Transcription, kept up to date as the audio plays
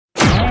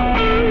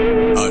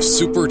a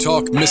Super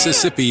Talk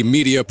Mississippi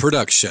media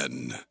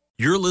production.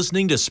 You're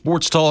listening to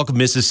Sports Talk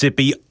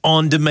Mississippi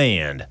On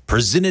Demand,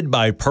 presented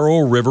by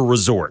Pearl River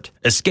Resort.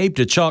 Escape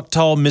to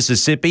Choctaw,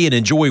 Mississippi and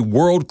enjoy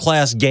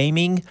world-class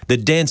gaming, the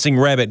Dancing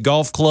Rabbit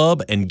Golf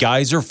Club, and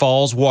Geyser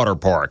Falls Water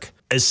Park.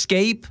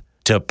 Escape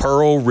to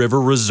Pearl River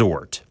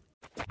Resort.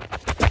 To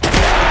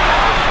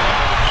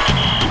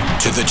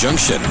the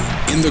junction,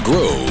 in the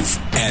Grove,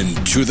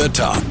 and to the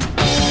top.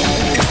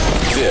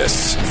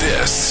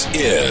 This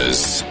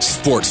is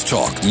Sports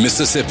Talk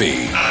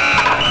Mississippi.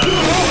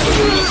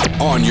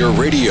 On your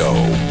radio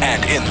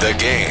and in the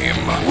game,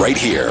 right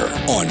here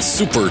on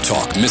Super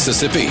Talk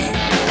Mississippi.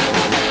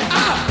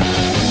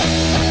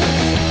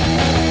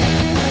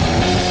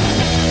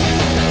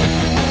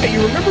 Hey,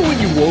 you remember when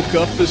you woke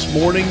up this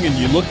morning and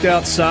you looked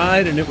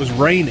outside and it was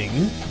raining?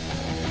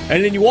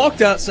 And then you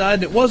walked outside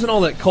and it wasn't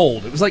all that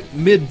cold. It was like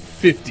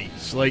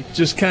mid-50s, like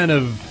just kind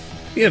of,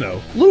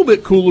 a little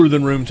bit cooler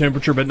than room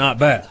temperature, but not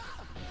bad.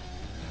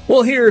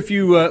 Well, here, if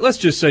you, let's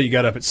just say you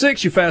got up at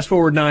 6, you fast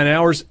forward 9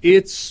 hours,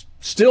 it's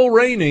still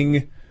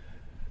raining,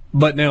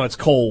 but now it's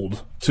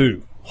cold,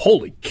 too.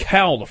 Holy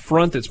cow, the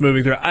front that's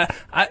moving through. I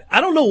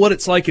don't know what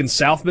it's like in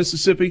South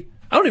Mississippi.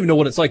 I don't even know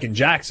what it's like in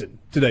Jackson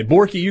today.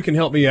 Borky, you can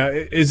help me out.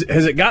 Has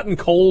it gotten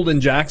cold in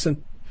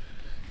Jackson?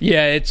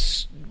 Yeah,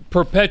 it's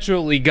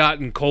perpetually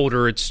gotten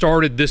colder. It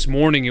started this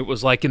morning, it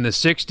was like in the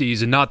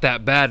 60s and not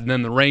that bad, and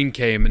then the rain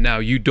came, and now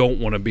you don't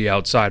want to be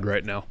outside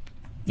right now.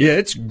 Yeah,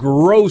 it's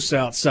gross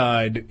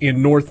outside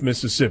in North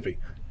Mississippi.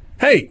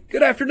 Hey,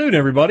 good afternoon,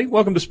 everybody.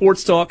 Welcome to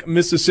Sports Talk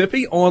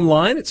Mississippi,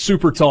 online at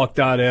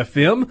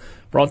supertalk.fm,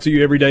 brought to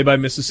you every day by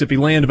Mississippi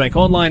Land Bank.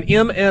 Online,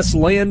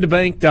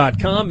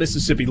 mslandbank.com,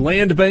 Mississippi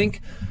Land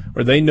Bank,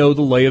 where they know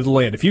the lay of the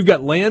land. If you've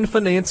got land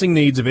financing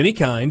needs of any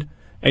kind,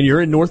 and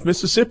you're in North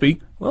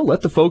Mississippi, well,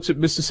 let the folks at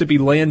Mississippi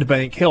Land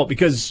Bank help,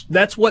 because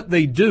that's what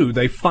they do.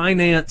 They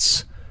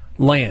finance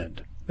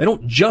land. They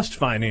don't just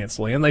finance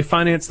land. They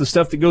finance the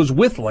stuff that goes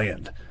with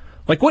land.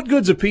 Like, what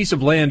good's a piece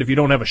of land if you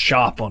don't have a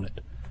shop on it?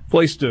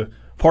 Place to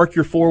park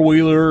your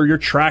four-wheeler or your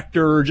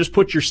tractor, or just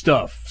put your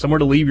stuff, somewhere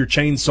to leave your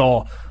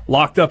chainsaw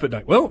locked up at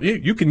night. Well,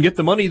 you can get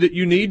the money that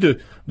you need to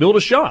build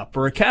a shop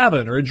or a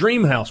cabin or a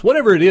dream house,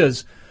 whatever it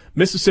is.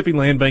 Mississippi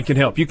Land Bank can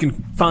help. You can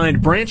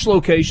find branch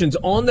locations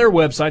on their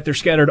website. They're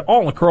scattered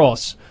all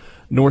across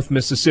North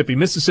Mississippi.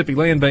 Mississippi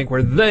Land Bank,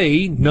 where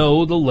they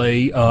know the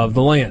lay of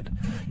the land.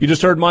 You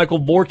just heard Michael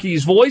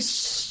Borky's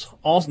voice.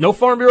 Also, no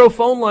Farm Bureau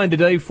phone line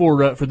today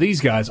for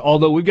these guys,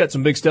 although we've got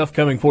some big stuff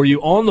coming for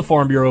you on the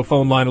Farm Bureau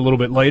phone line a little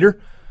bit later.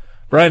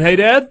 Brian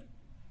Haydad?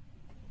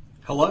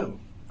 Hello.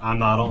 I'm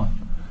not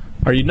on.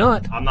 Are you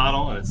not? I'm not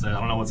on. I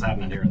don't know what's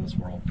happening here in this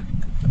world.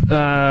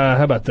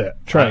 How about that?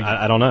 Try again.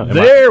 I don't know.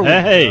 There we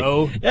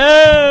go.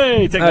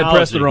 Hey, technology. I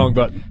pressed the wrong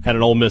button. Had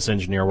an Ole Miss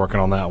engineer working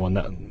on that one.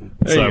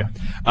 There you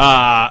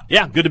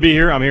go. Good to be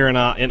here. I'm here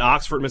in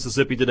Oxford,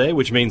 Mississippi today,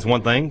 which means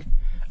one thing.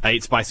 I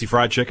ate spicy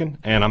fried chicken,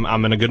 and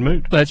I'm in a good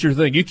mood. That's your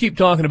thing. You keep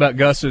talking about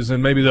Gus's,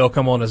 and maybe they'll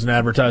come on as an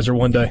advertiser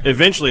one day.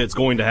 Eventually, it's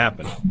going to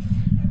happen.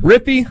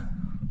 Rippy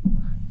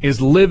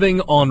is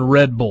living on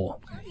Red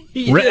Bull.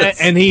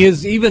 And he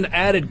has even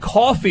added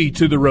coffee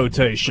to the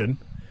rotation.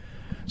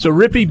 So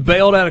Rippy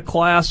bailed out of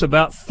class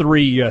about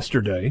 3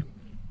 yesterday.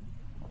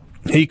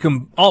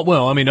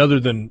 Other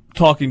than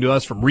talking to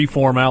us from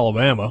Reform,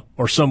 Alabama,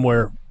 or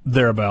somewhere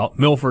thereabout.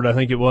 Milford, I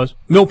think it was.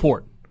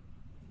 Millport.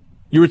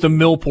 You were at the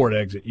Millport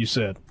exit, you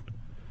said.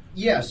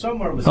 Yeah,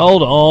 somewhere was.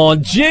 Hold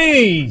on.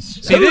 Jeez.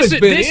 See,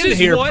 this is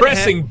here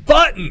pressing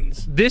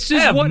buttons. This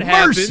is what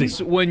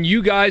happens when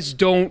you guys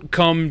don't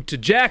come to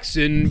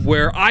Jackson,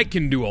 where I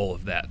can do all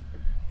of that.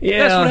 Yeah.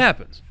 That's what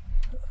happens.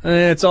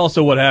 It's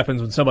also what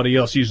happens when somebody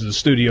else uses the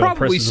studio and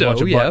presses a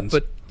bunch of buttons.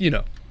 But,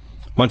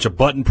 Bunch of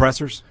button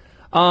pressers.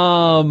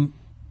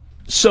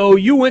 So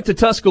you went to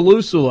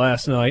Tuscaloosa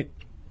last night.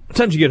 What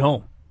time did you get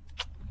home?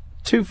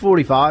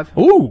 2:45.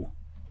 Ooh.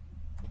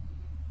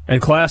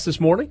 And class this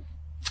morning?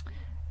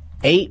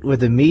 8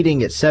 with a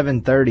meeting at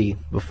 7:30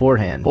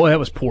 beforehand. Boy, that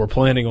was poor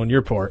planning on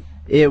your part.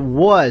 It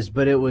was,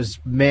 but it was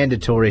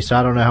mandatory, so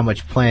I don't know how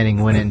much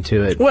planning went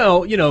into it.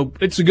 Well,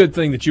 it's a good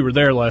thing that you were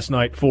there last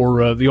night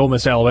for the Ole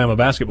Miss Alabama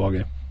basketball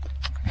game.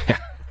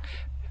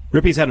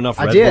 Rippy's had enough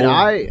Red Bull.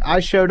 I did.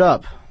 I showed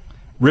up.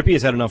 Rippy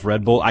has had enough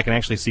Red Bull. I can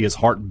actually see his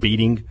heart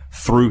beating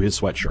through his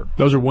sweatshirt.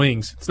 Those are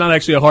wings. It's not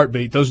actually a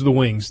heartbeat. Those are the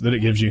wings that it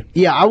gives you.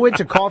 Yeah, I went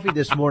to coffee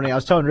this morning. I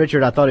was telling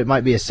Richard I thought it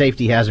might be a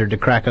safety hazard to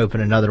crack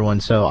open another one,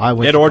 so I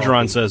went Ed to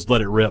Orgeron coffee. says,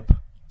 let it rip.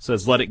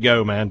 Says, let it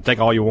go, man. Take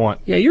all you want.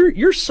 Yeah,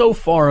 you're so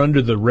far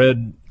under the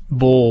Red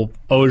Bull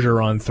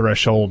Orgeron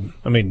threshold.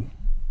 I mean,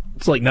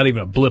 it's like not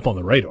even a blip on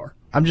the radar.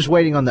 I'm just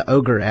waiting on the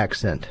ogre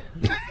accent.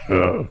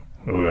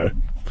 Okay.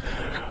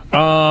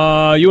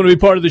 You want to be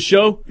part of the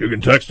show? You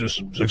can text us,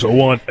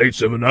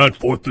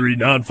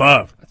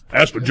 601-879-4395.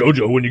 Ask for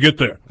JoJo when you get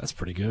there. That's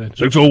pretty good.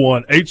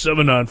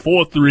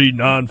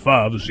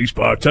 601-879-4395, the C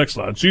Spire text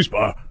line. C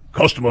Spire,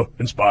 customer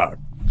inspired.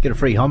 Get a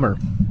free Hummer.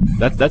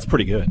 That's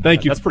pretty good.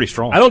 Thank you. That's pretty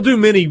strong. I don't do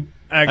many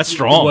That's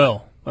strong.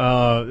 well.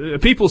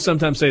 People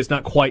sometimes say it's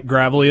not quite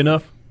gravelly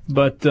enough,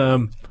 but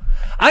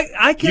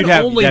I can You'd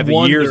have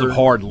wonder years of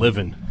hard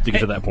living to get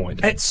to that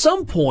point. At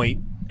some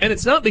point, and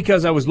it's not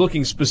because I was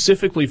looking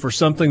specifically for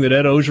something that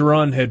Ed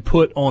Ogeron had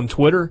put on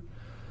Twitter,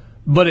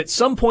 but at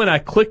some point I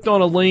clicked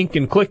on a link,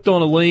 and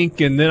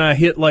then I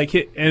hit,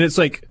 and it's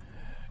like,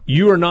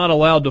 you are not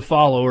allowed to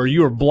follow, or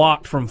you are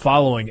blocked from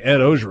following Ed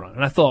Ogeron.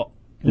 And I thought,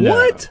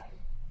 what?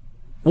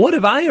 What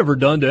have I ever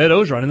done to Ed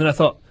Ogeron? And then I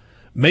thought,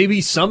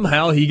 maybe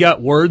somehow he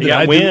got word that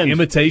I do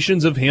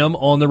imitations of him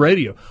on the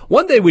radio.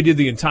 One day we did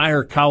the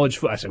entire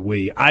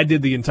I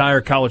did the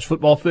entire college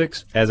football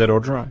fix. As Ed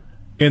Ogeron.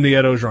 In the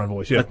Ed Ogeron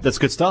voice, yeah. That's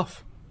good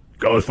stuff.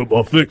 College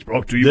football fix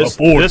brought to you by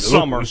Ford. This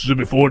summer,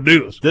 Mississippi Ford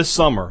dealers. This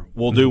summer,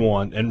 we'll do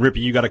one. And Rippy,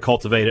 you got to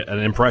cultivate an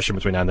impression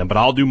between now and then. But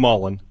I'll do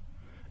Mullen,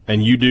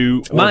 and you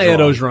do Ogeron. My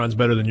Ed Ogeron's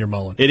better than your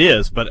Mullen. It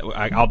is, but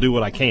I'll do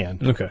what I can.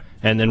 Okay.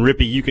 And then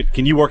Rippy,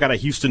 can you work out a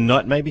Houston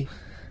Nutt maybe?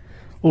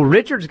 Well,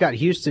 Richard's got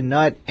Houston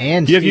Nutt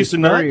and Steve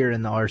Spurrier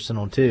in the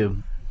arsenal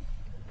too.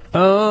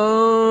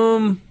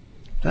 I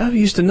have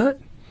Houston Nutt.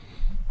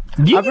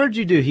 I've heard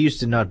you do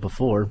Houston Nutt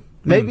before.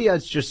 Maybe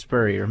it's just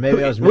Spurrier.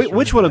 Maybe I was.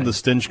 Which one of the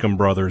Stinchcomb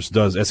brothers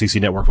does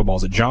SEC Network football?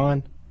 Is it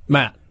John?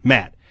 Matt.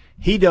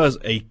 He does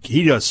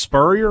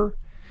Spurrier.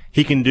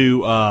 He can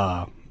do.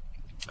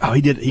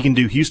 He can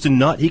do Houston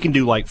Nutt. He can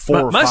do like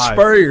four or five. My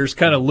Spurrier's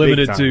kind of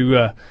limited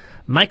to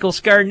Michael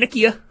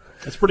Scarnicchia.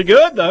 That's pretty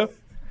good though.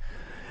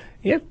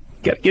 Yeah.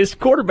 Got to get his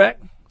quarterback,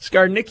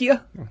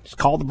 Scarnicchia. Just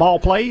call the ball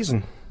plays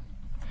and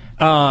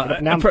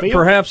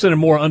perhaps in a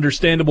more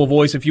understandable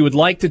voice. If you would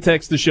like to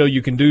text the show,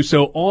 you can do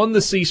so on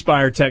the C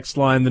Spire text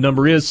line. The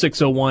number is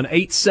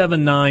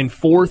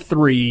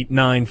 601-879-4395.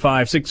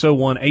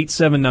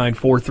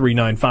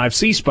 601-879-4395.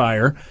 C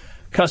Spire,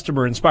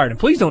 customer inspired. And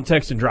please don't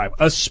text and drive,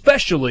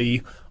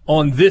 especially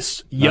on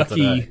this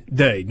yucky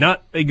day.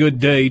 Not a good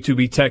day to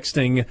be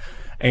texting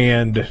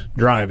and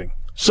driving.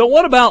 So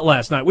what about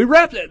last night? We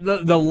wrapped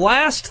the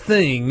last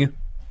thing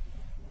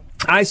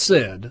I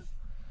said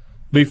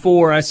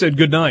before I said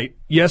goodnight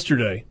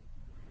yesterday.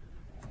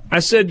 I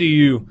said to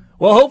you,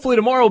 well, hopefully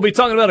tomorrow we'll be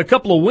talking about a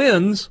couple of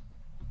wins,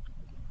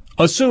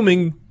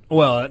 hoping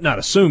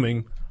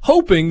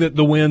that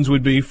the wins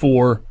would be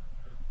for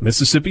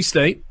Mississippi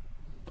State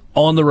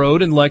on the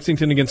road in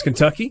Lexington against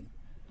Kentucky,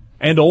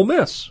 and Ole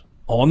Miss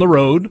on the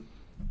road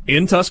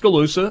in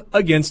Tuscaloosa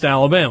against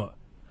Alabama.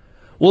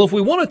 Well, if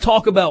we want to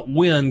talk about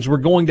wins, we're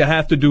going to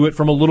have to do it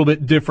from a little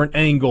bit different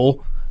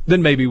angle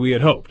than maybe we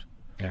had hoped.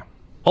 Yeah.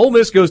 Ole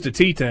Miss goes to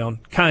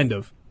T-Town, kind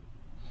of,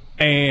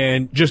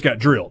 and just got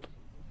drilled.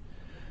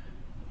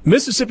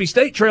 Mississippi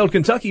State trailed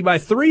Kentucky by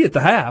 3 at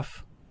the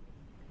half,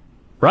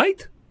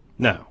 right?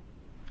 No.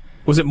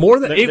 Was it more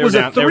than? It was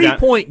a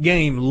 3-point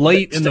game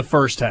late in the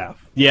first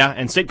half. Yeah,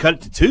 and State cut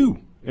it to 2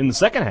 in the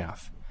second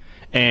half,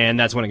 and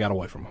that's when it got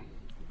away from them.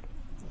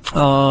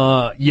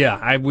 Yeah,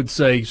 I would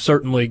say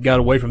certainly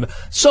got away from that.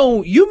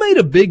 So you made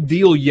a big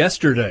deal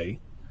yesterday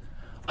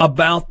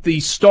about the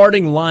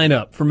starting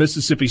lineup for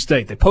Mississippi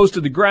State. They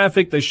posted the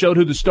graphic. They showed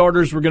who the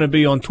starters were going to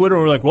be on Twitter.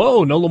 And we're like,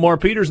 whoa, no Lamar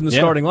Peters in the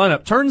starting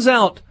lineup. Turns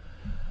out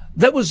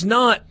that was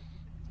not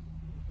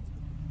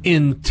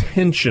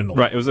intentional.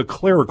 Right, it was a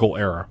clerical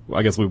error,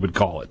 I guess we would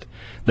call it.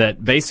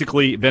 That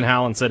basically Ben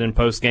Howland said in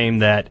postgame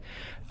that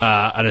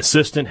an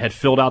assistant had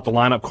filled out the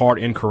lineup card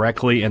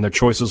incorrectly, and their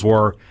choices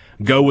were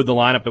go with the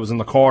lineup that was in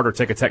the card or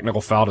take a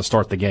technical foul to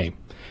start the game.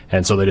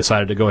 And so they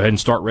decided to go ahead and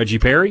start Reggie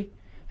Perry,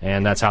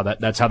 and that's how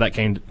that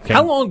came.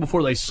 How long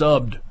before they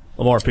subbed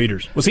Lamar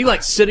Peters? Was he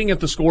like sitting at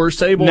the scorer's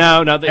table?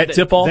 No, at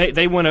tip-off?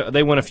 They won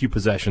a few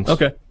possessions.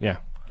 Okay. Yeah.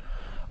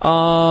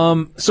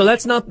 So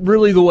that's not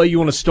really the way you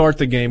want to start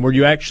the game, where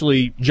you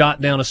actually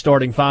jot down a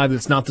starting five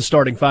that's not the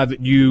starting five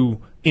that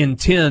you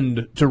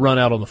intend to run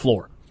out on the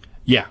floor.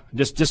 Yeah,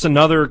 just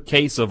another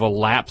case of a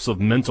lapse of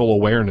mental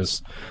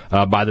awareness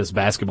by this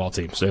basketball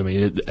team. So I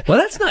mean,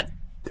 that's not.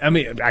 I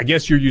mean, I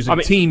guess you're using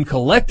team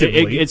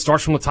collectively. It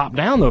starts from the top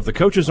down, though. If the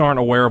coaches aren't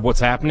aware of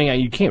what's happening,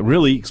 you can't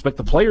really expect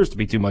the players to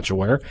be too much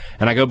aware.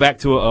 And I go back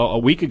to a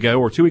week ago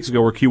or 2 weeks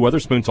ago where Q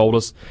Weatherspoon told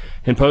us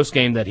in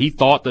postgame that he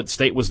thought that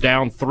State was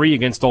down 3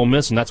 against Ole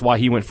Miss, and that's why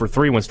he went for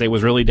 3 when State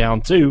was really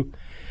down 2.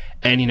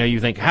 And, you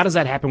think, how does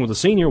that happen with a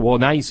senior? Well,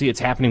 now you see it's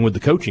happening with the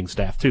coaching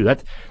staff, too.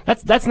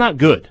 That's not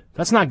good.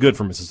 That's not good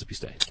for Mississippi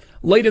State.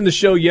 Late in the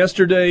show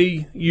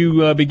yesterday,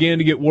 you began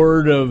to get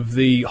word of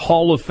the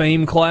Hall of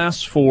Fame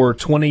class for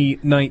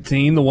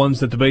 2019, the ones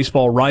that the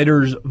baseball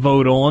writers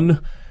vote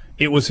on.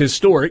 It was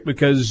historic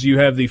because you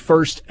have the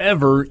first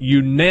ever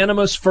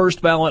unanimous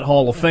first ballot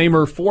Hall of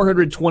Famer,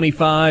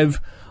 425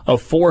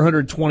 of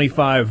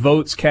 425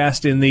 votes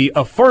cast in the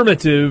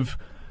affirmative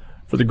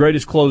for the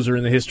greatest closer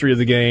in the history of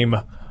the game,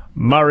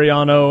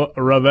 Mariano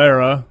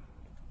Rivera,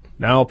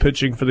 now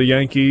pitching for the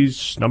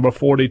Yankees, number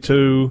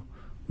 42,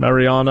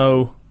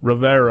 Mariano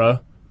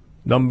Rivera,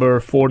 number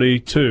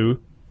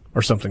 42,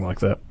 or something like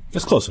that.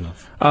 That's close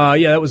enough.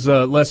 Yeah, that was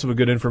less of a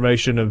good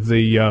information of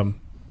the,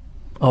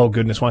 oh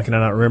goodness, why can I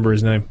not remember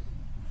his name?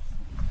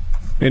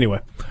 Anyway.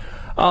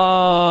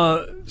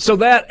 So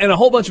that and a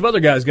whole bunch of other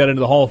guys got into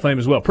the Hall of Fame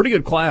as well. Pretty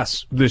good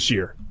class this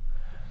year.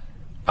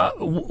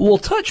 We'll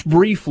touch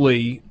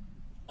briefly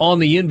on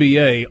the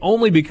NBA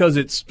only because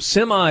it's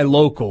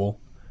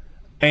semi-local,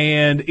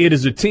 and it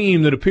is a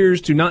team that appears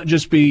to not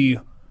just be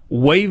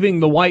waving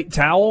the white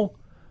towel,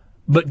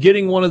 but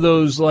getting one of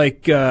those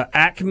like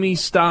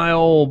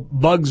Acme-style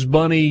Bugs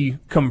Bunny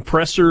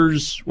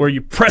compressors where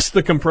you press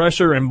the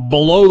compressor and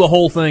blow the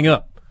whole thing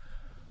up.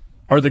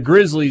 Are the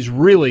Grizzlies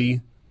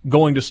really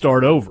going to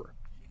start over?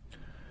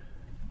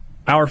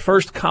 Our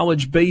first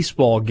college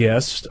baseball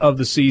guest of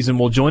the season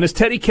will join us,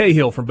 Teddy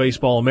Cahill from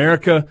Baseball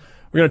America.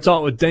 We're going to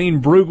talk with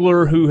Dane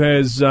Brugler, who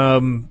has,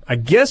 I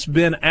guess,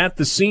 been at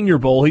the Senior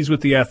Bowl. He's with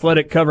The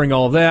Athletic covering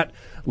all of that,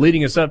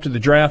 leading us up to the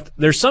draft.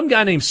 There's some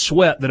guy named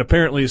Sweat that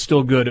apparently is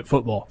still good at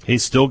football.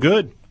 He's still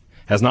good.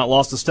 Has not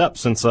lost a step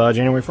since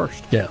January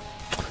 1st.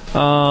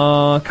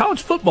 Yeah.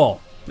 College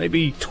football,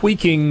 maybe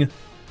tweaking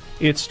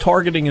its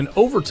targeting and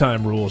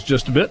overtime rules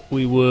just a bit.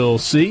 We will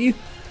see.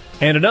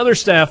 And another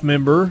staff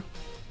member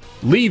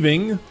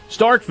leaving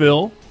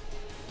Starkville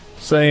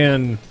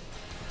saying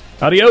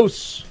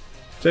adios.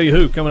 Tell you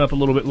who, coming up a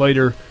little bit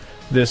later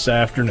this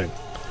afternoon.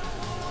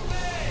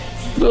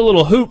 Do a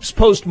little hoops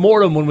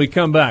post-mortem when we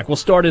come back. We'll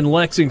start in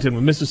Lexington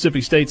with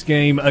Mississippi State's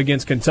game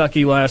against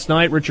Kentucky last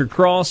night. Richard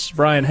Cross,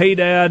 Brian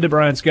Haydad,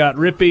 Brian Scott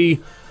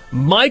Rippey,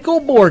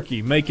 Michael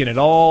Borky making it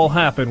all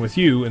happen with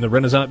you in the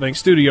Renaissance Bank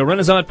studio.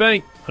 Renaissance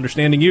Bank,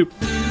 understanding you.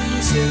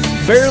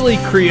 Fairly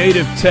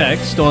creative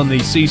text on the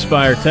C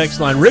Spire text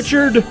line.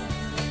 Richard,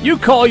 you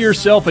call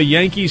yourself a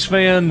Yankees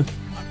fan.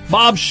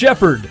 Bob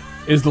Shepard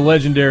is the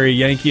legendary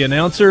Yankee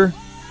announcer.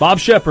 Bob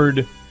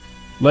Shepard,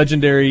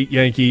 legendary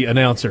Yankee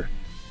announcer.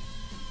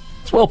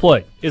 It's well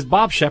played. Is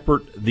Bob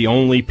Shepard the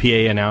only PA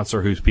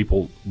announcer whose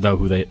people know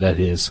who that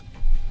is?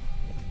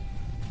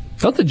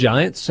 Don't the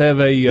Giants have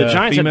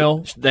a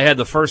female? They had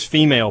the first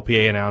female PA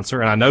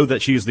announcer, and I know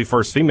that she's the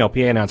first female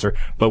PA announcer,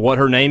 but what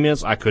her name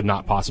is, I could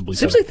not possibly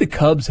say. Seems like the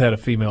Cubs had a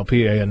female PA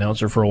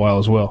announcer for a while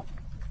as well.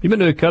 You been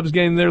to a Cubs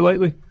game there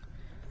lately?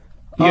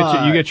 You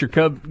got your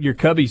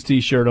Cubbies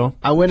T-shirt on.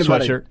 I went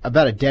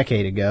about a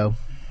decade ago.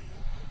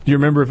 Do you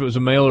remember if it was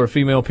a male or a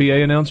female PA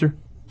announcer?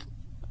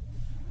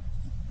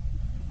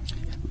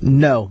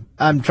 No,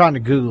 I'm trying to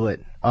Google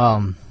it.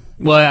 Well,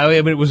 I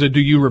mean, it was a "Do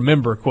you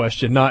remember?"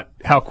 question, not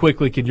how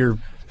quickly can your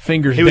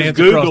fingers He was dance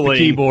across the Googling,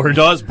 keyboard.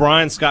 does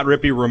Brian Scott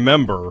Rippey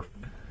remember?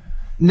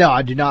 No,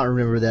 I do not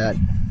remember that.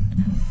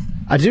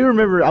 I do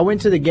remember I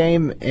went to the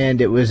game,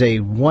 and it was a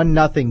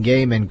 1-0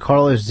 game, and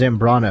Carlos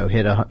Zambrano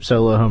hit a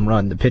solo home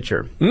run, the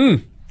pitcher.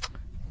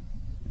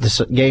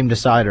 The game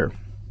decider.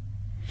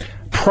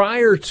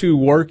 Prior to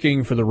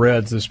working for the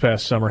Reds this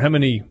past summer, how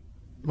many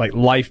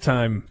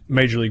lifetime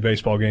Major League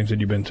Baseball games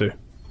had you been to?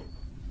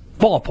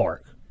 Ballpark.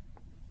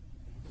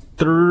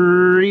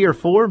 3 or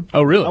 4.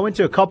 Oh, really? I went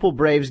to a couple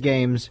Braves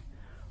games,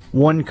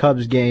 1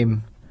 Cubs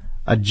game,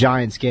 a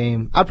Giants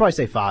game. I'd probably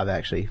say 5,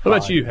 actually. 5. What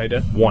about you,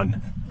 Hayda?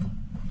 1.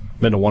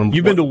 Been to one.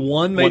 You've been to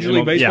one Major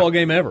League Baseball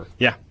game ever?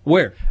 Yeah.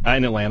 Where?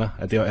 In Atlanta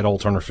at Old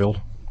Turner Field.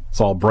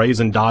 Saw Braves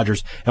and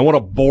Dodgers, and what a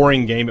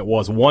boring game it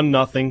was.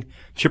 1-0.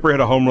 Chipper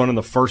hit a home run in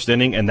the first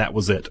inning, and that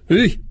was it.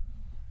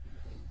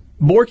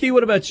 Borky,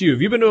 what about you?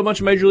 Have you been to a bunch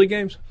of Major League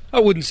games?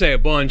 I wouldn't say a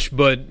bunch,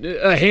 but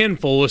a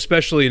handful,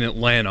 especially in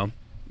Atlanta.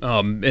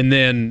 And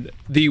then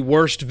the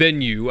worst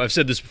venue, I've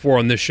said this before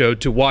on this show,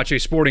 to watch a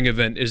sporting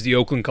event is the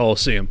Oakland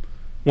Coliseum.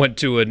 Went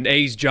to an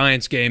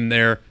A's-Giants game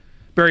there.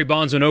 Barry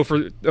Bonds went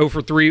 0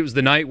 for 3. It was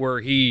the night where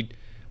he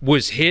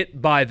was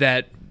hit by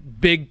that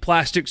big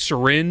plastic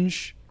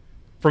syringe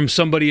from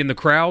somebody in the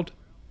crowd.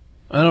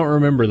 I don't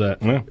remember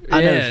that. Yeah.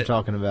 I know what you're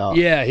talking about.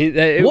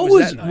 Yeah.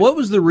 What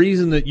was the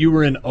reason that you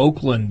were in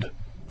Oakland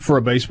for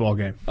a baseball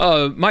game?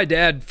 My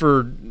dad,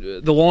 for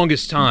the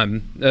longest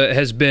time,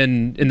 has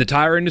been in the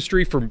tire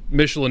industry for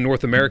Michelin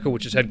North America,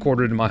 which is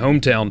headquartered in my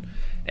hometown.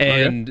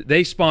 And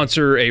they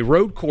sponsor a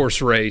road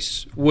course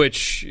race,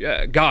 which,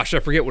 I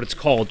forget what it's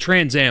called.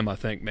 Trans Am, I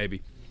think,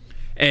 maybe.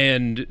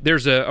 And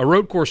there's a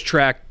road course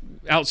track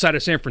outside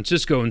of San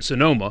Francisco in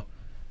Sonoma.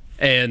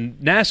 And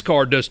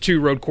NASCAR does 2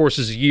 road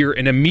courses a year.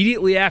 And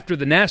immediately after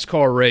the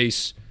NASCAR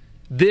race,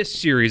 this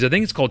series, I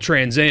think it's called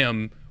Trans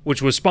Am,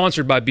 which was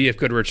sponsored by B.F.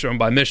 Goodrich, owned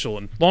by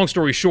Michelin. Long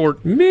story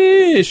short,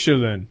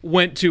 Michelin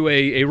went to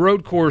a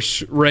road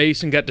course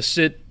race and got to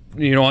sit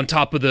on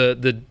top of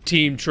the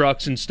team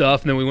trucks and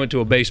stuff, and then we went to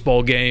a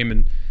baseball game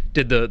and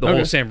did the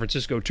whole San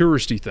Francisco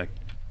touristy thing.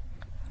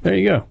 There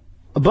you go.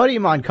 A buddy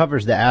of mine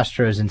covers the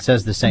Astros and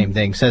says the same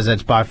thing, says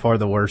that's by far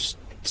the worst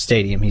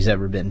stadium he's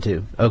ever been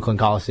to, Oakland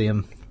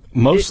Coliseum.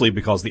 Mostly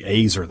because the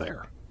A's are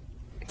there.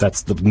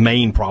 That's the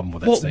main problem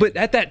with that stadium.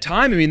 But at that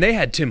time, I mean, they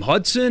had Tim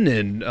Hudson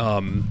and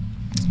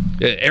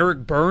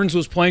Eric Burns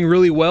was playing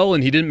really well,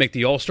 and he didn't make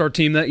the All-Star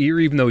team that year,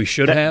 even though he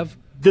should have.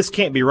 This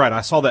can't be right.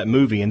 I saw that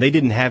movie, and they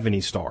didn't have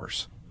any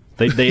stars.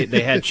 They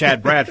had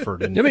Chad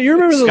Bradford and you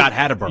remember Scott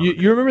Hatteberg.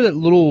 You remember that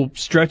little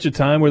stretch of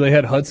time where they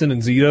had Hudson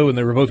and Zito, and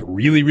they were both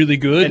really, really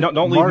good? And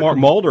don't leave Mark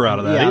Mulder out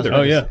of that either.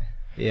 Oh, yeah.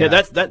 Yeah,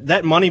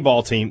 that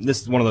Moneyball team,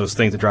 this is one of those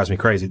things that drives me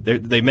crazy.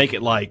 They make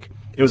it like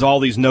it was all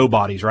these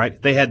nobodies, right?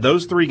 They had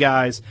those 3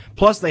 guys,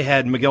 plus they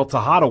had Miguel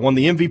Tejada won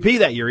the MVP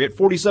that year. He had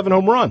 47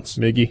 home runs.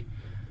 Miggy.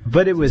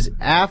 But it was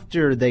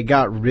after they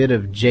got rid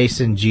of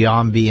Jason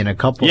Giambi and a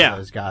couple of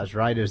those guys,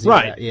 right? It was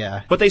right.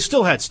 Yeah. But they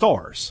still had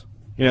stars.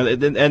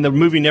 And the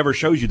movie never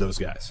shows you those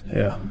guys.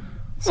 Yeah.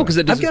 Well, because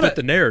it doesn't fit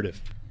the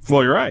narrative.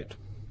 Well, you're right.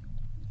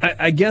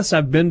 I guess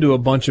I've been to a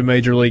bunch of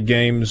Major League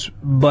games,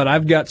 but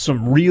I've got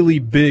some really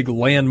big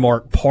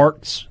landmark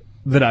parks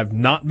that I've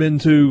not been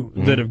to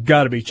that have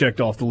got to be checked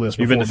off the list.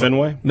 You've been to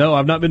Fenway? No,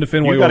 I've not been to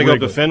Fenway. You've got to go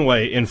to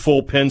Fenway in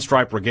full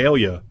pinstripe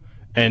regalia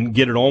and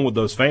get it on with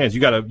those fans.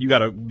 You got to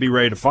be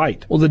ready to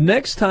fight. Well, the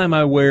next time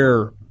I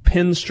wear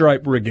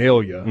pinstripe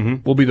regalia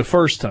will be the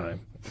first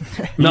time.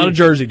 Not a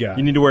Jersey guy.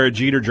 You need to wear a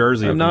Jeter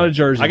jersey. I'm not a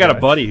Jersey guy. I got a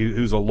buddy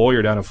who's a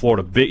lawyer down in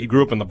Florida. He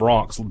grew up in the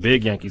Bronx.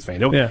 Big Yankees fan.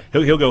 He'll go.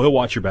 He'll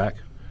watch your back.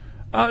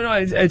 No,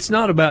 it's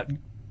not about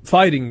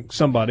fighting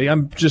somebody.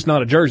 I'm just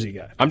not a Jersey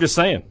guy. I'm just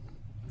saying.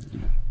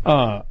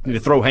 You need to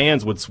throw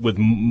hands with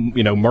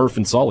Murph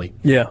and Sully.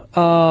 Yeah,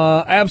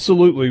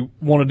 absolutely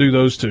want to do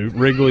those two,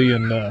 Wrigley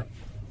and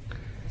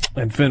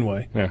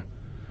Fenway. Yeah.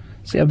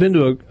 See, I've been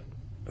to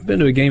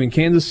a game in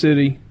Kansas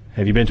City.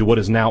 Have you been to what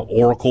is now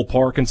Oracle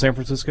Park in San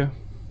Francisco?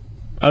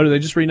 Oh, did they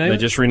just rename it? They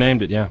just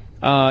renamed it, yeah.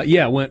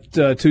 Yeah, went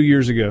 2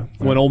 years ago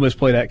when Ole Miss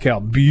played at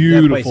Cal.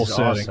 Beautiful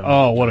setting. Awesome.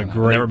 Oh, what a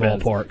great Never been.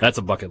 ballpark. That's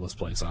a bucket list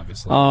place,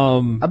 obviously.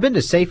 I've been to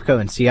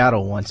Safeco in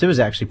Seattle once. It was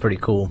actually pretty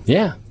cool.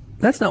 Yeah.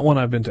 That's not one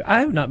I've been to.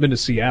 I have not been to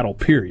Seattle,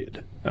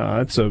 period.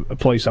 It's a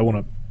place I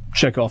want to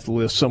check off the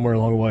list somewhere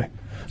along the way.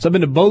 So I've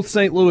been to both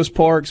St. Louis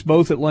parks,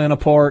 both Atlanta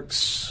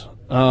parks.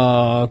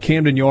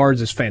 Camden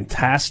Yards is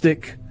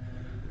fantastic.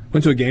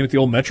 Went to a game at the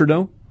old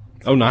Metrodome.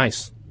 Oh,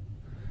 nice.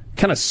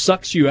 Kind of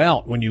sucks you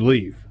out when you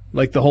leave.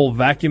 Like the whole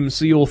vacuum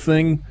seal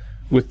thing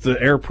with the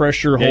air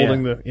pressure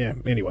holding the... Yeah,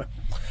 anyway.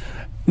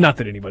 Not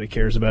that anybody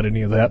cares about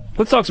any of that.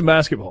 Let's talk some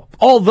basketball.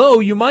 Although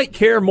you might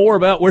care more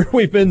about where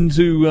we've been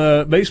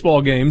to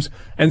baseball games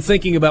and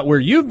thinking about where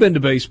you've been to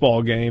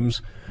baseball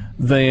games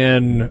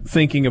than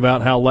thinking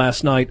about how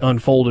last night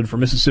unfolded for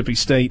Mississippi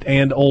State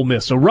and Ole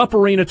Miss. So Rupp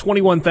Arena,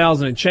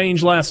 21,000 and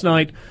change last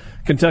night.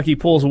 Kentucky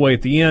pulls away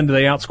at the end.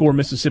 They outscore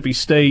Mississippi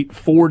State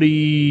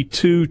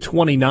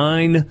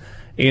 42-29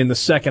 in the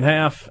second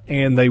half,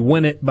 and they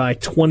win it by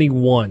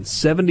 21,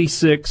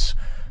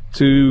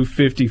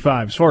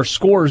 76-55. As far as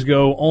scores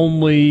go,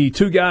 only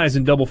 2 guys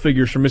in double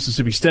figures for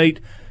Mississippi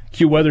State.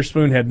 Q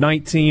Weatherspoon had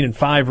 19 and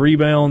 5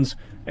 rebounds,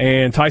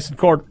 and Tyson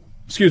Carter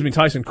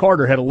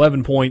had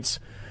 11 points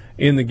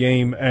in the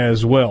game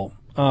as well.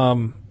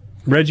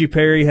 Reggie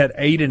Perry had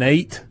 8 and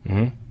 8.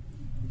 Mm-hmm.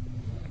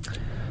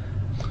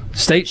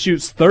 State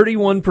shoots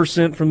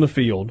 31% from the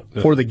field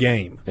for the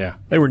game. Yeah.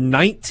 They were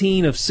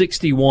 19 of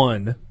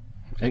 61.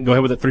 And go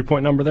ahead with that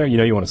 3-point number there. You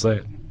know you want to say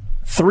it.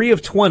 3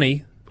 of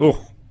 20. Ooh.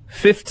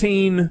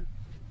 15%.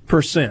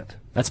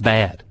 That's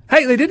bad.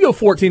 Hey, they did go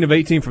 14 of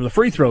 18 from the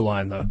free throw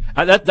line, though.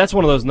 That's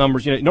one of those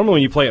numbers. Normally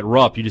when you play at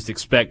Rupp, you just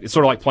expect, it's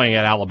sort of like playing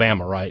at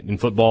Alabama, right? In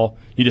football,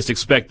 you just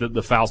expect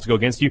the fouls to go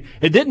against you.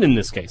 It didn't in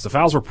this case. The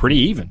fouls were pretty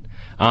even.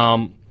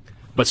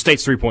 But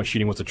State's 3-point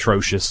shooting was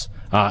atrocious.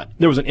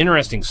 There was an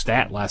interesting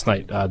stat last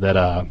night that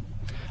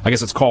I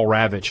guess it's Carl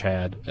Ravitch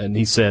had, and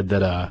he said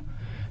that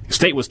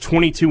State was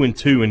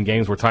 22-2 in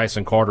games where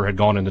Tyson Carter had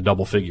gone into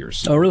double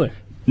figures. Oh, really?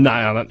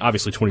 No,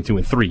 obviously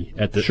 22-3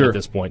 at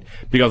this point,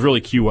 because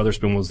really Q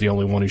Weatherspoon was the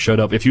only one who showed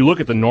up. If you look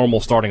at the normal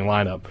starting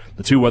lineup,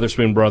 the 2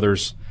 Weatherspoon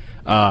brothers,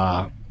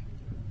 Holman,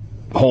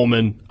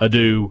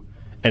 Adu,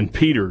 and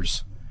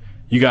Peters,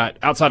 you got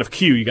outside of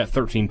Q, you got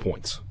 13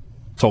 points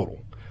total.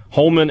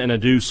 Holman and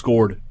Adu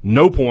scored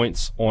no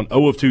points on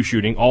 0 of 2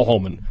 shooting, all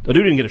Holman. Adu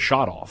didn't get a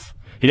shot off.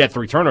 He'd had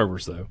 3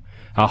 turnovers, though.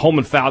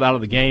 Holman fouled out of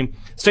the game.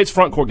 State's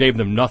front court gave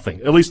them nothing,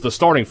 at least the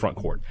starting front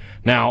court.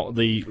 Now,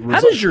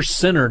 how does your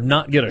center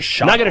not get a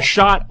shot off? Not get a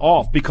shot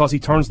off because he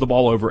turns the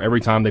ball over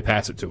every time they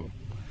pass it to him,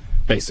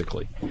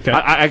 basically. Okay.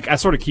 I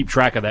sort of keep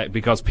track of that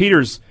because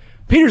Peters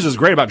is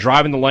great about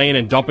driving the lane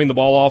and dumping the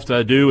ball off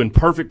to Adu in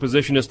perfect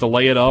position is to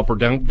lay it up or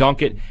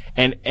dunk it,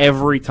 and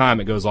every time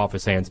it goes off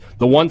his hands.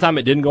 The one time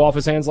it didn't go off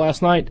his hands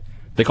last night,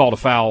 they called a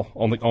foul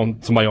on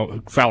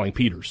somebody fouling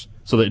Peters,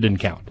 so that it didn't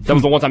count. That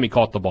was the one time he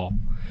caught the ball.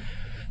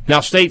 Now,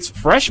 State's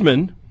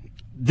freshmen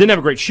didn't have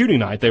a great shooting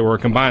night. They were a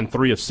combined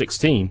 3 of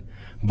 16,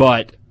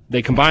 but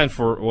they combined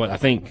for,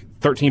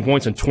 13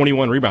 points and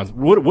 21 rebounds.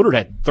 Woodard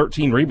had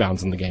 13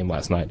 rebounds in the game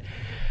last night.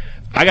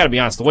 I got to be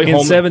honest, the way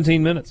in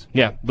 17 minutes.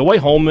 Yeah, the way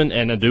Holman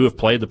and Adu have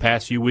played the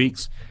past few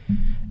weeks,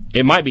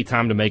 it might be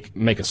time to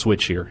make a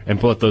switch here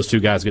and let those 2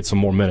 guys get some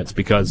more minutes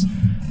because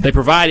they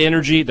provide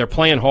energy, they're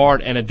playing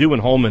hard, and Adu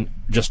and Holman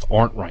just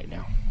aren't right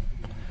now.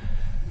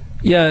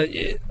 Yeah,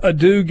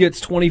 Adu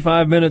gets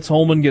 25 minutes,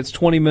 Holman gets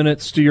 20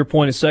 minutes. To your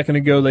point a second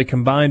ago, they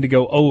combined to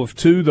go 0 of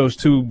 2. Those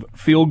 2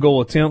 field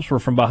goal attempts were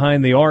from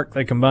behind the arc.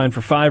 They combined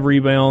for 5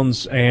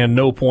 rebounds and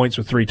no points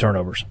with 3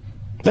 turnovers.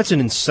 That's an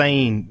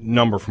insane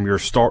number from your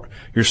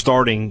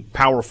starting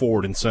power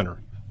forward and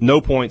center.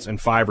 No points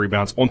and 5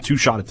 rebounds on 2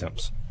 shot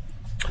attempts.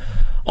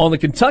 On the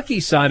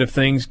Kentucky side of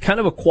things, kind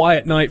of a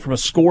quiet night from a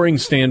scoring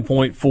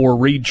standpoint for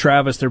Reed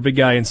Travis, their big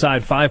guy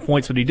inside, 5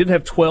 points, but he did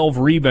have 12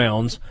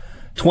 rebounds.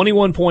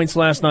 21 points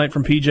last night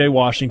from P.J.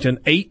 Washington,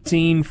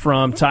 18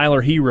 from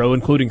Tyler Hero,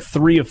 including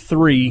 3 of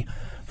 3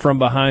 from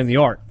behind the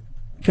arc.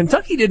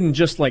 Kentucky didn't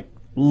just,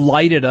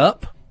 light it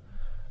up,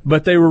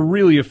 but they were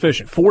really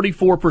efficient.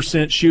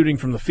 44% shooting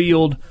from the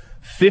field,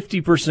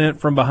 50%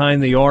 from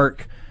behind the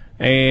arc,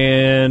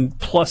 and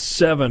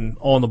 +7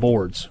 on the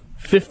boards.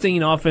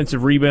 15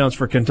 offensive rebounds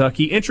for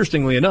Kentucky.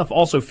 Interestingly enough,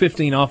 also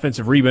 15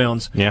 offensive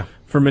rebounds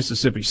for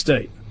Mississippi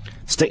State.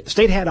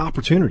 State had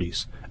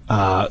opportunities.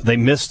 They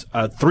missed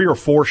 3 or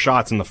 4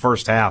 shots in the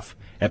first half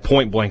at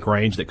point-blank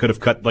range that could have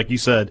cut, like you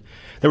said.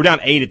 They were down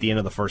 8 at the end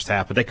of the first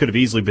half, but they could have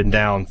easily been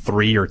down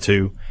 3 or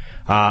 2.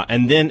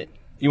 And then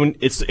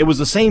it was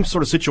the same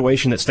sort of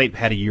situation that State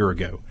had a year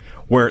ago,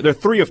 where they're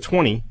 3 of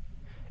 20,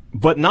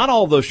 but not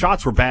all of those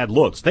shots were bad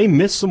looks. They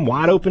missed some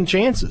wide-open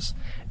chances.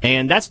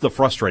 And that's the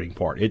frustrating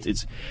part.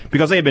 It's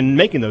because they had been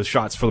making those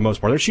shots for the most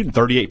part. They're shooting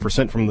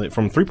 38%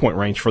 from three-point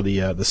range for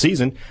the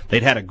season.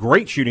 They'd had a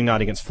great shooting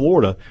night against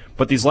Florida,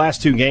 but these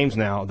last 2 games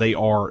now, they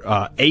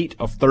are 8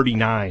 of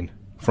 39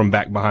 from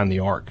back behind the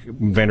arc,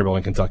 Vanderbilt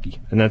and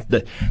Kentucky. And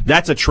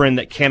that's a trend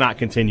that cannot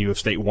continue if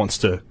State wants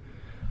to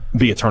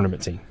be a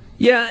tournament team.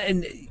 Yeah,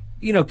 and,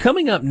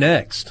 coming up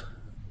next,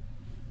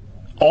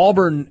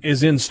 Auburn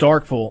is in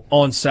Starkville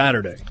on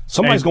Saturday.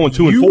 Somebody's going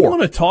 2-4. You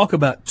want to talk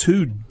about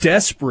 2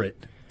 desperate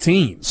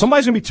teams.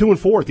 Somebody's going to be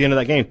 2-4 at the end of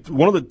that game.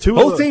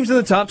 Both teams in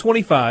the top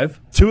 25.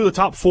 2 of the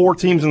top 4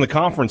 teams in the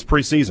conference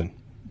preseason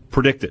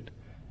predicted.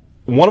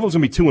 One of them's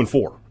going to be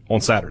 2-4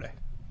 on Saturday.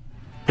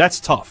 That's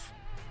tough.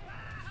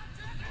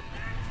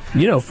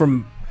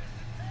 From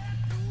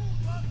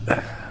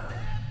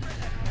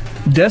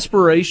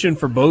desperation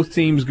for both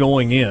teams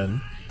going in,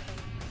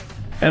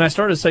 and I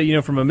started to say,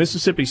 from a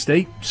Mississippi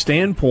State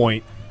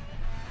standpoint,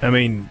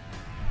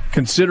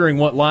 considering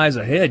what lies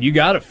ahead, you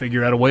got to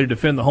figure out a way to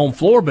defend the home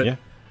floor, but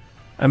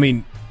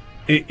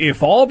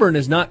if Auburn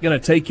is not going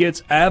to take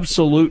its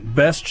absolute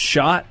best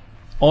shot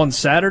on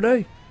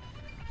Saturday,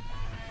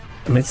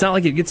 it's not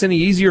like it gets any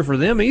easier for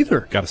them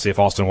either. Got to see if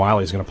Austin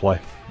Wiley is going to play.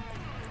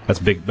 That's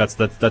big. That's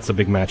a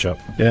big matchup.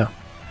 Yeah.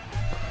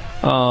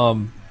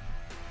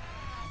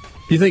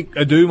 You think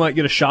Adu might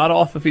get a shot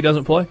off if he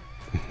doesn't play?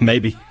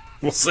 Maybe.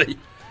 We'll see.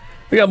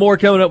 We got more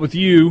coming up with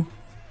you,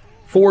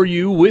 for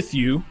you, with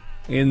you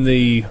in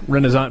the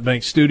Renaissance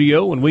Bank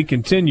studio when we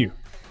continue.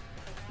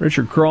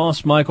 Richard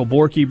Cross, Michael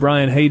Borky,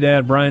 Brian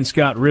Haydad, Brian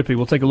Scott Rippey.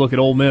 We'll take a look at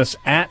Ole Miss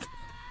at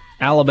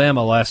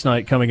Alabama last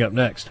night coming up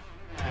next.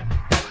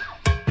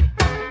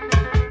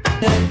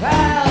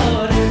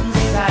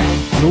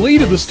 The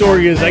lead of the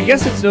story is, I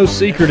guess it's no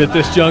secret at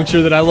this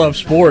juncture that I love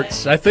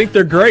sports. I think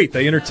they're great.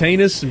 They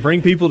entertain us and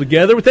bring people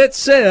together. With that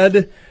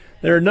said,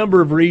 there are a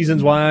number of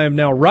reasons why I am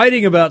now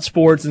writing about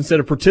sports instead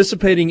of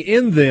participating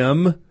in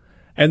them,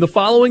 and the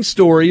following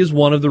story is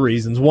one of the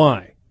reasons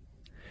why.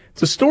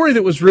 It's a story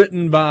that was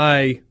written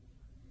by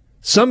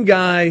some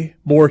guy,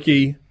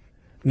 Borky,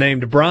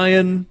 named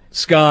Brian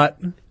Scott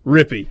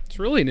Rippey. It's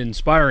really an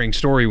inspiring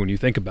story when you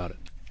think about it.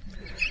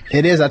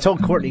 It is. I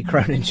told Courtney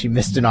Cronin she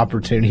missed an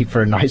opportunity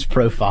for a nice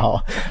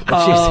profile,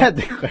 but she's at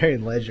the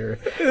Clarion Ledger.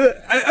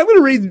 I'm going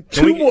to read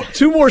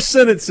two more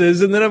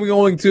sentences, and then I'm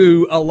going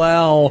to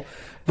allow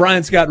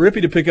Brian Scott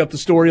Rippey to pick up the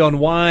story on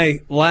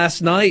why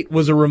last night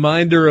was a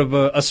reminder of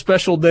a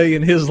special day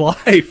in his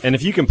life. And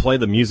if you can play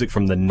the music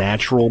from The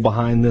Natural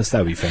behind this, that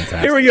would be fantastic.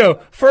 Here we go.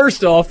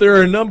 First off, there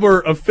are a number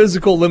of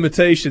physical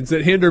limitations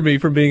that hinder me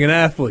from being an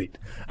athlete.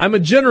 I'm a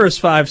generous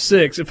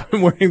 5'6" if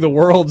I'm wearing the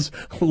world's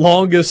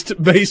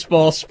longest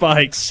baseball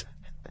spikes.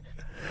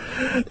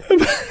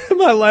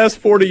 My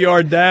last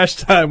 40-yard dash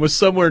time was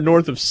somewhere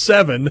north of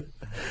 7,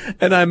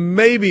 and I'm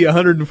maybe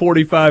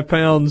 145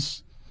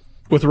 pounds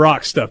with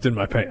rocks stuffed in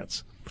my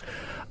pants.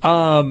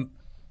 And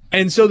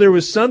so there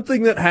was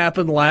something that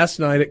happened last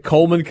night at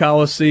Coleman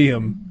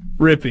Coliseum,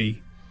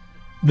 Rippey,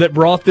 that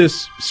brought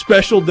this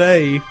special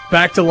day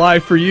back to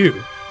life for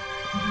you.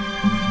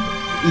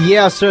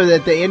 Yeah, so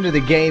at the end of the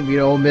game,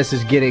 Ole Miss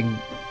is getting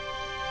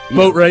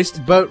boat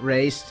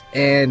raced,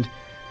 and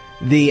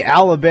the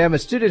Alabama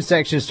student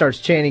section starts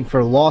chanting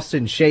for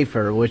Lawson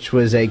Schaefer, which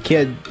was a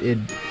kid.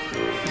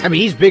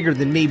 He's bigger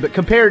than me, but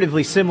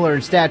comparatively similar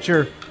in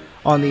stature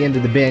on the end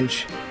of the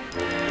bench,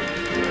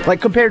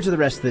 compared to the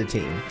rest of the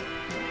team.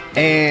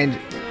 And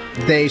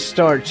they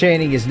start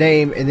chanting his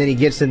name, and then he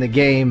gets in the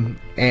game,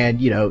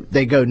 and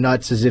they go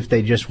nuts as if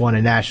they just won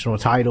a national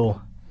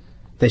title.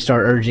 They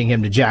start urging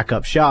him to jack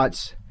up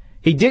shots.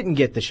 He didn't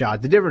get the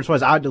shot. The difference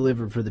was I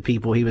delivered for the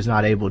people. He was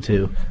not able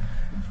to.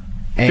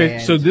 Okay,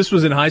 so this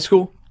was in high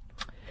school?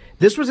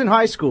 This was in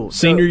high school.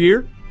 Senior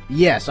year?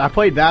 Yes. I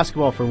played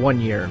basketball for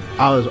 1 year.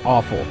 I was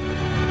awful.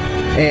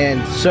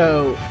 And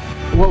so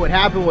what would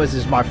happen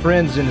was my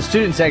friends in the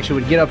student section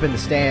would get up in the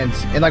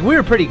stands. And, we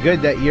were pretty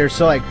good that year.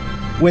 So,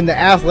 when the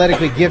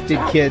athletically gifted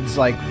kids,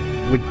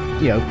 would,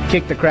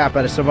 kick the crap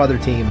out of some other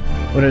team,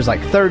 when it was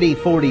 30,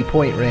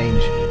 40-point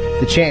range,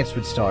 the chants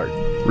would start.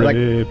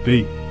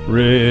 Rippey.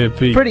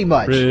 Pretty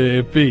much.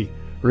 Rippey.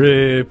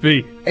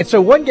 And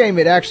so one game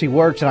it actually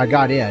worked, and I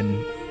got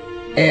in.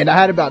 And I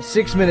had about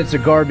 6 minutes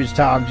of garbage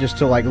time just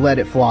to, let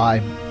it fly.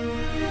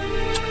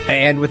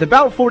 And with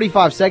about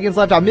 45 seconds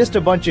left, I missed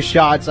a bunch of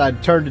shots. I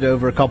turned it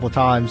over a couple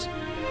times,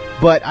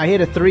 but I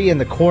hit a three in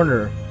the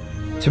corner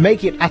to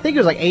make it, I think it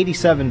was like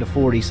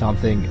 87-40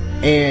 something,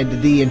 and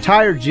the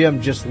entire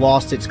gym just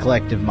lost its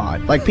collective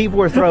mind. Like, people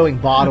were throwing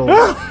bottles,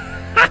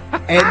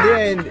 and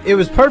then it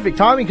was perfect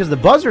timing because the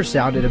buzzer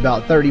sounded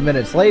about 30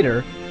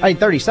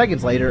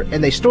 seconds later,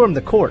 and they stormed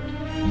the court.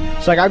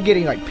 So, like, I'm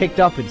getting, like, picked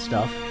up and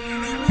stuff,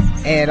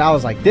 and I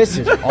was like, this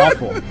is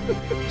awful.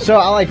 So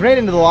I, like, ran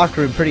into the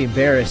locker room pretty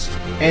embarrassed,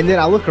 and then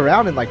I look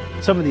around, and, like,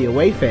 some of the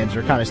away fans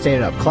are kind of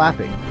standing up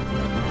clapping.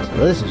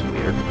 So this is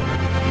weird.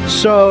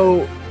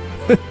 So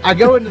I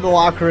go into the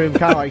locker room,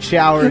 kind of like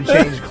shower and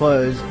change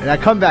clothes, and I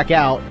come back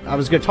out. I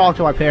was going to talk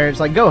to my parents,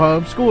 like, go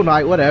home, school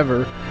night,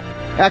 whatever.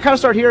 And I kind of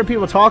start hearing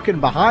people talking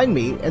behind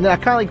me, and then I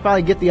kind of like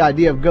finally get the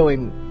idea of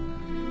going,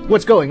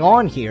 what's going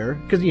on here?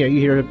 Because, you know, you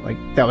hear, like,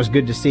 that was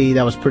good to see,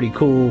 that was pretty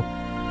cool.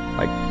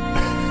 Like,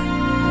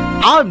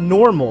 I'm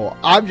normal.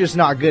 I'm just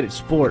not good at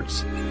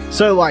sports.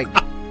 So, like,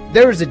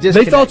 there was a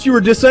disconnect. They thought you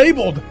were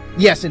disabled.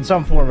 Yes, in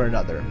some form or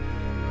another.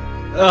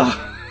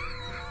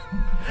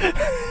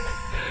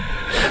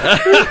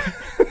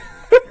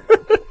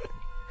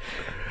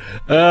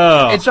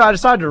 And so I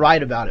decided to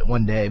write about it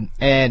one day,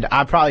 and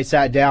I probably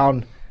sat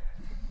down,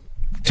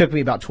 took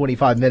me about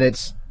 25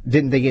 minutes,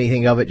 didn't think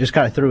anything of it, just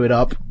kind of threw it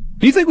up.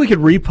 Do you think we could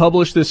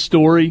republish this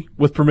story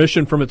with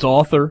permission from its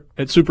author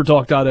at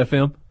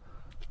supertalk.fm?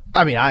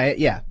 I mean,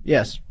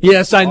 yes.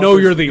 Yes, I know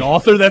you're the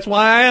author. That's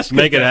why I asked.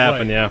 Make it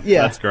happen, yeah.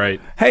 That's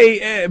great.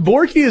 Hey,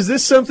 Borky, is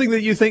this something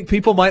that you think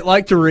people might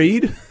like to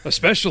read?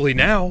 Especially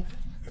now.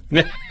 I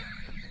mean,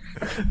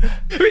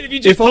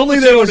 if only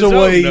there was a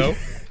way.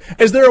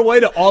 Is there a way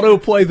to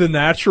autoplay The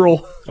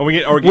Natural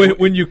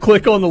when you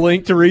click on the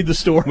link to read the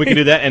story? We can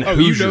do that, and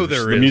Hoosiers, you know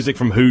there the is. music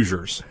from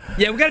Hoosiers.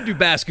 Yeah, we got to do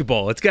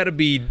basketball. It's got to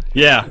be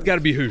It's got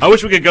to be Hoosiers. I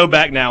wish we could go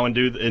back now and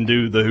do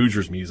the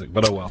Hoosiers music,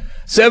 but oh well.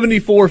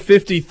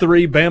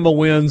 74-53, Bama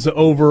wins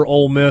over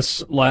Ole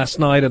Miss last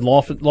night, and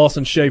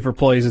Lawson Schaefer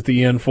plays at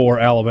the end for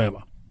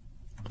Alabama.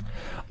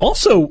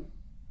 Also,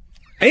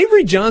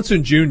 Avery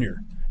Johnson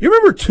Jr., you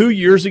remember 2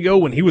 years ago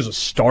when he was a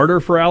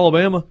starter for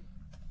Alabama?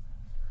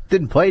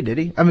 Didn't play, did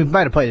he? I mean,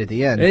 might have played at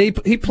the end. And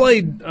he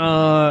played.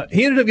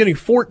 He ended up getting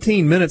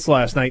 14 minutes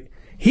last night.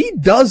 He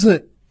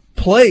doesn't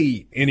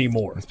play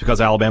anymore. It's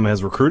because Alabama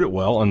has recruited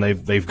well, and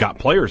they've got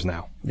players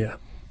now. Yeah,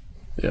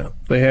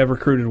 they have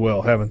recruited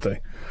well, haven't they?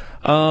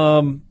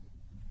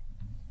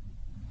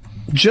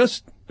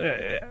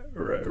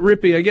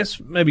 Rippy, I guess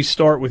maybe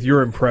start with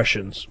your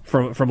impressions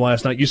from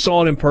last night. You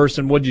saw it in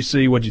person. What'd you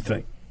see? What'd you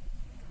think?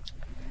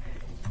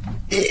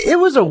 It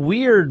was a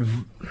weird.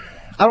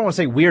 I don't want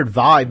to say weird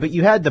vibe, but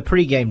you had the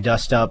pregame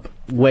dust-up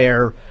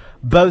where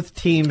both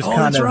teams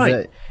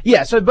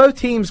so both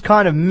teams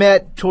kind of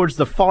met towards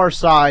the far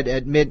side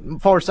of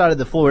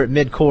the floor at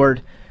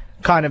midcourt,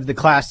 kind of the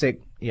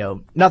classic,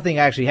 nothing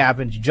actually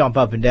happens, you jump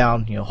up and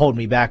down, hold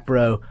me back,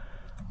 bro,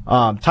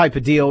 type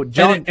of deal.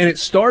 And it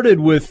started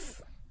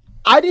with...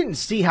 I didn't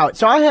see how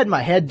so I had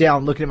my head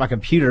down looking at my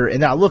computer,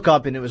 and then I look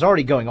up and it was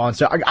already going on,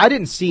 so I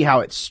didn't see how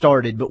it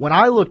started, but when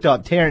I looked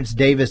up, Terrence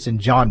Davis and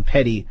John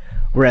Petty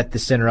were at the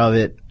center of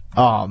it.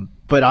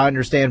 But I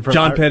understand from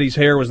John Petty's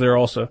hair was there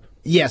also.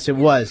 Yes, it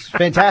was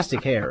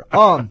fantastic hair.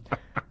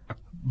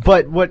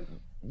 But what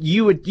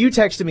you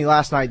texted me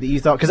last night that you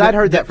thought, because I'd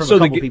heard that from a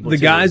couple people. The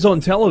guys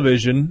on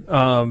television,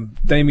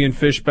 Damian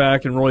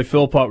Fishback and Roy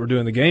Philpott were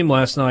doing the game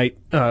last night.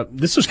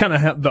 This was kind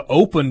of the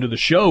open to the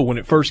show when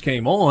it first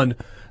came on.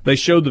 They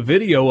showed the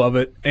video of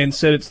it and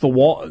said it's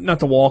not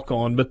the walk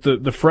on, but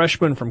the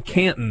freshman from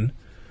Canton,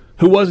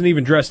 who wasn't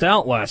even dressed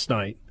out last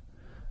night,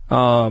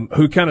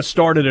 who kind of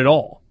started it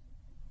all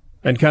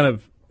and kind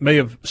of may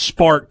have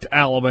sparked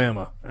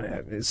Alabama.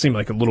 It seemed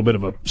like a little bit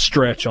of a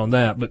stretch on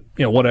that, but,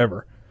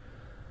 whatever.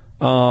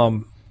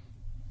 I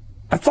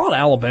thought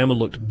Alabama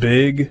looked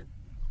big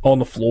on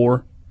the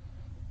floor.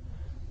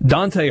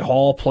 Dante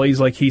Hall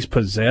plays like he's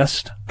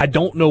possessed. I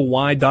don't know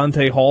why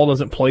Dante Hall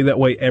doesn't play that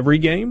way every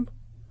game.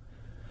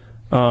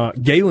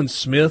 Galen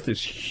Smith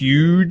is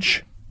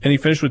huge, and he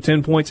finished with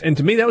 10 points. And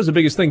to me, that was the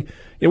biggest thing.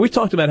 We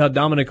talked about how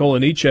Dominic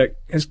Olejniczak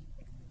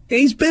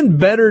he's been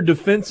better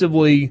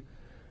defensively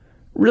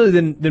really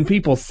than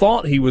people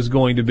thought he was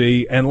going to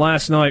be, and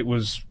last night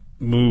was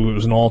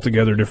an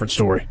altogether different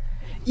story.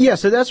 Yeah,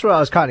 so that's what I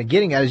was kind of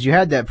getting at, is you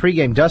had that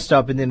pregame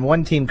dust-up, and then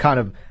one team kind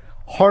of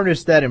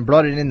harnessed that and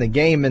brought it in the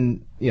game,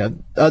 and the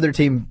other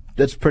team,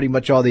 that's pretty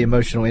much all the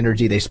emotional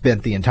energy they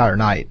spent the entire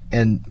night.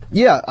 And,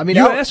 yeah, I mean...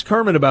 You asked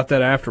Kermit about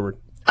that afterward.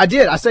 I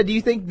did. I said, do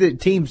you think the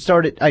team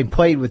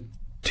played with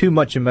too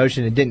much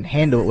emotion and didn't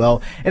handle it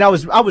well? And I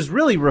was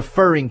really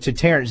referring to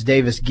Terrence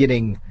Davis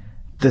getting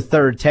the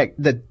third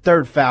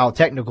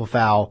technical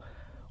foul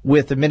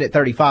with a minute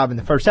 35 in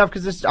the first half,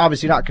 because it's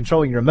obviously not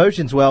controlling your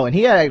emotions well. And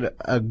he had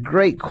a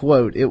great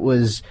quote. It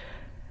was,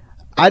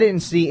 I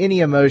didn't see any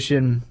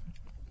emotion.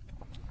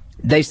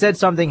 They said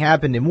something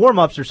happened in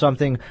warm-ups or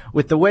something.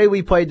 With the way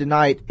we played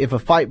tonight, if a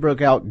fight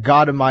broke out,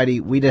 God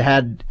Almighty, we'd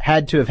had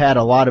to have had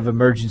a lot of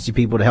emergency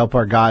people to help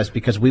our guys,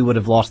 because we would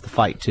have lost the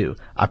fight too.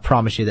 I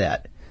promise you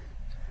that.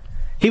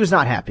 He was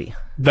not happy.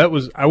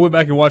 I went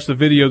back and watched the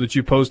video that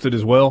you posted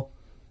as well.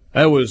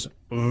 That was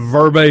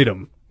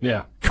verbatim.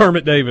 Yeah.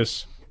 Kermit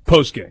Davis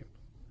postgame.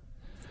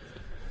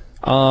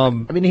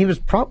 He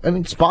was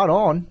spot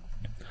on.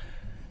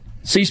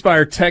 C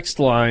Spire text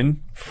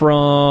line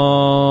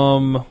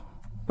from,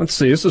 let's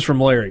see, this is from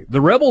Larry. The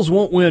Rebels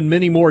won't win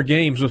many more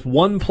games with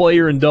one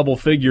player in double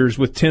figures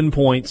with 10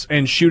 points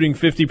and shooting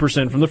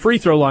 50% from the free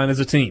throw line as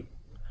a team.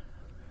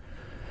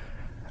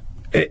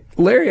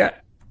 Larry,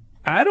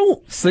 I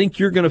don't think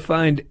you're going to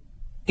find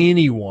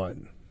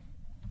anyone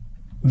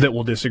that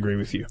will disagree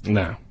with you.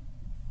 No.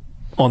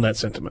 On that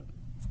sentiment.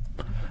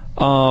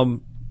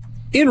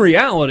 In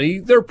reality,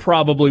 there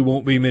probably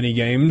won't be many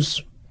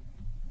games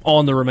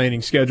on the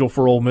remaining schedule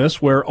for Ole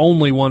Miss where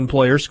only one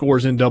player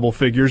scores in double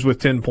figures with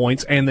 10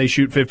 points and they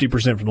shoot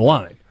 50% from the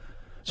line.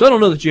 So I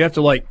don't know that you have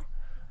to,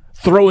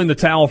 throw in the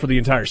towel for the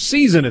entire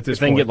season at this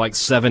point. They can get,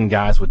 7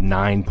 guys with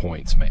 9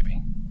 points,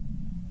 maybe.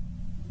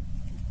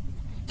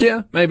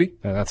 Yeah, maybe.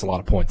 Yeah, that's a lot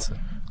of points.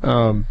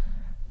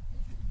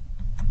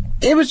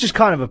 It was just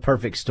kind of a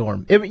perfect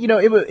storm.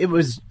 It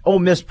was Ole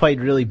Miss played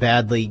really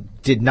badly,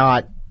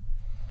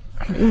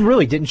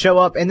 really didn't show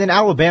up, and then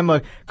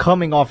Alabama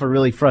coming off a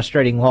really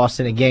frustrating loss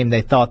in a game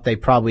they thought they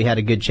probably had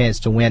a good chance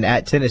to win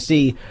at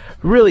Tennessee,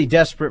 really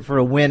desperate for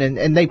a win,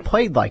 and they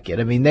played like it.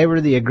 They were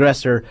the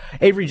aggressor.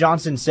 Avery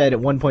Johnson said at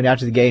one point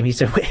after the game, he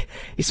said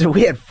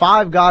we had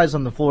 5 guys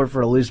on the floor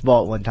for a loose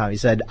ball at one time. He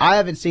said, I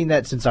haven't seen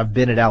that since I've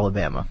been at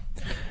Alabama.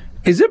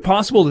 Is it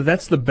possible that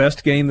that's the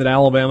best game that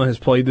Alabama has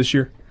played this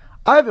year?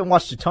 I haven't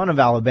watched a ton of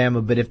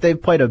Alabama, but if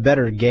they've played a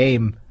better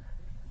game,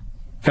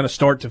 kind of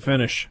start to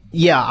finish,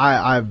 yeah,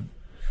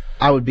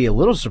 I would be a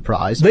little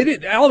surprised.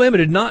 Alabama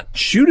did not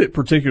shoot it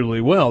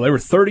particularly well. They were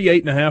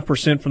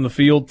 38.5% from the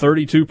field,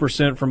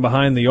 32% from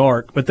behind the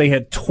arc, but they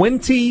had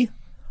 20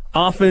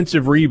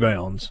 offensive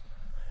rebounds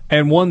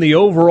and won the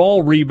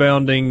overall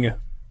rebounding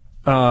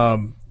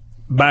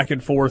back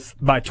and forth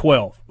by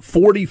 12,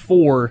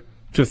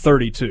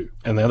 44-32.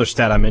 And the other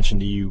stat I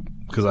mentioned to you,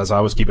 because as I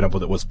was keeping up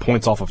with it, was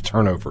points off of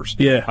turnovers.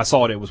 Yeah. I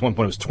saw it. It was one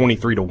point. It was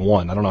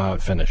 23-1. I don't know how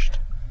it finished.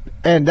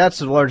 And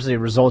that's largely a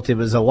result. It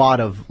was a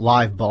lot of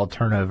live ball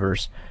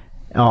turnovers,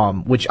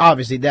 which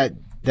obviously that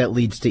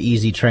leads to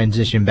easy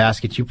transition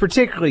baskets. You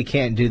particularly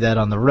can't do that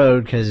on the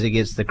road because it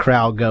gets the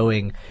crowd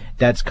going.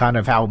 That's kind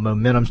of how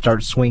momentum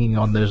starts swinging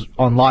on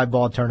live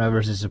ball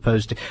turnovers as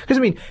opposed to –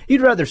 because,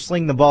 you'd rather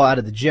sling the ball out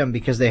of the gym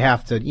because they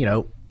have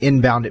to,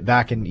 inbound it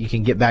back and you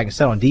can get back and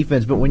set on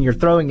defense. But when you're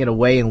throwing it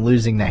away and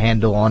losing the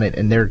handle on it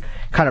and they're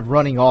kind of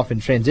running off in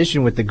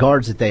transition with the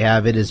guards that they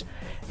have, it's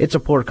a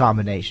poor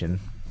combination.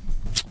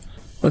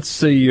 Let's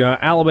see.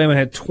 Alabama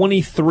had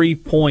 23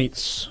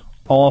 points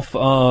off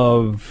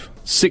of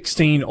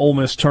 16 Ole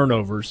Miss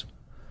turnovers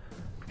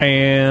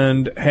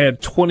and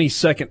had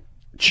 22nd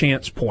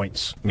chance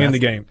points in the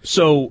game.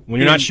 So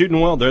when you're not shooting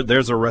well,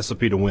 there's a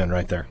recipe to win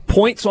right there.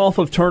 Points off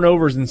of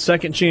turnovers and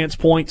second chance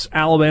points,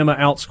 Alabama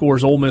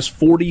outscores Ole Miss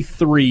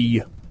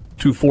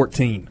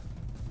 43-14.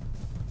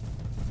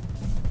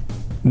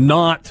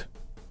 Not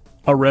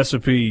a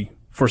recipe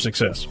for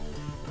success.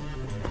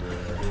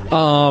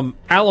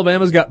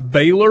 Alabama's got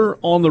Baylor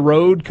on the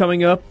road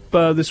coming up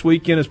this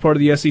weekend as part of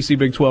the SEC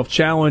Big 12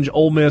 Challenge.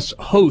 Ole Miss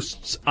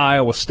hosts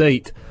Iowa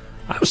State.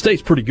 Iowa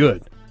State's pretty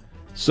good.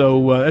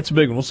 So that's a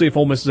big one. We'll see if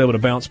Ole Miss is able to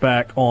bounce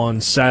back on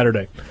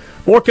Saturday.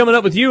 More coming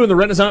up with you in the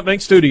Renaissance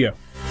Bank studio.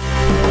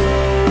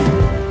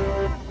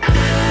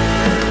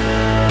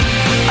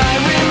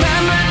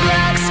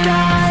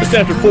 Just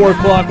after 4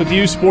 o'clock with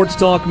you, Sports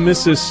Talk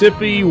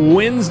Mississippi,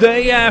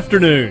 Wednesday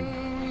afternoon.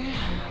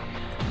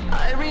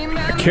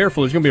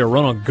 Careful, there's going to be a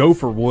run on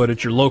gopher wood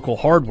at your local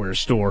hardware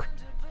store.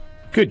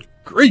 Good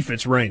grief,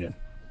 it's raining.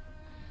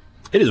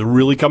 It is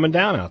really coming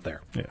down out there.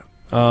 Yeah.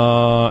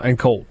 And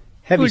cold.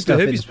 Heavy stuff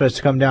is supposed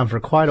to come down for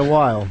quite a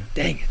while.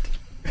 Dang it.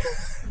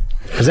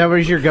 Is that where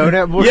you're going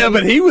at, boy? Yeah,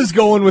 but he was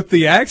going with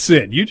the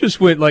accent. You just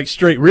went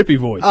straight Rippy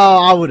voice. Oh,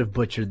 I would have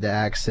butchered the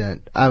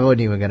accent. I wasn't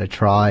even going to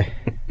try.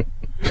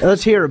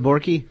 Let's hear it,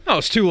 Borky. Oh,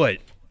 it's too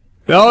late.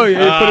 Oh, you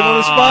put him on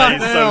the spot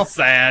he's now. so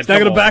sad. He's not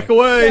going to back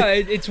away. Yeah,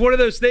 it's one of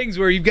those things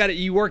where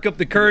you work up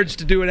the courage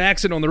to do an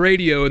accent on the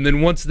radio, and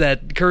then once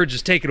that courage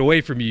is taken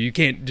away from you, you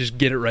can't just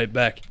get it right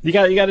back. You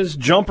got to just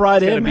jump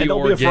right in, man.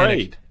 Don't be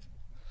afraid.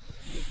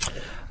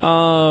 You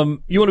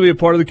want to be a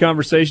part of the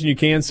conversation, you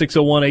can.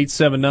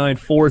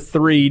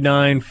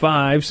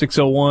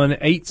 601-879-4395.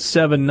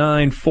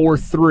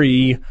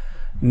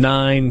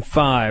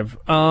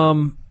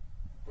 601-879-4395.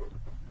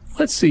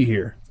 Let's see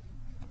here.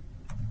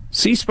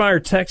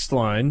 C-Spire text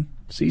line.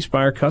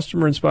 C-Spire,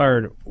 customer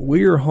inspired.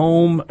 We're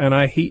home and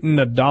I eaten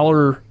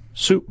 $1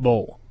 soup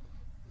bowl.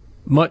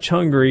 Much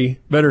hungry,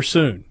 better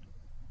soon.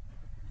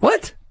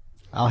 What?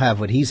 I'll have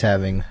what he's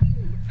having.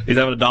 He's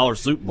having $1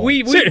 soup bowl.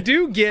 We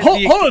do get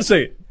Hold on a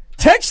second.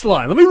 Text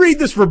line. Let me read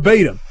this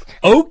verbatim.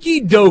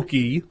 Okie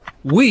dokie.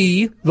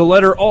 We, the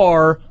letter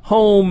R,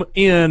 home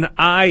in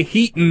I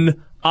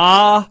eaten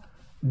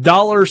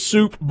 $1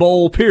 soup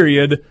bowl,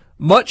 period.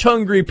 Much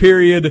hungry,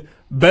 period.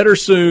 Better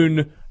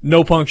soon.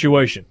 No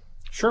punctuation.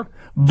 Sure.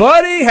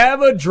 Buddy,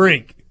 have a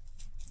drink.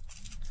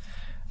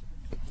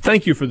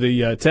 Thank you for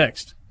the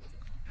text.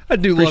 I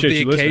do Appreciate love you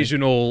the listening.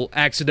 occasional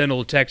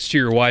accidental text to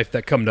your wife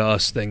that come to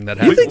us thing that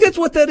You happens. think that's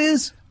what that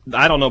is?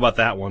 I don't know about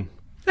that one.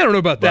 I don't know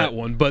about that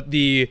one, but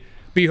the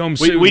be home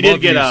soon, We did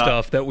love get you a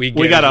stuff that we get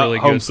We got is a really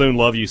home good. soon,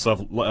 love you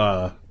stuff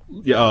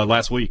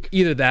last week.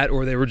 Either that,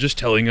 or they were just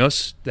telling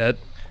us that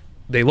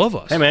they love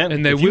us. Hey, man,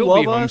 and they if you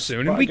will be love home us,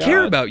 soon, by and we care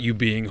God. about you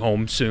being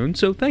home soon.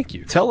 So thank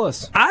you. Tell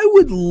us. I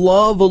would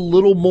love a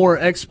little more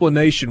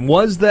explanation.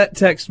 Was that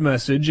text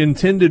message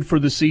intended for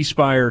the C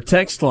Spire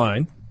text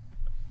line?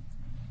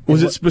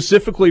 Was it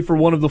specifically for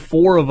one of the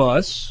four of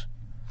us?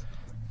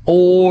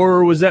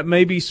 Or was that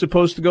maybe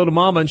supposed to go to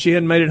Mama and she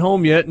hadn't made it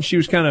home yet and she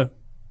was kind of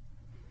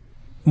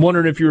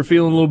wondering if you were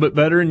feeling a little bit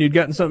better and you'd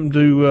gotten something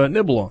to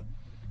nibble on?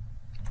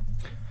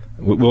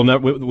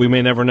 We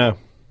may never know.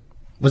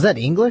 Was that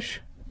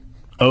English?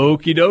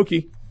 Okie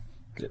dokie.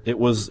 It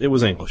was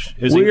English.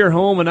 We are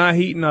home and I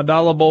eating a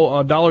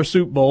dollar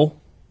soup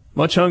bowl.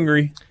 Much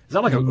hungry. Is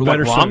that like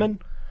Better ramen?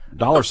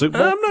 Dollar soup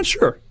bowl? I'm not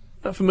sure.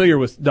 Not familiar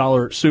with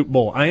Dollar Soup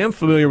Bowl. I am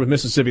familiar with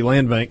Mississippi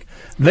Land Bank.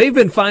 They've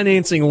been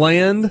financing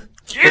land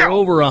for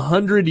over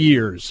 100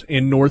 years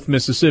in North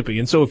Mississippi.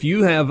 And so if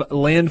you have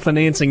land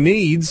financing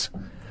needs,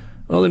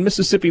 well, then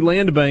Mississippi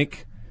Land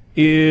Bank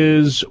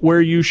is where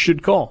you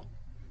should call.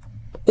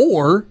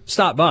 Or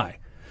stop by.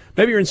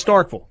 Maybe you're in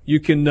Starkville. You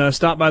can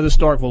stop by the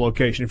Starkville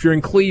location. If you're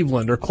in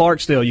Cleveland or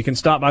Clarksdale, you can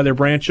stop by their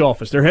branch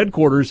office. Their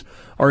headquarters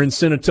are in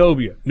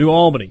Senatobia, New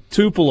Albany,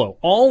 Tupelo,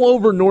 all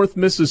over North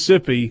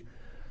Mississippi.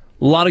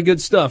 A lot of good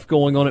stuff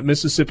going on at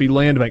Mississippi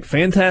Land Bank.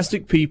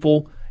 Fantastic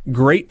people,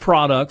 great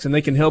products, and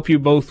they can help you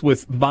both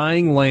with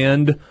buying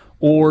land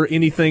or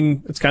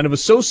anything that's kind of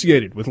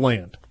associated with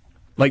land,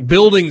 like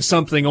building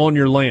something on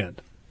your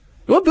land.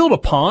 You want to build a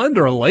pond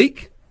or a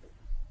lake?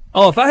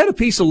 Oh, if I had a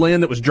piece of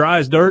land that was dry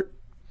as dirt,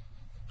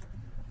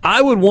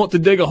 I would want to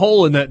dig a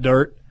hole in that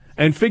dirt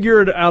and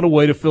figure out a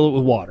way to fill it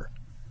with water.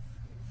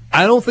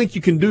 I don't think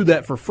you can do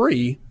that for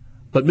free,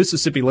 but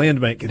Mississippi Land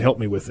Bank can help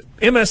me with it.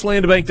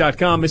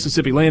 MSLandbank.com,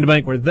 Mississippi Land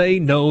Bank, where they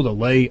know the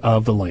lay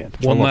of the land.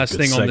 One I love last a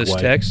good thing on this segue.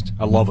 text.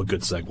 I love a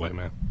good segue,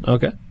 man.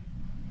 Okay.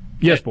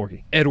 Yes,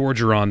 Porky. Ed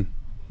Orgeron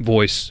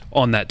voice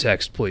on that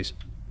text, please.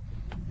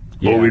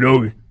 Okie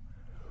dokie.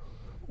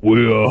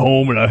 We're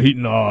home and I'm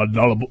eating a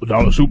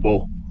dollar soup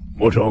bowl.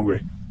 Much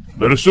hungry.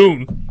 Better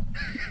soon.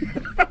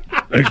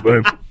 Thanks,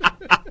 babe.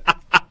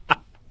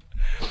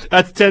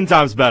 That's 10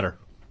 times better.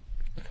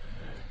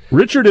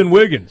 Richard and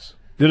Wiggins.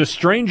 Did a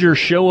stranger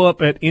show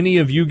up at any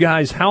of you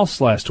guys' house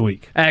last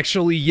week?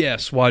 Actually,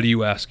 yes. Why do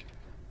you ask?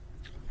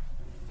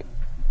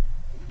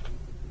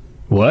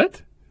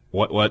 What?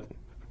 What?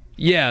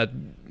 Yeah.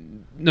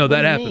 No, that What do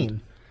you happened.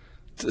 mean?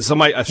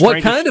 Somebody. A What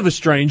stranger, kind of a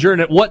stranger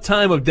and at what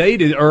time of day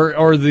did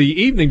or the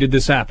evening did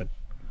this happen?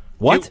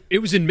 What? It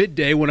was in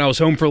midday when I was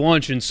home for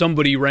lunch, and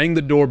somebody rang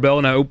the doorbell,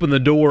 and I opened the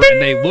door,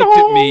 and they looked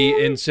at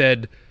me and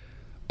said,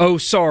 "Oh,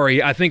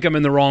 sorry, I think I'm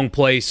in the wrong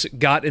place,"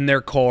 got in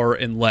their car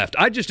and left.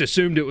 I just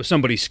assumed it was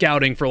somebody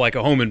scouting for like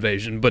a home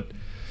invasion, but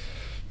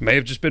may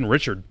have just been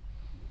Richard.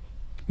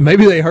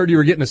 Maybe they heard you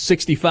were getting a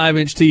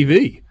 65-inch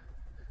TV.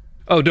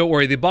 Oh, don't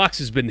worry, the box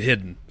has been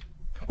hidden.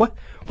 What?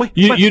 Wait,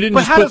 You but, didn't but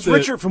just how put does the-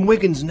 Richard from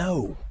Wiggins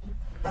know?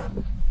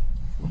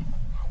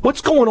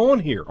 What's going on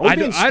here? Are we I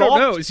being don't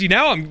know. stalked? See,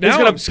 now I'm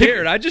gonna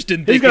scared. pick- I just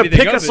didn't He's think going to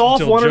anything pick of us it off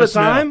until one at a just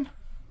now. time?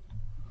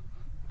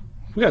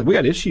 We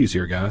got issues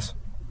here, guys.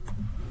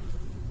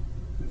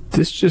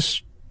 This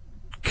just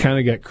kind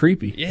of got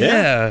creepy.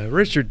 Yeah,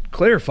 Richard,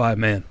 clarify,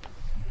 man.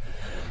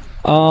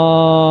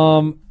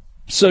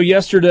 So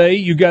yesterday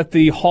you got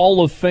the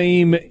Hall of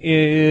Fame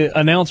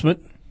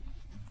announcement.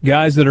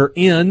 Guys that are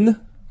in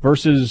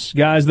versus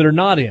guys that are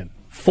not in.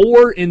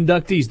 4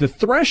 inductees. The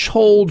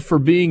threshold for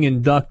being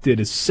inducted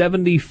is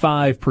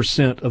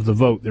 75% of the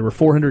vote. There were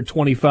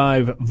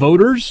 425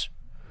 voters.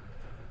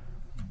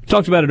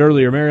 Talked about it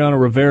earlier. Mariano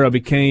Rivera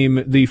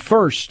became the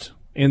first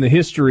in the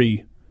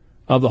history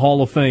of the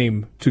Hall of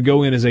Fame to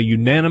go in as a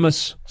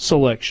unanimous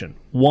selection.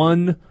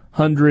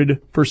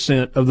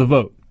 100% of the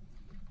vote.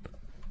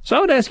 So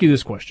I would ask you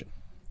this question.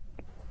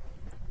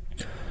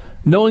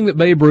 Knowing that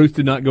Babe Ruth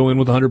did not go in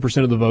with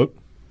 100% of the vote,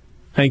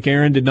 Hank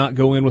Aaron did not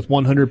go in with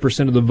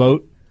 100% of the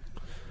vote,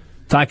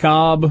 Ty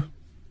Cobb,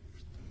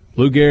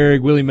 Lou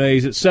Gehrig, Willie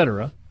Mays,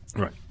 etc.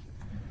 Right.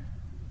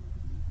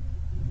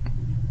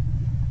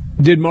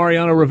 Did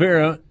Mariano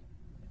Rivera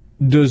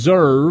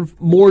deserve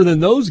more than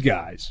those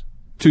guys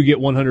to get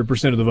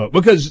 100% of the vote?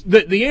 Because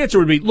the answer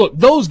would be, look,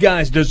 those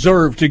guys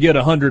deserve to get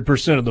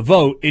 100% of the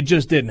vote. It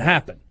just didn't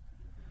happen.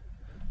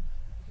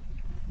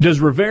 Does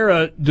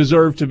Rivera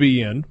deserve to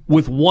be in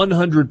with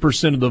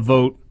 100% of the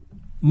vote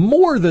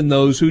more than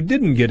those who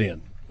didn't get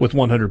in with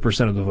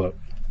 100% of the vote?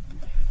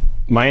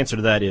 My answer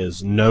to that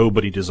is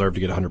nobody deserved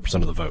to get 100%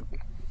 of the vote.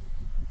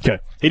 Okay.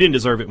 He didn't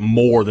deserve it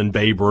more than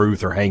Babe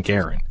Ruth or Hank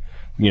Aaron.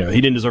 You know, he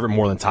didn't deserve it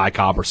more than Ty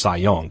Cobb or Cy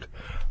Young.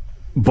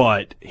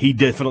 But he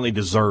definitely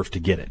deserved to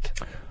get it.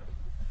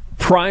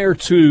 Prior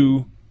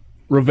to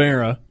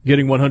Rivera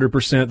getting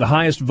 100%, the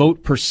highest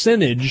vote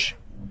percentage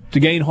to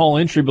gain Hall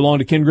entry belonged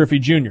to Ken Griffey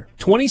Jr.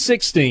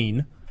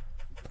 2016,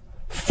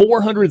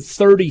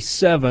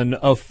 437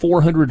 of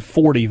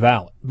 440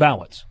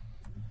 ballots.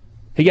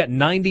 He got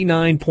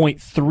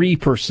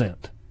 99.3%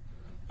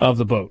 of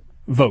the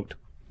vote.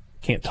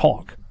 Can't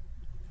talk.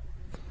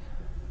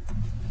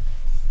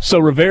 So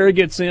Rivera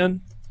gets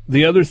in.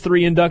 The other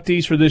three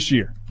inductees for this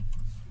year: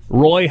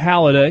 Roy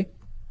Halladay,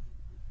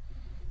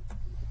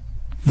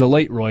 the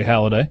late Roy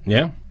Halladay.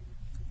 Yeah.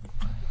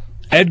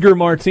 Edgar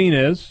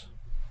Martinez,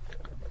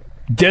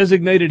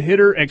 designated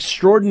hitter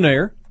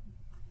extraordinaire,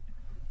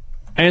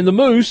 and the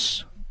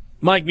Moose,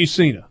 Mike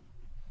Mussina.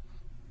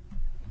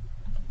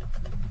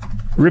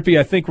 Rippy,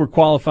 I think we're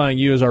qualifying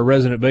you as our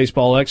resident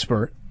baseball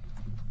expert.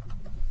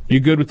 You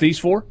good with these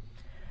four?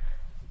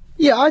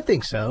 Yeah, I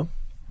think so.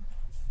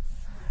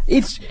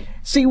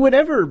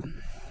 Whenever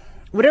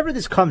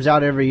this comes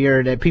out every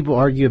year that people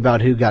argue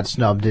about who got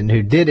snubbed and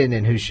who didn't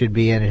and who should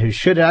be in and who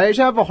shouldn't, I just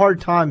have a hard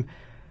time.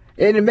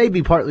 And it may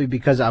be partly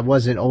because I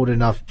wasn't old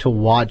enough to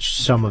watch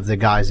some of the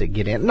guys that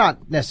get in.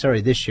 Not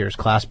necessarily this year's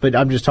class, but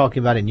I'm just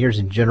talking about in years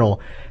in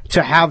general,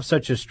 to have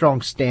such a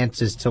strong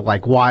stance as to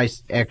like why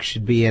X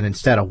should be in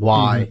instead of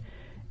Y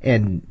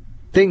and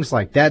things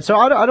like that. So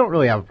I don't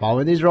really have a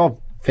problem. These are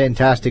all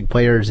fantastic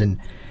players and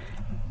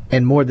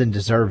more than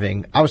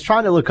deserving. I was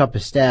trying to look up a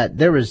stat.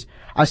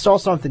 I saw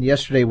something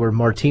yesterday where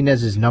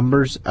Martinez's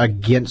numbers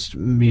against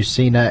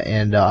Mussina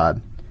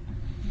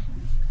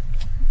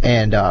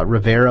and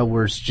Rivera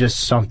was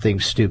just something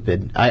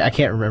stupid. I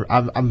can't remember.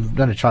 I'm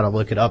going to try to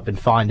look it up and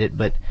find it,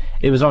 but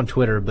it was on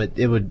Twitter, but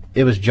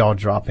it was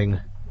jaw-dropping.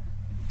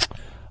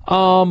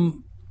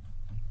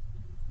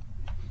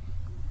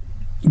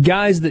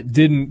 Guys that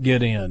didn't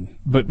get in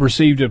but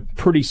received a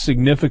pretty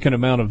significant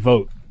amount of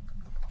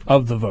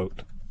the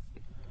vote.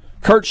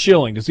 Curt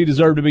Schilling, does he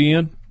deserve to be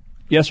in?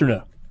 Yes or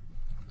no?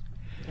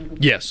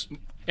 Yes.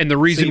 And the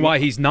reason why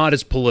he's not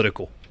as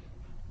political.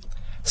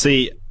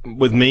 See,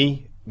 with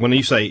me, when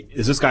you say,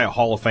 is this guy a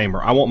Hall of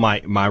Famer, I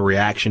want my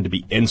reaction to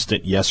be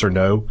instant yes or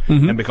no.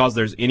 Mm-hmm. And because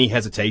there's any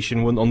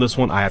hesitation on this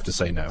one, I have to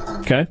say no.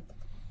 Okay.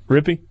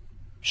 Rippy?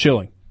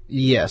 Schilling?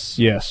 Yes.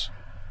 Yes.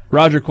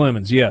 Roger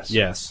Clemens? Yes.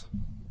 Yes.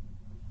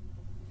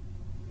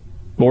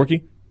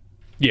 Borky?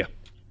 Yeah.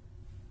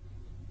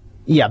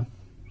 Yeah.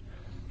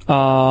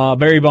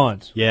 Barry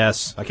Bonds?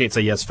 Yes. I can't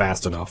say yes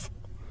fast enough.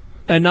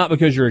 And not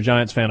because you're a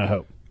Giants fan, I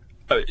hope.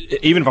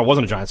 Even if I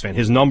wasn't a Giants fan,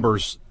 his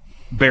numbers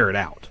bear it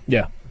out.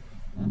 Yeah.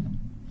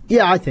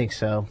 Yeah, I think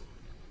so.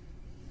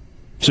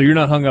 So you're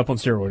not hung up on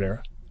steroid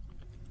era?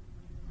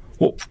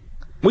 Well,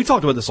 we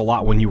talked about this a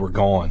lot when you were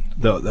gone.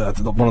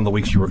 The one of the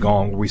weeks you were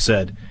gone, where we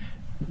said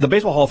the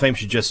Baseball Hall of Fame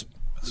should just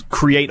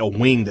create a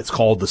wing that's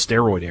called the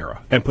steroid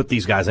era and put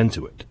these guys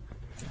into it.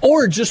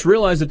 Or just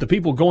realize that the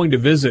people going to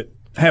visit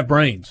have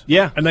brains.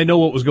 Yeah. And they know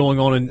what was going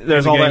on in the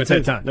There's game all that at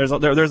that time.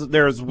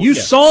 There's You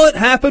saw it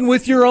happen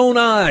with your own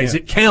eyes. Yeah.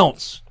 It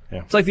counts.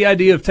 Yeah. It's like the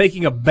idea of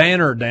taking a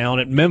banner down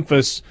at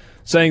Memphis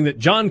saying that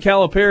John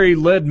Calipari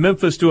led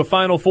Memphis to a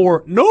Final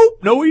Four. Nope,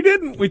 no he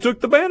didn't. We took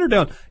the banner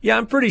down. Yeah,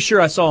 I'm pretty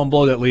sure I saw him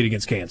blow that lead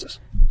against Kansas.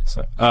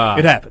 So,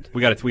 it happened.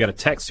 We got a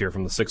text here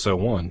from the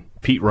 601.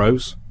 Pete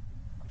Rose.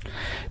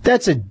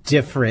 That's a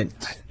different.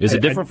 Is it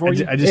different for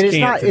you? I just it's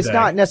can't not. today. It's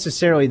not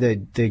necessarily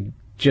the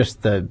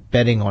just the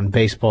betting on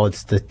baseball.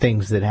 It's the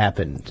things that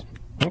happened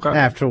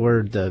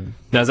afterward.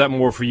 Now is that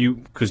more for you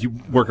because you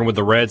working with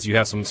the Reds? You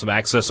have some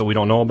access that we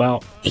don't know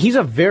about. He's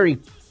a very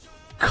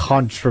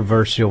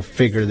controversial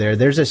figure there.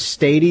 There's a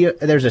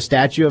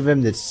statue of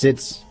him that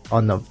sits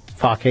on the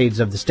facades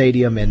of the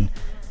stadium and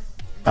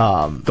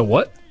The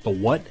what? The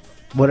what?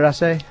 what did I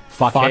say?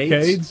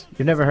 Facades?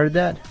 You've never heard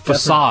that?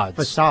 Facades.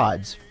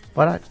 Facades.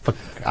 What?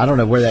 I don't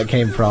know where that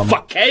came from.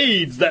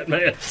 Facades, that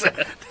man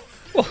said.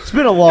 It's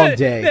been a long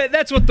day.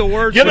 That's what the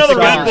word Get another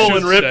Red facade Bull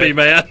and should Rippy, say.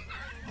 man.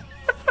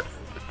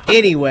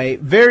 Anyway,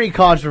 very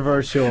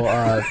controversial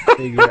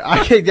figure.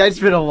 That's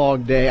been a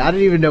long day. I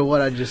didn't even know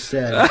what I just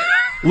said.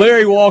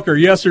 Larry Walker,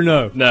 yes or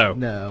no? No.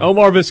 No.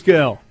 Omar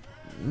Vizquel.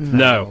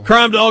 No.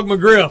 Crime Dog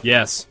McGriff.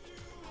 Yes.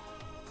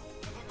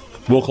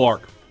 Will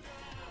Clark.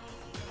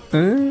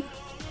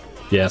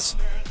 Yes.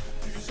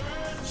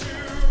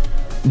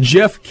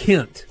 Jeff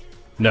Kent.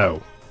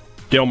 No.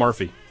 Dale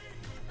Murphy.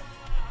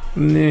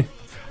 Nah.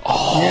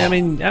 Oh. Yeah, I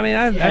mean,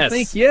 I Yes.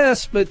 think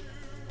yes, but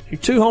you're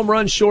 2 home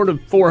runs short of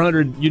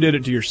 400. You did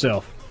it to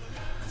yourself.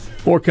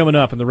 More coming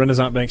up in the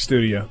Renaissance Bank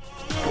studio.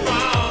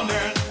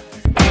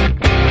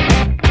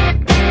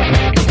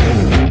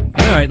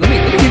 All right, let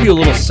me give you a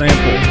little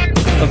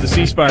sample of the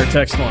C Spire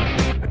text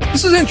line.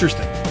 This is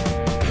interesting.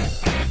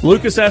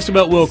 Lucas asked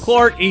about Will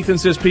Clark. Ethan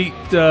says Pete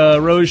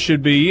Rose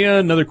should be in.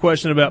 Another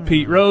question about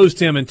Pete Rose.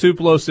 Tim in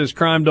Tupelo says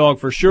Crime Dog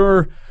for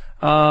sure.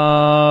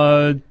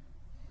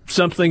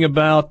 Something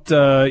about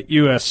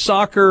U.S.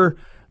 soccer.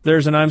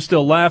 There's an I'm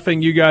still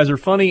laughing. You guys are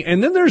funny.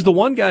 And then there's the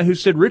one guy who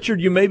said, Richard,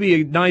 you may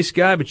be a nice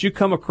guy, but you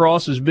come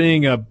across as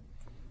being a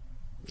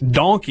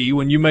donkey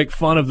when you make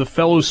fun of the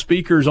fellow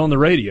speakers on the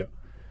radio.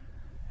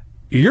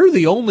 You're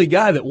the only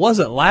guy that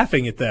wasn't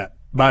laughing at that,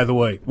 by the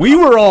way. We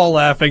were all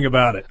laughing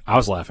about it. I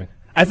was laughing.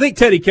 I think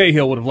Teddy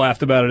Cahill would have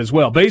laughed about it as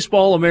well.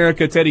 Baseball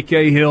America, Teddy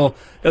Cahill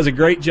does a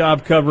great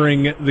job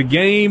covering the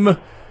game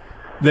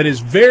that is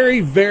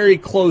very, very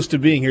close to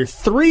being here.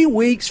 3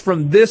 weeks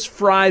from this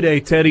Friday,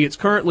 Teddy, it's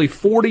currently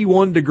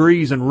 41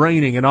 degrees and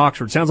raining in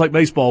Oxford. Sounds like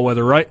baseball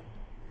weather, right?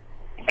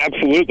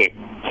 Absolutely.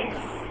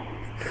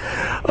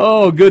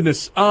 Oh,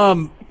 goodness.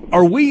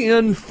 Are we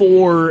in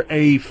for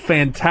a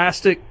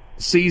fantastic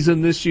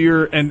season this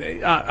year?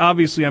 And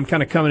obviously I'm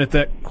kind of coming at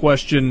that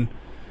question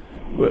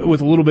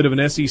with a little bit of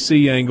an SEC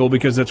angle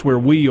because that's where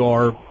we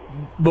are.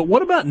 But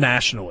what about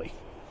nationally?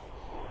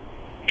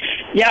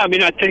 Yeah, I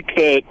mean, I think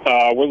that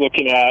we're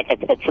looking at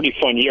a pretty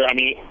fun year. I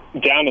mean,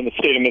 down in the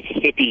state of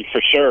Mississippi,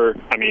 for sure.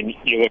 I mean,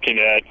 you're looking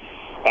at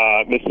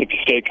Mississippi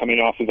State coming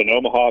off of an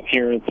Omaha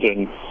appearance,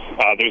 and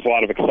there's a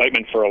lot of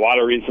excitement for a lot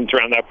of reasons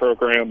around that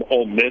program.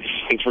 Ole Miss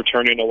is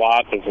returning a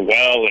lot as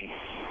well, and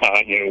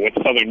what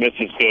Southern Miss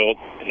has built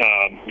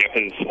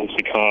has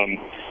become.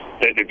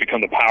 They've become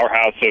the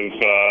powerhouse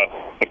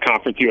of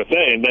Conference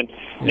USA. And then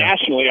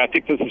nationally, I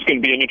think this is going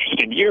to be an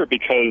interesting year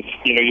because,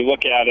 you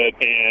look at it,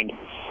 and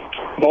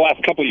the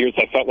last couple of years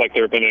I felt like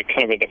there have been a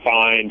kind of a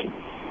defined,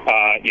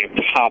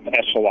 top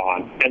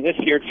echelon. And this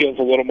year it feels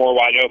a little more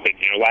wide open.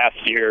 Last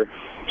year,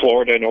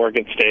 Florida and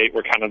Oregon State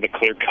were kind of the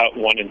clear-cut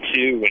 1 and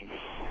 2,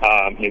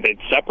 and they'd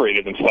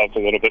separated themselves a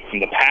little bit from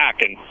the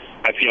pack. And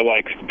I feel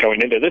like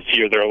going into this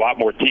year, there are a lot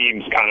more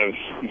teams kind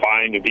of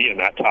vying to be in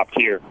that top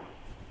tier.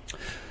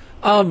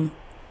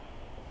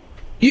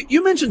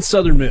 You mentioned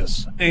Southern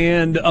Miss,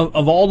 and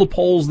of all the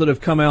polls that have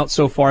come out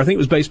so far, I think it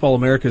was Baseball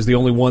America is the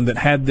only one that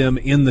had them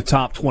in the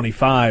top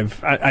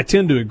 25. I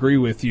tend to agree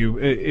with you,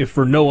 if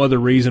for no other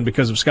reason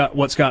because of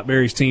what Scott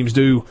Berry's teams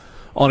do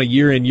on a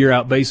year-in,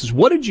 year-out basis.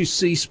 What did you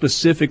see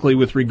specifically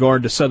with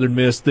regard to Southern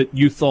Miss that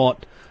you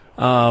thought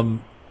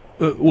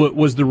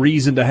was the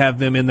reason to have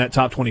them in that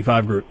top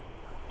 25 group?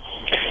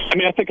 I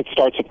mean, I think it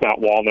starts with Matt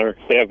Wallner.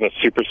 They have a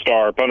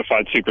bona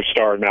fide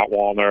superstar, Matt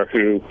Wallner,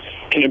 who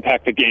can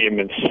impact the game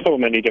in so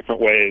many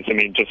different ways. I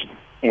mean, just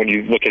when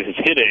you look at his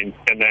hitting,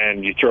 and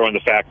then you throw in the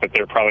fact that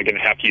they're probably going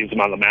to have to use him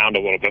on the mound a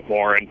little bit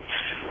more. And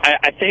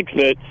I think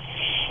that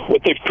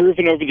what they've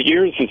proven over the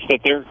years is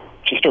that they're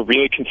just a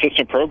really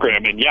consistent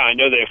program. And, yeah, I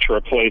know they have to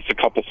replace a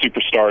couple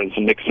superstars,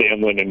 Nick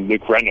Sandlin and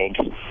Luke Reynolds.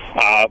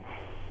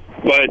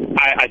 But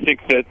I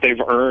think that they've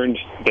earned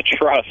the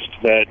trust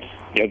that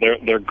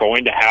they're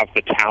going to have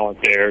the talent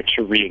there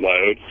to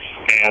reload,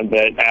 and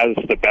that as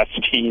the best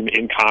team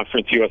in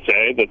Conference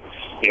USA, that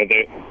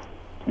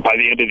by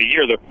the end of the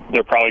year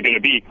they're probably going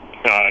to be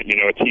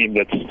a team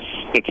that's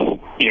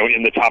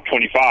in the top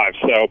 25.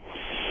 So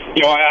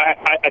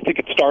I think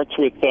it starts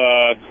with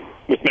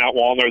Matt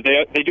Wallner.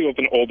 They do have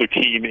an older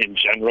team in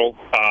general.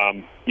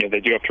 They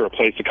do have to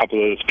replace a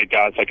couple of those big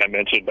guys, like I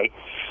mentioned. But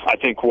I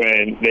think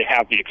when they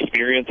have the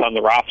experience on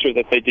the roster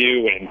that they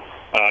do, and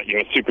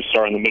a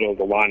superstar in the middle of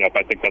the lineup,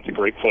 I think that's a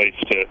great place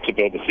to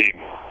build a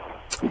team.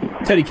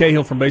 Teddy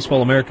Cahill from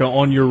Baseball America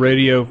on your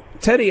radio.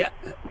 Teddy,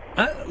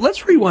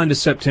 let's rewind to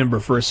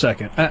September for a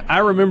second. I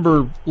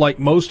remember, like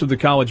most of the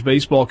college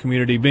baseball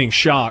community, being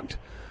shocked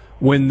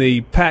when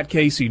the Pat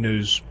Casey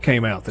news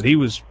came out that he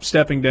was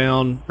stepping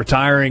down,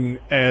 retiring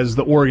as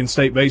the Oregon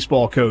State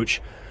baseball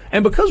coach.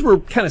 And because we're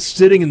kind of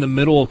sitting in the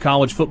middle of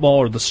college football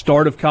or the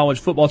start of college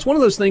football, it's one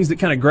of those things that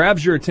kind of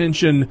grabs your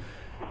attention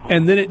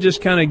and then it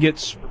just kind of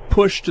gets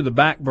pushed to the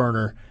back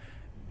burner.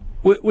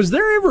 Was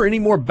there ever any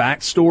more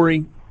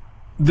backstory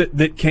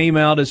that came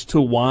out as to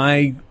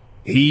why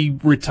he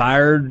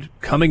retired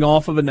coming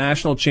off of a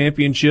national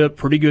championship,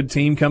 pretty good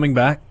team coming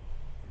back?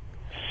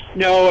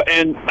 No,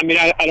 and I mean,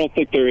 I don't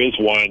think there is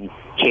one,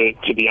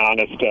 to be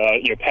honest.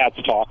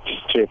 Pat's talked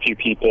to a few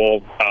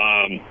people,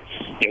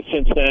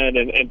 since then,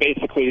 and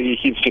basically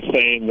he's just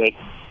saying that,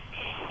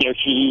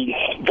 he,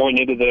 going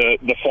into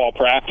the fall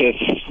practice,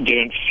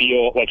 didn't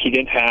feel like he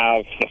didn't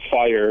have the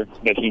fire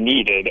that he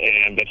needed,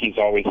 and that he's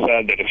always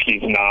said that if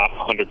he's not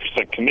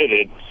 100%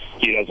 committed,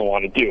 he doesn't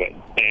want to do it.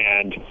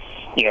 And,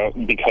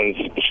 because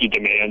he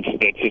demands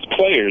that his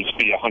players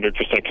be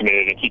 100%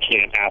 committed, and he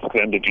can't ask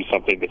them to do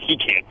something that he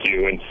can't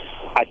do. And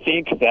I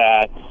think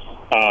that,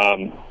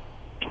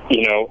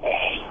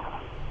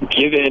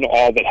 given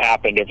all that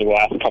happened over the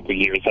last couple of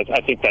years,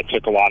 I think that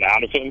took a lot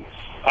out of him.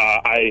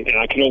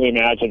 I can only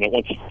imagine that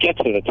once you get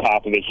to the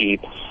top of the heap,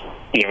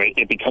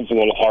 it becomes a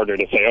little harder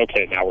to say,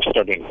 okay, now we're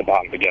starting at the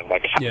bottom again.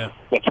 Let's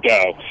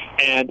go.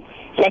 And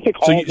so I think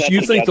all that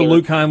you think the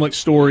Luke Heimlich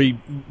story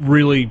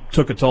really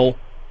took a toll?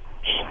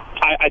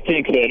 I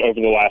think that over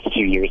the last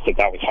few years that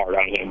was hard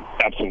on him.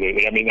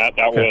 Absolutely. I mean, that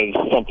was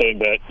something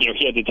that,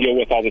 he had to deal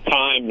with all the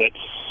time that,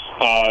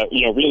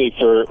 really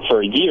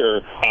for a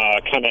year,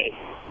 kind of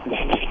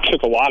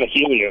took a lot of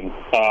helium,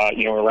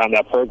 around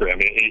that program.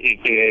 It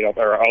ate up,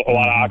 or a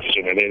lot of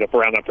oxygen. It ate up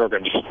around that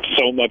program. Just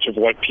so much of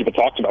what people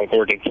talked about with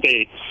Oregon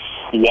State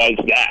was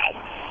that.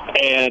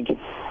 And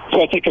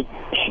so I think,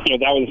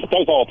 that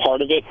was all a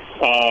part of it.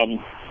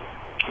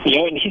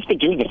 And he's been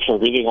doing this for a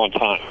really long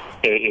time,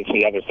 is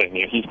the other thing.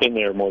 He's been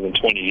there more than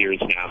 20 years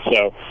now.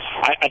 So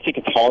I think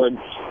it's hard.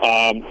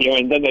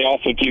 And then they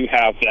also do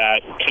have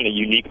that kind of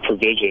unique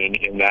provision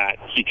in that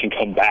he can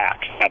come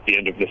back at the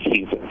end of the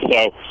season.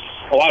 So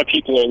a lot of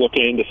people are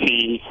looking to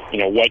see,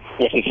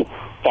 what his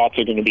thoughts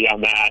are going to be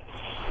on that,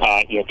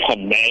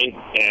 come May.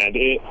 And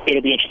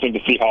it'll be interesting to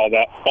see how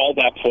all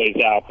that plays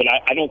out. But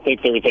I don't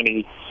think there was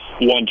any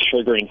one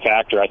triggering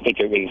factor. I think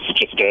it was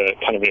just a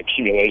kind of an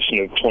accumulation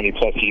of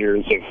 20-plus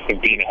years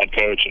of being a head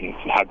coach and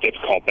how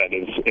difficult that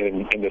is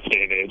in this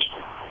day and age.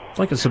 It's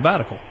like a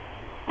sabbatical.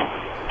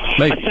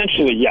 Maybe.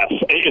 Essentially, yes.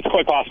 It's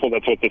quite possible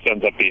that's what this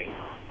ends up being.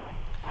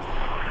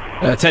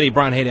 Teddy,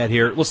 Brian Haydad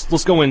here.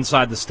 Let's go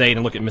inside the state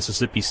and look at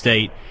Mississippi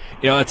State.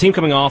 A team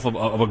coming off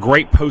of a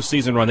great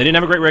postseason run. They didn't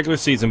have a great regular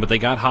season, but they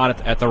got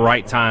hot at the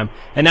right time.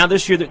 And now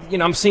this year,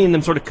 I'm seeing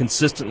them sort of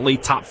consistently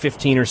top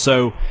 15 or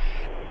so.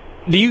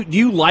 Do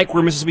you like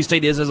where Mississippi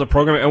State is as a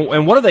program,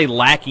 and what are they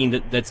lacking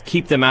that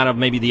keep them out of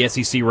maybe the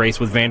SEC race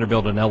with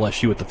Vanderbilt and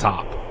LSU at the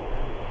top?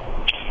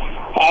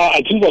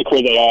 I do like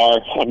where they are.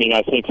 I mean,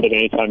 I think that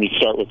anytime you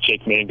start with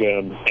Jake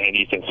Mangum and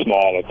Ethan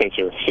Small, those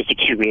are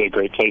 52 really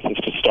great places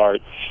to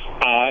start.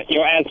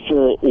 As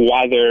for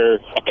why they're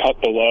a cut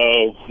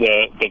below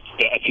the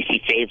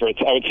SEC favorites,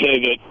 I would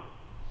say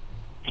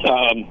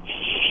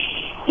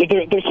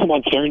that there's some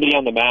uncertainty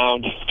on the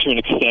mound to an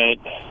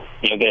extent.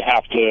 They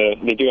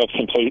do have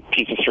some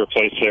pieces to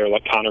replace there,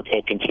 like Connor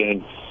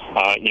Pilkington.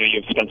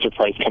 You have Spencer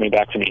Price coming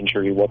back from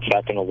injury. What's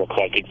that going to look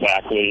like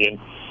exactly?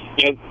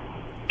 And,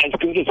 as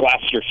good as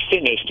last year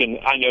finished, and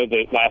I know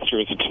that last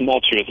year was a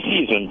tumultuous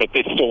season, but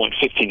they still went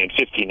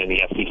 15-15 in the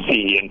SEC,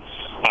 and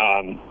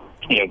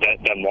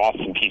that lost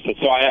some pieces.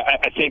 So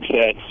I think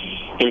that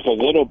there's a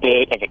little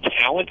bit of a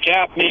talent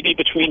gap maybe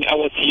between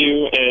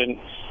LSU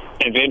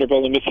and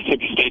Vanderbilt and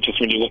Mississippi State.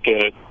 Just when you look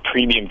at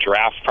premium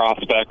draft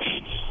prospects,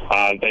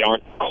 they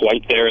aren't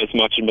quite there as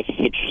much in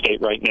Mississippi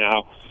State right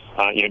now.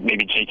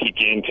 Maybe JT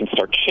Ginn can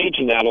start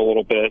changing that a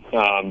little bit,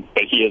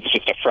 but he is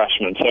just a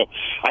freshman. So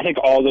I think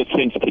all those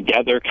things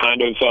together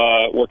kind of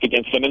work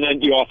against them. And then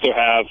you also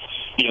have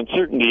the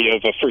uncertainty of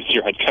a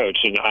first-year head coach,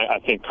 and I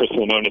think Chris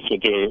Lemonis will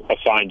do a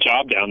fine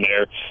job down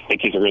there. I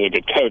think he's a really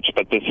good coach,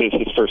 but this is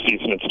his first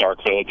season in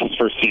Starkville. It's his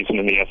first season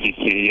in the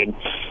SEC, and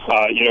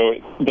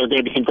there are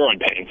going to be some growing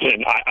pains,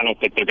 and I don't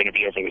think they're going to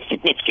be overly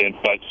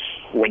significant, but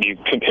when you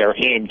compare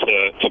him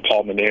to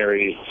Paul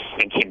Maneri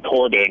and Tim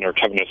Corbin or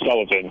Kevin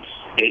O'Sullivan,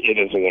 it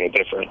is a little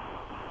different.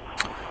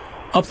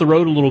 Up the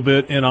road a little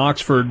bit in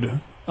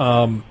Oxford,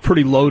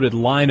 pretty loaded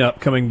lineup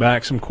coming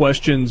back. Some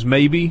questions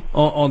maybe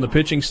on the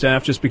pitching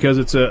staff just because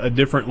it's a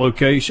different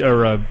location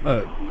or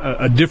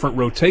a different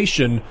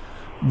rotation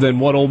than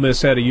what Ole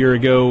Miss had a year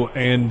ago,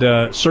 and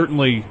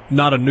certainly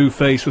not a new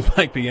face with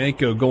Mike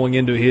Bianco going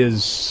into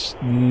his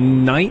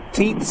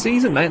 19th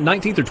season,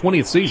 19th or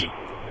 20th season.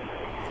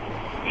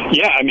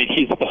 Yeah, I mean,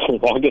 he's the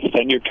longest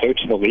tenured coach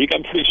in the league.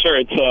 I'm pretty sure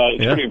it's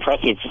pretty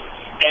impressive.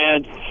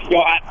 And,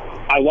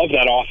 I love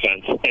that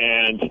offense.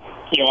 And,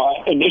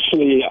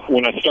 initially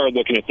when I started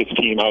looking at this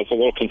team, I was a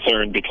little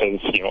concerned because,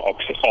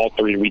 all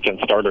three weekend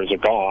starters are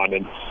gone,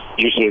 and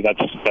usually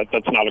that's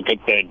not a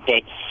good thing.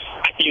 But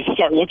you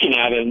start looking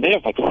at it, and they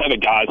have like 7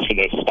 guys for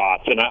those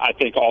spots, and I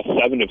think all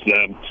 7 of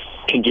them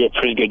can do a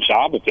pretty good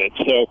job of it.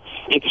 So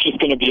it's just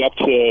going to be up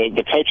to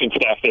the coaching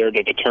staff there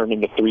to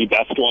determine the 3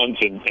 best ones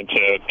and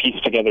to piece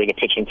together the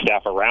pitching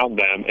staff around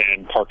them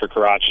and Parker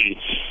Karachi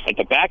at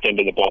the back end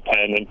of the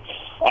bullpen. And,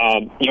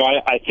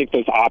 I think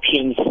those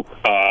options,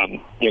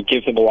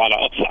 give them a lot of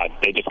upside.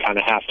 They just kind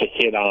of have to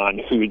hit on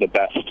who the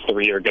best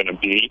 3 are going to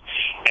be,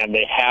 and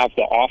they have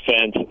the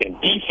offense and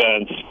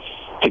defense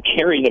to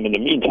carry them in the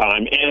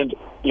meantime. And,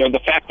 the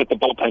fact that the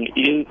bullpen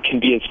can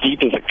be as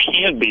deep as it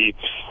can be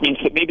means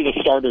that maybe the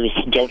starters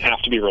don't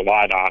have to be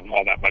relied on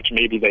all that much.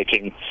 Maybe they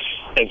can,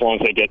 as long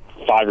as they get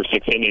 5 or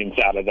 6 innings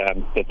out of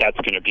them, that's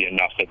going to be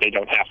enough, that they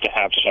don't have to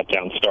have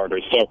shutdown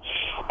starters. So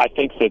I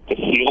think that the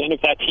ceiling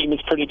of that team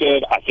is pretty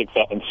good. I think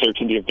the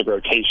uncertainty of the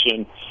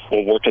rotation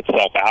will work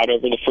itself out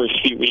over the first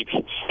few weeks,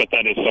 but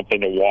that is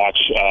something to watch,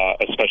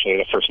 especially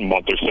the first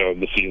month or so of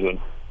the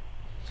season.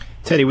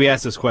 Teddy, we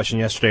asked this question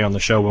yesterday on the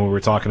show when we were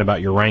talking about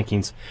your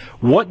rankings.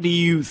 What do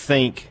you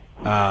think,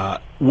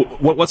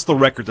 what's the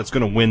record that's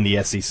going to win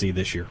the SEC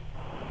this year?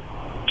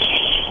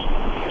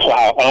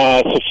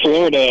 Wow. So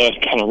Florida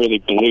kind of really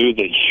blew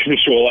the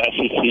usual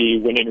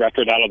SEC winning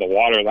record out of the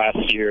water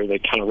last year. They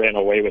kind of ran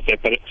away with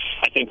it, but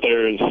I think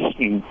there's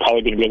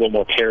probably going to be a little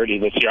more parity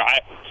this year.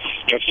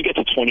 If you get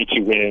to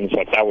 22 wins,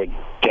 that would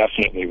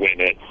definitely win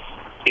it.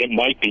 It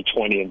might be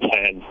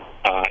 20-10.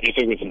 If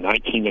it was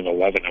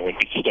 19-11, I wouldn't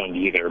be stunned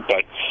either.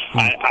 But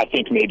I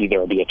think maybe there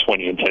will be a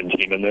 20-10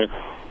 team in there.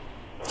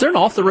 Is there an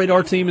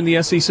off-the-radar team in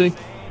the SEC?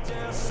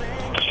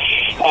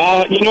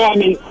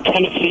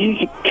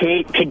 Tennessee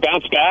could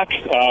bounce back,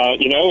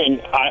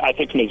 and I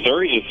think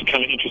Missouri is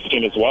kind of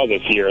interesting as well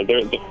this year.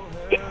 The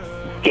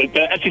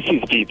SEC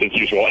is deep as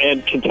usual,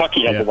 and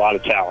Kentucky has a lot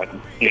of talent.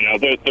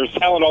 There's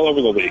talent all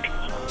over the league.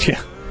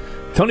 Yeah.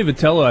 Tony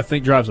Vitello, I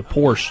think, drives a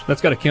Porsche.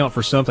 That's got to count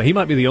for something. He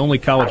might be the only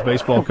college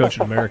baseball coach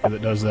in America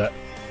that does that.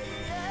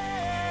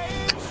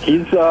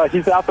 He's out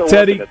there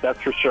Teddy, working it,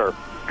 that's for sure.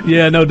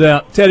 Yeah, no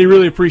doubt. Teddy,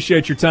 really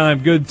appreciate your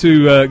time. Good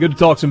to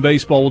talk some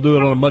baseball. We'll do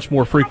it on a much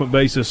more frequent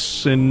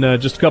basis in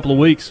just a couple of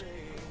weeks.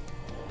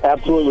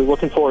 Absolutely.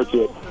 Looking forward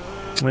to it.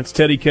 That's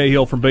Teddy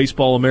Cahill from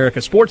Baseball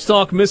America. Sports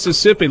Talk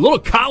Mississippi. Little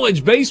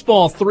college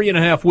baseball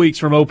 3.5 weeks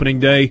from opening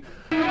day.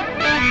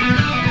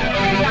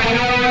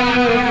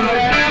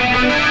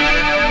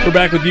 We're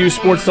back with you,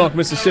 Sports Talk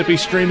Mississippi,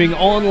 streaming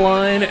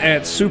online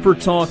at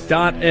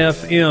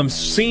supertalk.fm.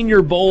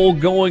 Senior Bowl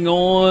going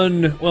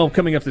on, well,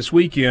 coming up this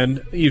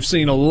weekend. You've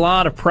seen a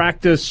lot of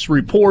practice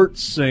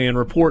reports and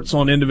reports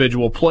on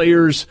individual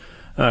players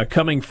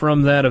coming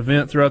from that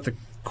event throughout the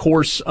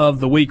course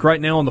of the week.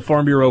 Right now on the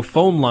Farm Bureau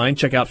phone line,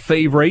 check out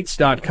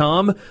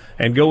favorites.com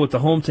and go with the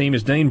home team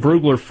is Dane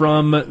Brugler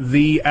from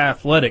The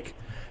Athletic.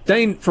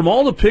 Dane, from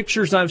all the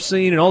pictures I've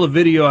seen and all the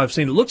video I've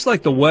seen, it looks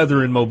like the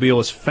weather in Mobile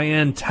is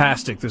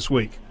fantastic this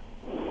week.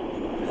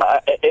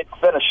 It's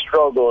been a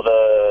struggle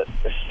to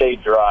stay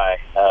dry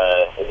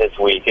this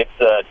week.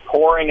 It's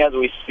pouring as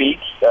we speak,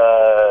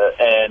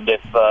 and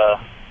if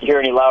you hear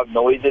any loud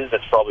noises,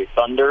 it's probably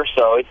thunder.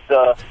 So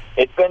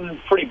it's been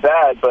pretty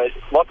bad, but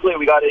luckily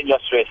we got it in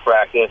yesterday's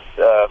practice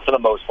for the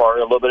most part,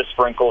 a little bit of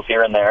sprinkles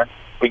here and there.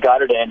 We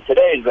got it in.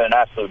 Today has been an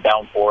absolute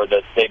downpour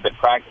that they've been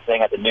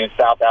practicing at the new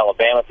South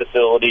Alabama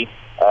facility,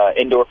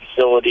 indoor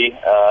facility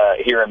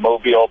here in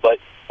Mobile, but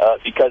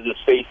because of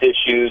space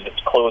issues,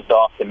 it's closed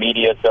off to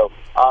media. So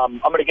I'm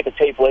going to get the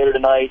tape later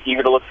tonight.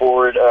 Eager to look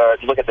forward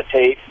to look at the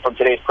tape from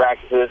today's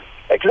practices,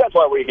 because that's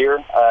why we're here.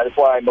 That's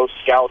why most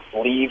scouts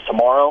leave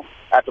tomorrow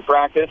after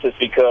practice, is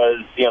because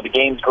the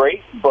game's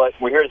great, but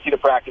we're here to see the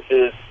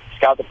practices,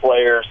 scout the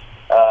players,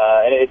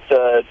 and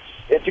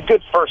it's a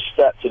good first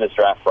step to this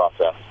draft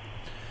process.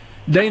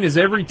 Dane, is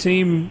every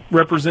team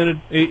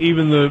represented,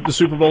 even the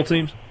Super Bowl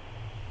teams?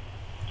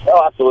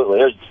 Oh,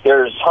 absolutely.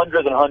 There's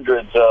hundreds and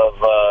hundreds of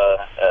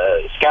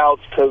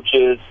scouts,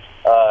 coaches.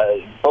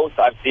 Both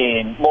I've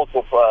seen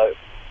multiple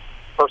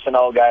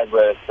personnel guys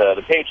with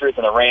the Patriots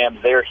and the Rams.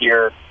 They're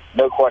here,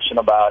 no question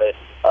about it.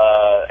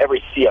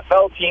 Every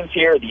CFL team's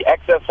here. The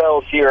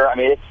XFL's here. I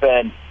mean, it's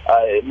been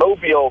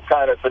Mobile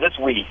kind of for this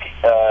week.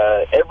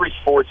 Every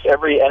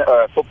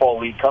football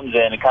league comes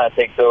in and kind of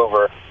takes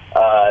over.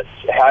 It's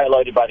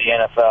highlighted by the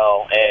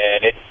NFL,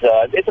 and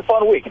it's a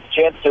fun week. It's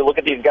a chance to look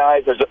at these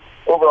guys. There's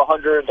over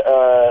 100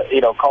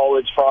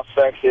 college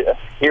prospects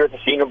here at the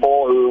Senior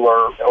Bowl who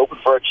are open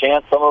for a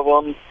chance. Some of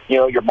them,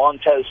 your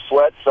Montez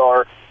Sweats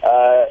are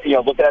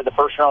looking at the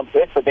first round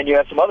pick, but then you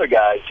have some other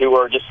guys who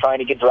are just trying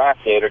to get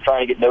drafted or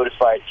trying to get noticed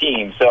by a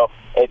team. So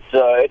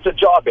it's a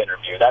job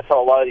interview. That's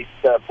how a lot of these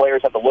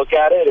players have to look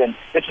at it, and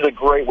this is a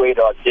great way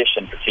to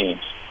audition for teams.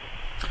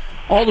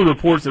 All the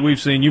reports that we've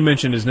seen, you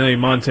mentioned his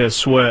name, Montez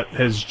Sweat,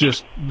 has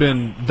just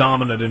been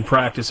dominant in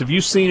practice. Have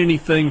you seen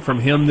anything from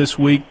him this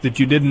week that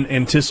you didn't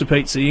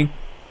anticipate seeing?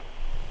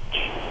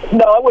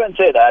 No, I wouldn't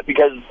say that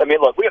because,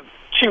 look, we have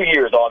 2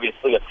 years,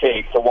 obviously, of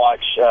tape to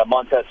watch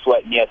Montez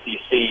Sweat in the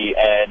SEC,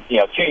 and,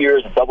 2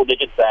 years of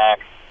double-digit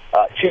sacks,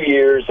 2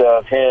 years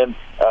of him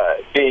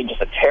being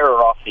just a terror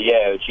off the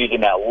edge, using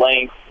that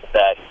length,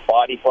 that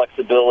body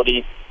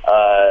flexibility,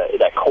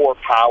 that core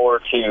power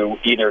to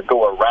either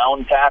go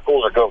around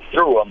tackles or go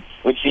through them.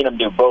 We've seen him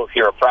do both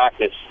here at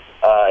practice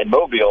in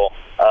Mobile.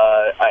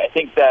 I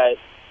think that,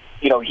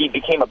 he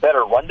became a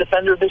better run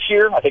defender this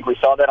year. I think we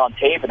saw that on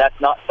tape, and that's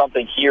not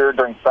something here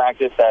during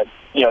practice that,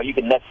 you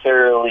can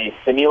necessarily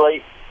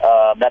simulate.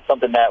 That's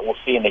something that we'll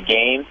see in the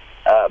game.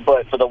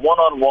 But for the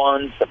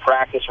one-on-ones, the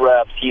practice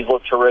reps, he's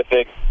looked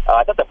terrific.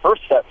 I thought the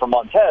first step for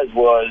Montez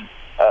was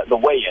the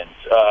weigh-ins.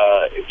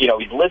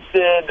 He's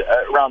listed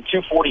around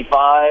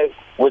 245.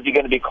 Was he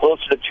going to be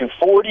closer to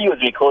 240? Was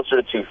he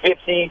closer to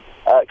 250?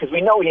 Because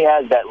we know he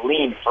has that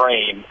lean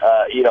frame,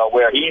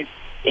 where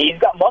he's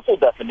got muscle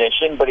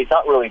definition, but he's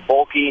not really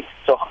bulky.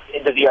 So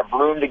does he have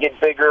room to get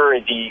bigger?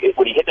 Would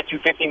he hit the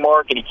 250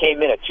 mark? And he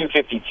came in at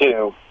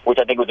 252, which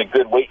I think was a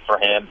good weight for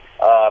him.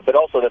 But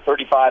also the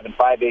 35 and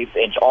 5/8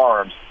 inch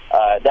arms.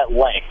 That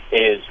length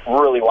is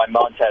really why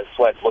Montez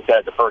Sweat looked at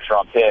as the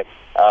first-round pick.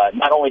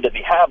 Not only does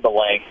he have the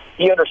length,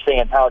 he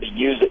understands how to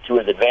use it to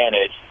his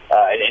advantage,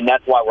 and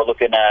that's why we're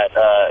looking at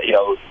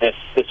this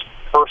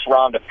first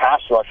round of pass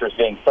rushers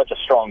being such a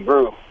strong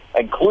group.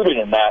 Included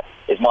in that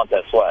is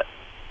Montez Sweat.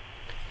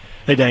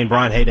 Hey, Dane,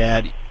 Brian, hey,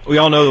 Dad. We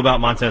all know about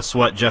Montez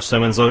Sweat, Jeff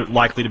Simmons, are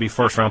likely to be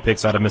first-round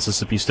picks out of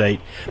Mississippi State.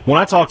 When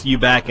I talked to you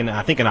back in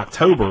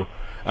October,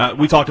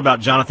 we talked about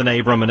Jonathan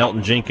Abram and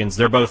Elton Jenkins.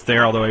 They're both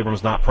there, although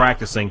Abram's not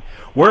practicing.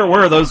 Where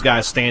are those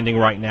guys standing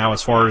right now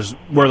as far as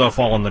where they'll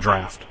fall in the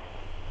draft?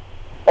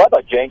 Well, I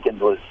thought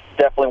Jenkins was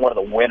definitely one of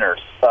the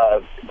winners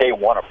day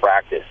one of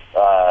practice.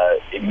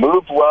 He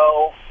moved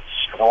well,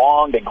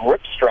 strong. The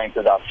grip strength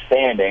is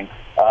outstanding.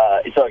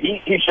 So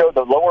he showed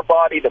the lower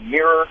body, the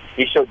mirror.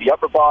 He showed the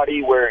upper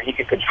body where he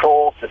could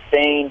control,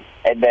 sustain,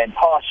 and then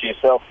toss you.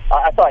 So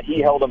I thought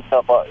he held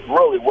himself up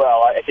really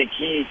well. I think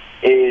he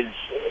is,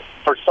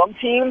 for some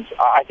teams,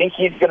 I think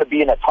he's going to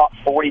be in a top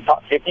 40,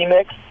 top 50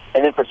 mix.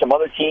 And then for some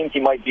other teams,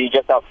 he might be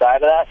just outside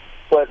of that.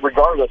 But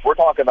regardless, we're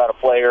talking about a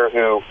player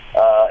who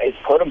has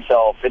put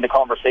himself in the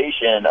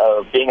conversation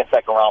of being a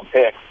second-round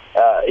pick.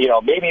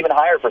 Maybe even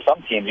higher for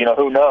some teams.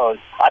 Who knows?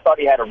 I thought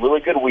he had a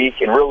really good week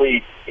and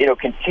really,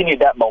 continued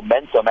that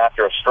momentum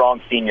after a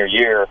strong senior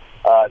year.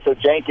 So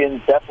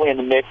Jenkins definitely in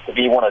the mix to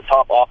be one of the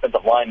top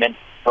offensive linemen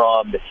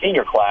from the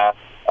senior class.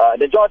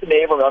 Then Jonathan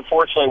Abram,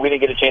 unfortunately, we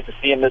didn't get a chance to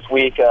see him this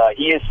week.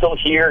 He is still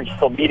here. He's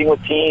still meeting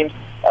with teams.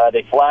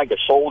 They flagged a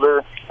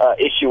shoulder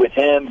issue with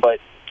him, but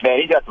man,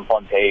 he's got some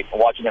fun tape.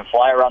 Watching him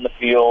fly around the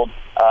field.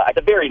 At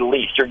the very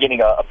least, you're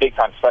getting a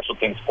big-time special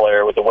teams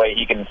player with the way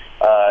he can,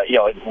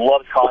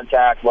 loves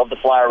contact, loves to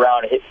fly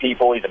around and hit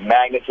people. He's a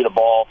magnet to the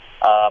ball.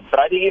 But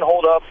I think he'd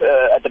hold up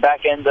at the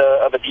back end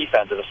of a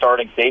defense as a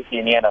starting safety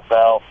in the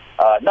NFL.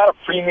 Not a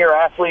premier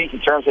athlete in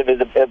terms of his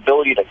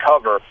ability to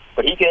cover,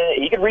 but he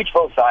can reach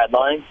both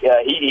sidelines.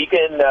 He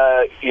can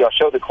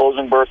show the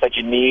closing burst that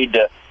you need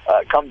to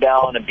come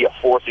down and be a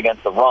force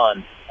against the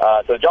run.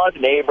 So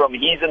Jonathan Abram,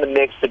 he's in the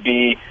mix to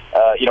be,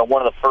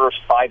 one of the first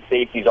 5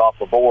 safeties off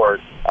the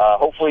board.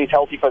 Hopefully he's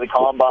healthy for the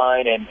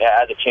combine and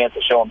has a chance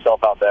to show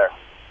himself out there.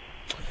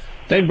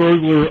 Dane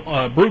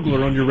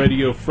Brugler on your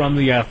radio from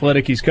The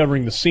Athletic. He's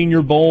covering the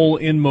Senior Bowl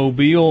in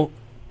Mobile.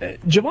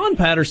 Javon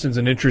Patterson's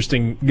an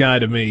interesting guy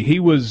to me. He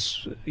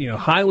was,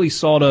 highly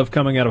sought of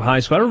coming out of high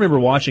school. I remember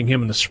watching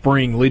him in the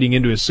spring leading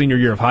into his senior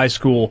year of high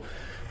school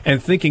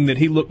and thinking that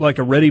he looked like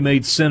a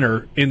ready-made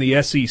center in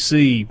the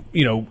SEC,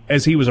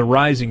 as he was a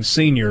rising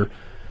senior.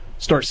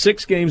 Start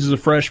 6 games as a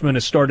freshman,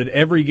 has started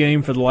every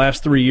game for the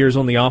last 3 years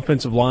on the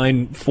offensive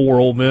line for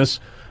Ole Miss.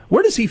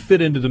 Where does he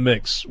fit into the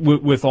mix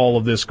with all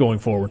of this going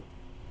forward?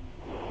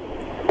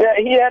 Yeah,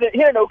 he had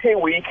an okay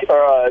week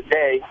or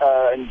day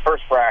in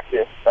first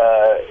practice.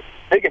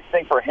 Biggest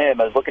thing for him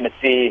is looking to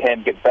see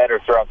him get better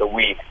throughout the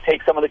week,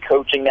 take some of the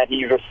coaching that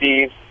he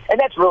receives, and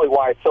that's really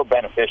why it's so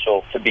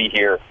beneficial to be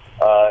here.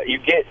 You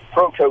get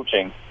pro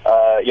coaching.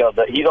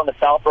 He's on the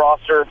South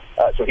roster,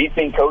 so he's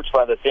being coached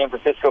by the San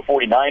Francisco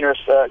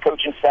 49ers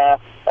coaching staff.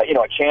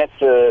 A chance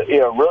to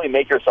really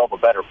make yourself a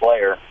better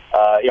player.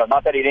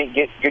 Not that he didn't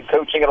get good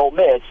coaching at Ole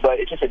Miss, but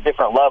it's just a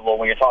different level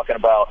when you're talking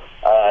about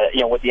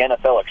what the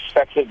NFL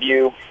expects of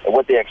you and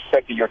what they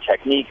expect of your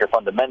technique, your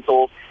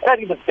fundamentals. And I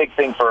think it's a big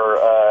thing for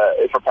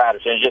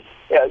Patterson is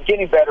just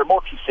getting better,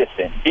 more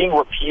consistent, being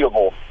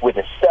repeatable with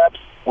his steps,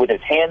 with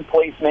his hand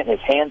placement, his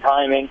hand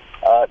timing,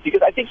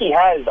 because I think he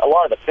has a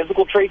lot of the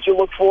physical traits you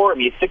look for. I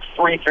mean, he's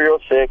 6'3",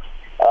 306.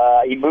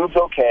 He moves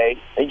okay,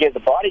 and he gets the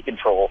body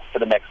control to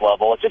the next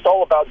level. It's just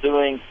all about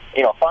doing,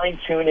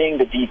 fine-tuning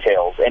the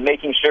details and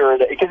making sure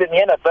that, because in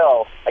the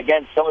NFL,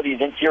 against some of these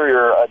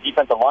interior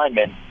defensive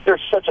linemen,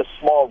 there's such a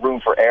small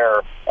room for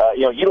error.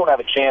 You don't have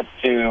a chance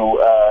to,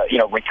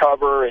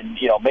 recover and,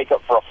 make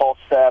up for a false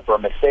step or a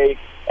mistake.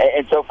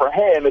 And so for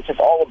him, it's just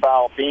all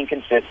about being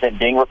consistent,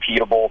 being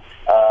repeatable.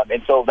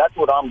 And so that's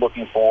what I'm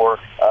looking for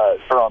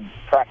from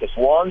practice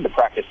 1 to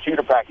practice 2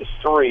 to practice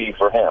 3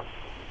 for him.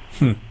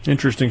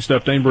 Interesting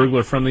stuff. Dane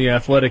Brugler from The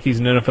Athletic. He's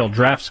an NFL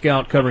draft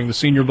scout covering the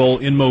Senior Bowl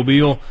in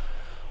Mobile.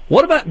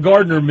 What about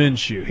Gardner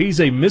Minshew?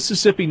 He's a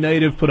Mississippi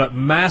native, put up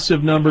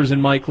massive numbers in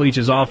Mike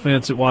Leach's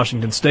offense at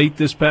Washington State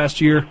this past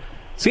year.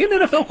 Is he an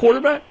NFL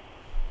quarterback?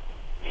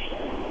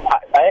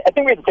 I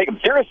think we have to take him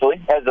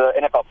seriously as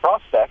an NFL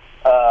prospect.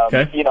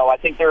 Okay. I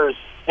think there's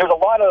a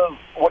lot of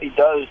what he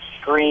does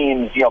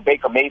screams,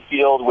 Baker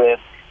Mayfield with,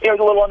 he's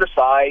a little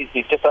undersized.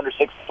 He's just under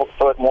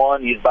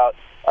 6'1". He's about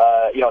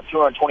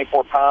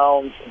 224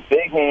 pounds,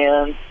 big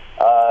hands,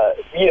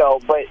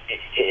 but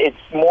it's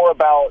more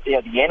about,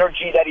 the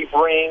energy that he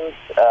brings,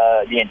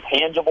 the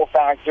intangible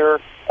factor.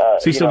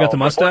 Has he still got the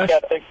mustache?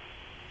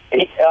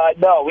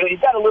 No, he's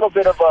got a little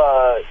bit of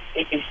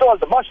he still has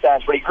the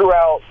mustache, but he grew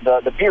out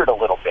the beard a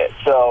little bit,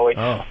 so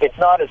it's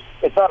not as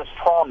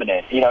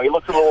prominent. He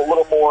looks a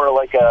little more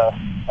like a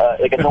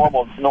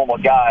normal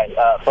guy,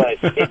 but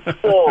it's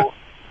still.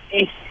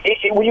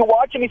 When you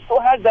watch him, he still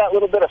has that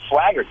little bit of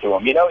swagger to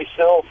him.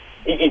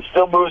 He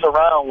still moves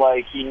around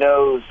like he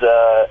knows.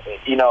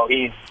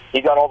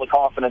 He's got all the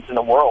confidence in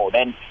the world,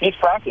 and he's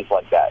practiced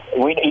like that.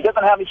 He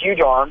doesn't have a huge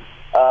arm,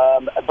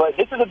 but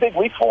this is a big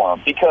week for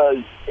him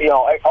because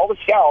all the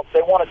scouts,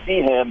 they want to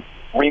see him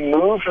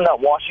removed from that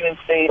Washington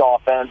State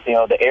offense.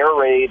 The air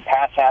raid,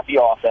 pass happy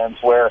offense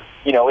where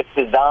it's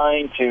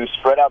designed to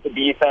spread out the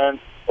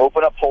defense,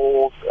 open up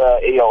holes,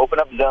 open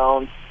up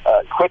zones.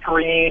 Quick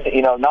read,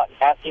 not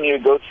asking you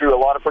to go through a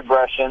lot of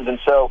progressions. And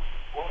so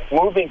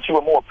moving to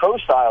a more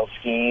pro-style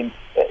scheme,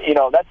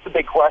 that's the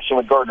big question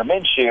with Gardner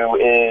Minshew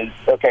is,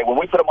 okay, when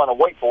we put him on a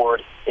whiteboard,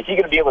 is he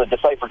going to be able to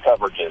decipher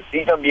coverages? Is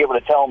he going to be able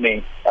to tell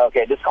me,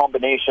 okay, this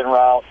combination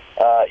route,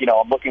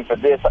 I'm looking for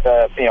this,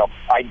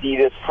 ID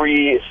this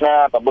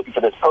pre-snap, I'm looking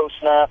for this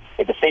post-snap.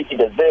 If the safety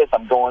does this,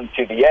 I'm going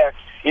to the X.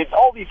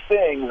 All these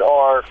things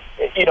are,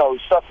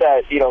 stuff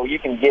that, you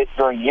can get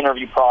during the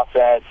interview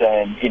process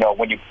and,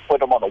 when you put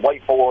them on the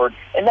whiteboard.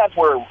 And that's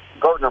where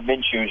Gardner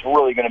Minshew is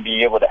really going to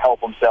be able to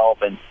help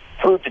himself and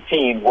prove to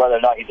teams whether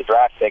or not he's a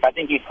draft pick. I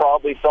think he's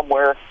probably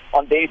somewhere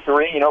on day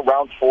 3,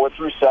 rounds 4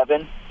 through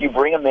 7. You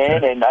bring him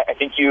in, and I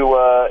think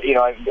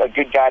a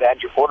good guy to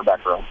add your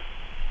quarterback room.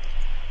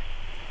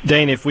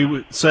 Dane, if we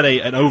would set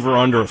an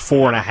over-under of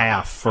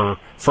 4.5 for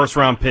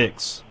first-round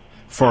picks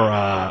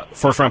out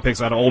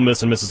of Ole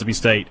Miss and Mississippi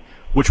State,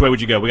 which way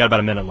would you go? We got about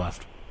a minute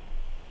left.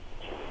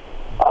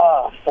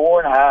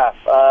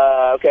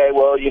 4.5. Okay,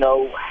 well,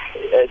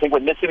 I think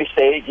with Mississippi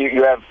State,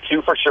 you have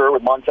 2 for sure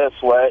with Montez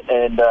Sweat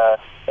and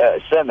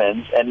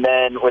Simmons. And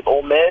then with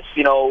Ole Miss,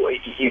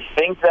 you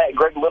think that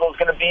Greg Little's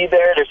going to be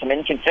there. There's some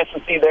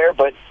inconsistency there,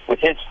 but with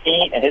his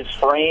feet and his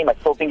frame, I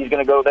still think he's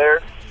going to go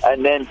there.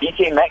 And then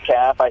DK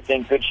Metcalf, I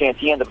think good chance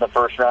he ends up in the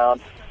first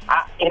round.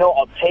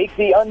 I'll take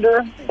the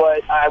under,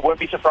 but I wouldn't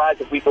be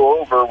surprised if we go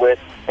over with,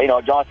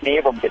 Jonathan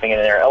Abrams getting in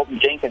there, Elton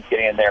Jenkins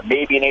getting in there,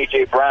 maybe an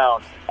A.J.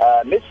 Brown.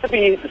 The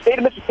state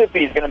of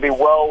Mississippi is going to be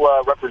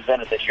well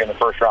represented this year in the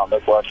first round, no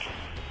question.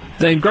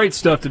 Dane, great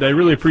stuff today.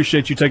 Really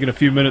appreciate you taking a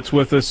few minutes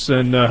with us,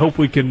 and hope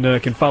we can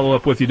follow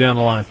up with you down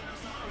the line.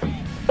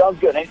 Sounds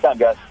good. Anytime,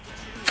 guys.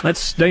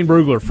 That's Dane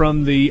Brugler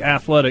from The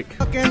Athletic.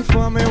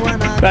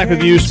 Back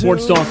with you,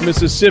 Sports Talk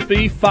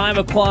Mississippi, 5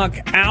 o'clock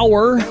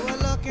hour.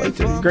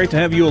 Great to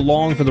have you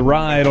along for the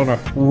ride on a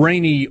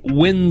rainy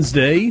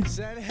Wednesday.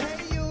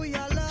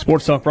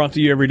 Sports Talk brought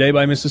to you every day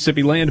by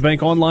Mississippi Land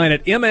Bank, online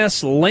at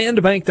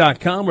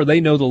mslandbank.com, where they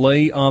know the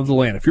lay of the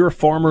land. If you're a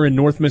farmer in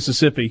North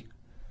Mississippi,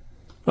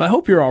 I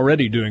hope you're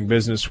already doing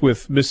business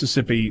with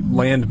Mississippi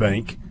Land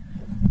Bank.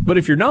 But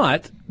if you're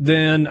not,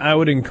 then I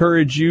would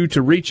encourage you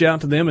to reach out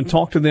to them and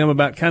talk to them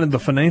about kind of the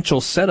financial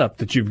setup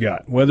that you've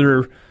got.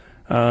 Whether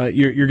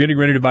you're getting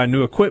ready to buy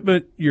new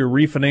equipment, you're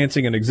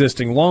refinancing an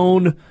existing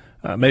loan,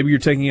 maybe you're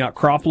taking out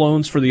crop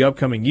loans for the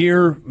upcoming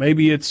year,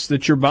 maybe it's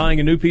that you're buying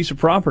a new piece of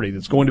property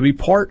that's going to be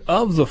part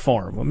of the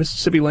farm. Well,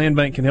 Mississippi Land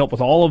Bank can help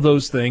with all of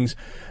those things.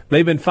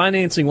 They've been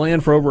financing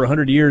land for over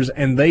 100 years,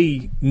 and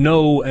they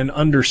know and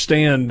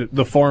understand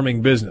the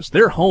farming business.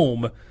 Their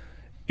home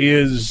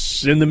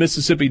is in the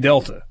Mississippi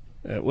Delta.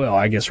 Well,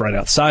 I guess right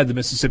outside the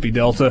Mississippi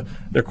Delta.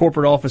 Their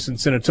corporate office in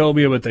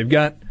Senatobia, but they've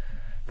got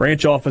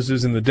branch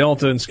offices in the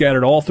Delta and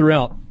scattered all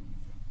throughout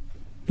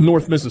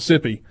North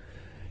Mississippi.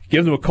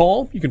 Give them a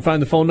call. You can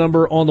find the phone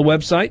number on the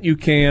website. You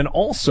can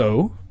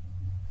also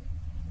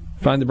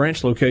find the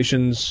branch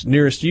locations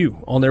nearest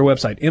you on their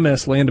website,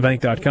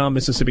 mslandbank.com,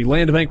 Mississippi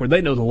Land Bank, where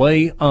they know the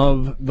lay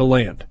of the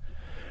land.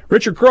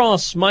 Richard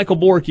Cross, Michael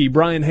Borky,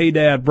 Brian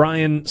Haydad,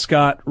 Brian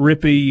Scott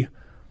Rippey,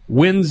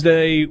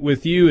 Wednesday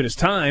with you. It is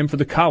time for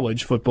the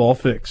College Football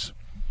Fix.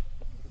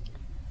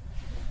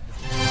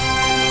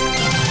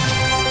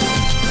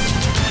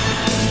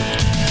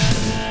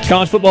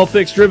 College Football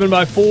Fix driven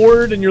by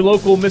Ford and your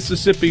local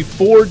Mississippi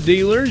Ford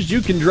dealers. You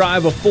can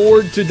drive a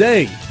Ford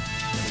today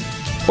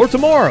or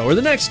tomorrow or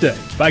the next day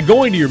by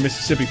going to your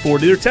Mississippi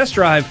Ford dealer. Test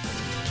drive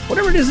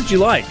whatever it is that you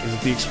like. Is it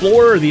the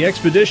Explorer or the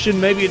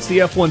Expedition? Maybe it's the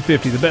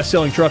F-150, the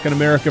best-selling truck in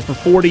America for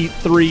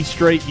 43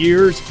 straight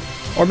years.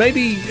 Or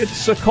maybe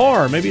it's a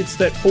car. Maybe it's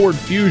that Ford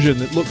Fusion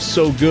that looks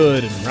so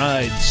good and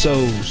rides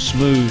so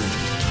smooth.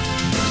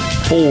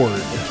 Ford.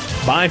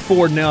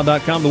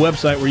 BuyFordNow.com, the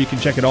website where you can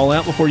check it all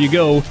out before you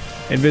go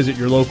and visit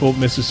your local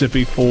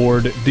Mississippi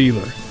Ford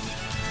dealer.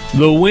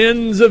 The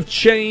winds of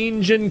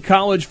change in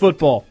college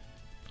football.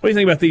 What do you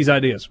think about these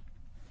ideas?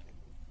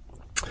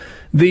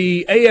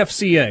 The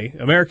AFCA,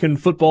 American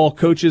Football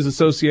Coaches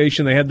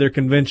Association, they had their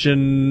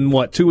convention,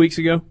 2 weeks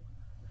ago?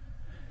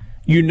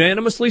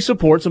 Unanimously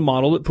supports a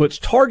model that puts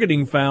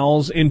targeting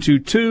fouls into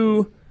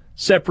 2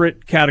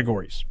 separate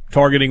categories.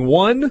 Targeting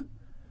 1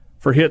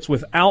 for hits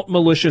without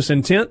malicious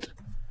intent.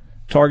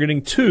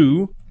 Targeting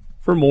 2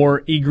 for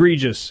more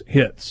egregious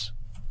hits.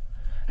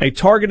 A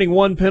targeting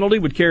 1 penalty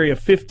would carry a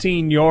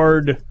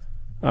 15-yard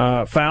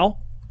foul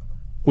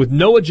with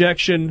no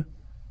ejection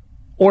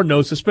or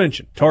no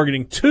suspension.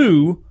 Targeting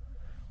 2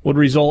 would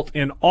result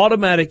in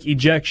automatic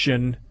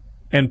ejection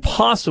and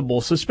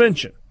possible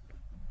suspension.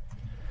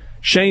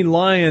 Shane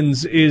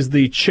Lyons is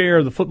the chair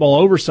of the Football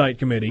Oversight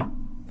Committee.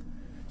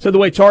 Said the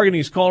way targeting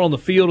is called on the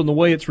field and the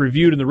way it's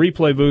reviewed in the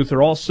replay booth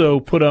are also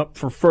put up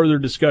for further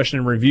discussion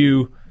and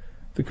review.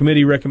 The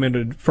committee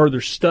recommended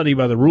further study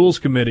by the Rules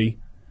Committee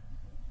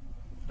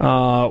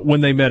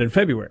when they met in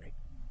February.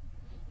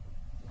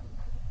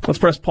 Let's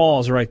press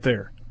pause right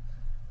there.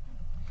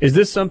 Is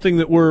this something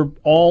that we're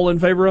all in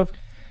favor of?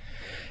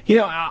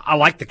 I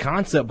like the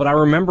concept, but I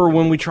remember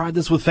when we tried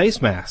this with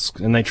face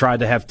masks, and they tried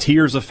to have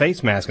tiers of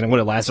face masks, and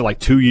it lasted like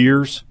 2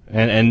 years,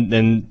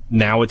 and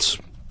now it's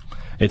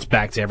it's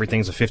back to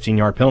everything's a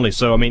 15-yard penalty.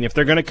 So, I mean, if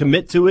they're going to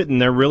commit to it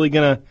and they're really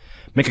going to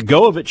make a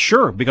go of it,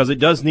 sure, because it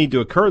does need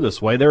to occur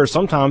this way. There are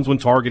some times when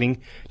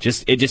targeting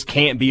it just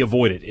can't be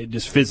avoided. It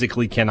just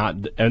physically cannot,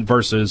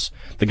 versus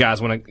the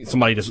guys when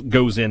somebody just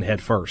goes in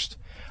head first.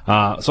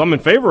 So I'm in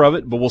favor of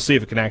it, but we'll see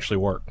if it can actually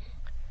work.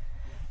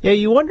 Yeah,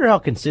 you wonder how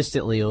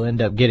consistently it'll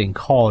end up getting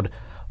called.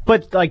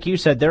 But like you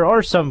said, there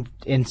are some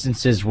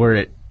instances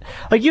where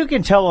you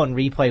can tell on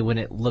replay when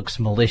it looks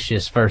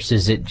malicious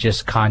versus it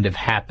just kind of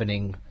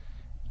happening,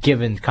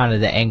 given kind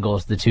of the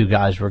angles the two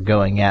guys were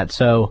going at.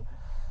 So,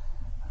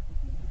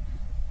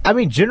 I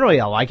mean, generally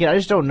I like it. I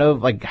just don't know,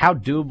 how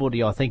doable do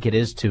y'all think it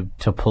is to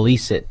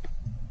police it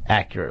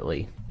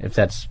accurately, if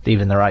that's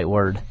even the right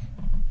word?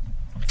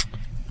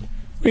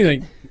 What do you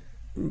think,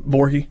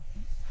 Borky?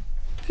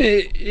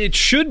 It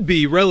should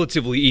be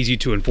relatively easy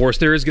to enforce.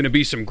 There is going to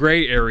be some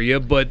gray area,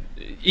 but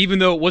even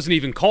though it wasn't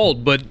even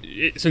called,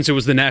 since it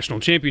was the national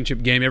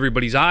championship game,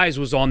 everybody's eyes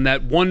was on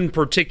that one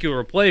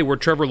particular play where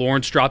Trevor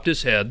Lawrence dropped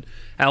his head.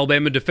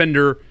 Alabama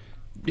defender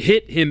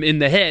hit him in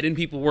the head, and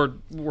people were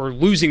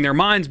losing their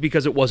minds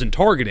because it wasn't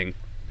targeting.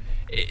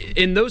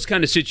 In those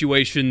kind of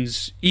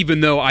situations, even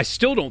though I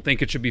still don't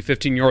think it should be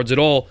 15 yards at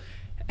all,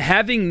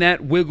 having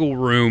that wiggle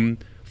room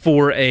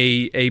for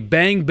a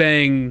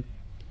bang-bang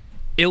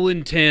ill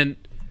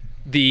intent,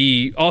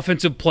 the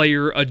offensive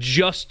player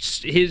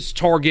adjusts his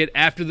target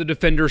after the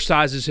defender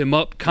sizes him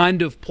up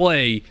kind of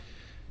play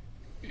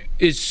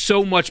is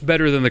so much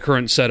better than the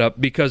current setup,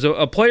 because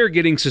a player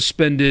getting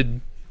suspended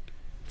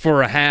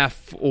for a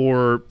half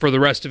or for the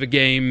rest of a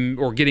game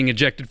or getting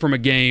ejected from a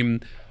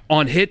game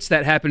on hits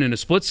that happen in a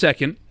split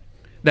second,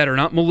 that are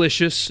not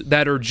malicious,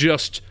 that are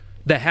just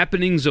the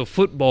happenings of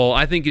football,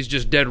 I think is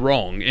just dead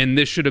wrong. And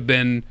this should have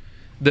been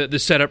the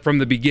setup from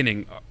the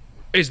beginning.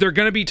 Is there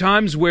going to be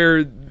times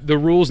where the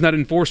rule's not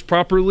enforced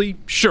properly?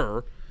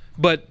 Sure.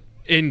 But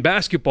in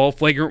basketball,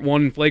 flagrant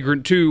 1 and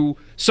flagrant 2,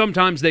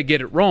 sometimes they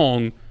get it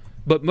wrong,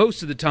 but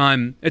most of the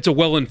time it's a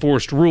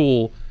well-enforced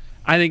rule.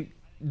 I think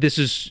this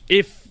is,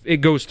 if it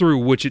goes through,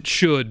 which it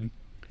should,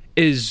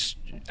 is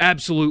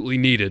absolutely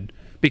needed,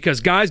 because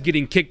guys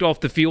getting kicked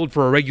off the field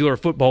for a regular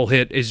football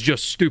hit is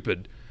just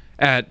stupid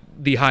at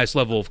the highest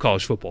level of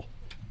college football.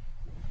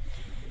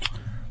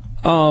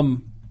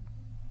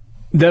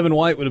 Devin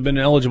White would have been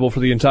eligible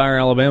for the entire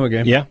Alabama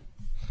game. Yeah.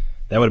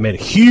 That would have made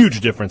a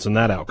huge difference in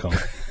that outcome.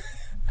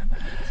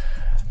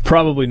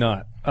 Probably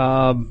not.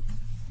 Was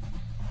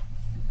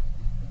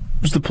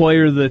the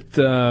player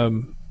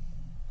that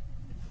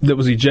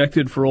was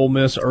ejected for Ole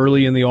Miss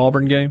early in the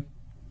Auburn game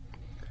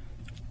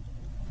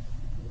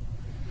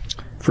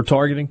for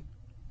targeting?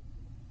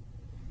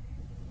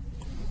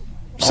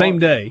 Same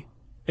day.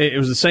 It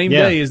was the same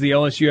day as the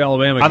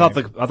LSU-Alabama game.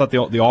 I thought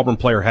the Auburn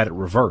player had it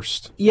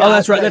reversed. Yeah,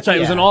 that's right. That's right. It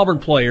was an Auburn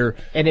player.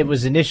 And it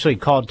was initially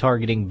called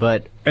targeting,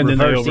 but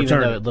reversed, even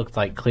though it looked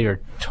like clear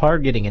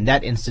targeting in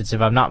that instance, if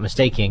I'm not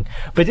mistaken.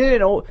 But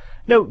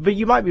but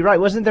you might be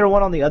right. Wasn't there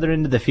one on the other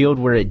end of the field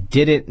where it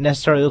didn't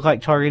necessarily look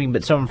like targeting,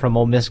 but someone from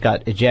Ole Miss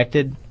got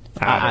ejected?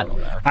 I don't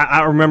know.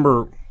 I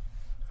remember.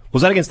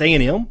 Was that against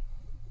A&M?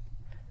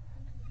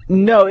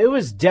 No, it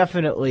was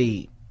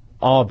definitely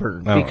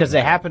Auburn, because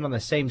they happened on the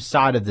same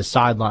side of the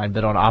sideline,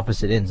 but on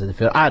opposite ends of the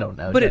field. I don't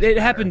know. But it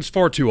happens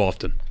far too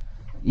often.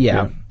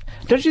 Yeah.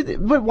 Don't you?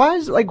 But why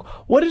is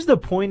what is the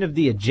point of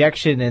the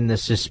ejection and the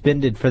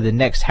suspended for the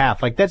next half?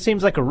 That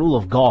seems like a rule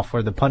of golf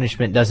where the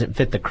punishment doesn't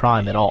fit the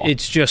crime at all.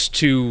 It's just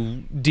to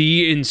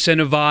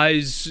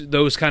de-incentivize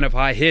those kind of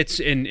high hits.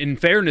 And in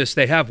fairness,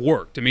 they have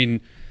worked. I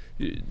mean,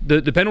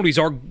 the penalties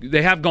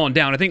they have gone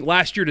down. I think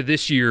last year to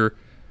this year,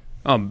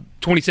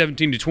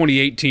 2017 to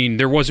 2018,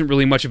 there wasn't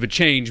really much of a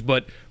change,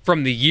 but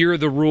from the year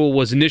the rule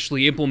was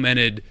initially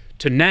implemented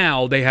to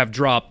now, they have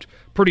dropped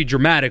pretty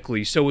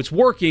dramatically. So it's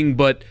working,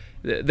 but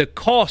the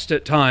cost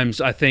at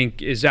times, I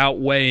think, is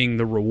outweighing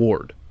the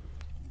reward.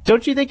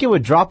 Don't you think it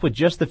would drop with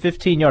just the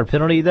 15-yard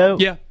penalty, though?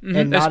 Yeah,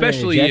 and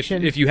especially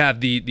if you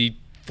have the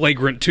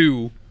flagrant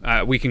 2,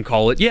 we can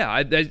call it.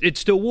 Yeah, it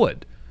still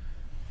would.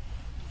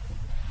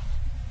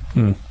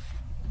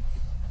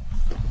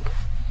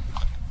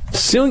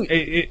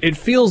 It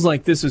feels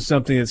like this is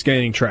something that's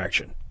gaining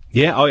traction.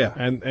 Yeah, oh yeah.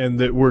 And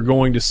that we're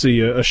going to see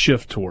a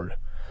shift toward.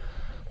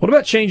 What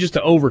about changes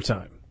to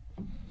overtime?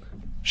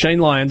 Shane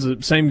Lyons,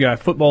 the same guy,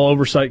 Football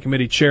Oversight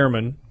Committee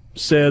chairman,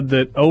 said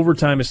that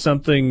overtime is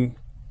something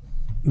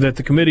that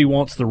the committee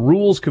wants the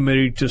Rules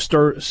Committee to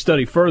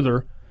study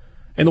further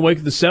in the wake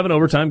of the 7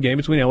 overtime game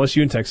between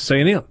LSU and Texas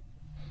A&M.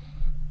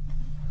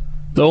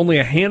 Though only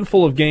a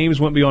handful of games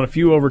went beyond a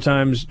few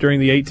overtimes during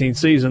the 18th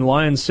season,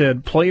 Lyons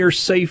said player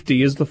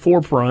safety is the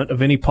forefront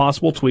of any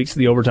possible tweaks to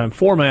the overtime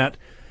format.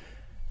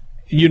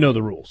 You know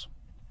the rules.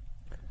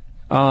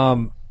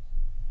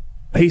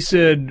 He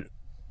said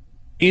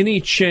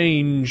any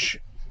change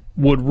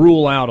would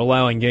rule out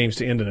allowing games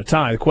to end in a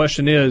tie. The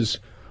question is,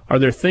 are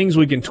there things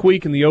we can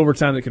tweak in the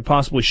overtime that could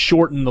possibly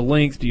shorten the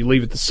length? Do you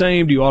leave it the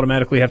same? Do you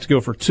automatically have to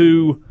go for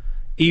 2?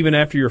 Even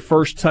after your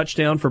first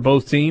touchdown for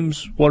both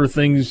teams? What are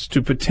things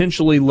to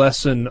potentially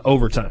lessen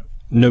overtime?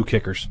 No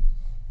kickers.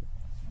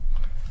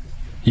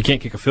 You can't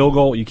kick a field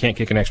goal. You can't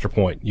kick an extra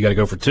point. You got to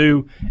go for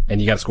 2,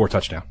 and you got to score a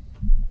touchdown.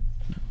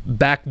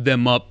 Back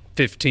them up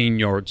 15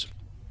 yards.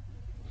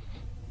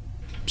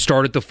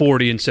 Start at the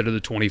 40 instead of the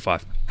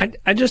 25.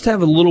 I just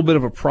have a little bit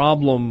of a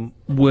problem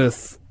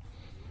with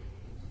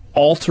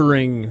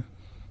altering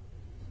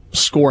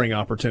scoring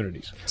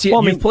opportunities. See,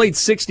 Well, I you've mean, played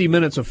 60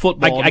 minutes of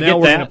football. I now get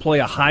we're that. going to play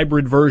a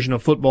hybrid version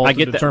of football I to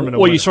get that. determine a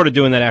Well, winner. you started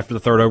doing that after the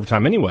third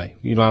overtime anyway.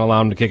 You don't allow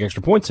them to kick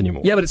extra points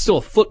anymore. Yeah, but it's still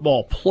a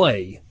football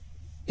play.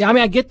 Yeah, I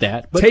mean, I get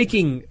that. But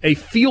Taking a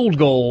field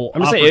goal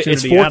I'm just saying,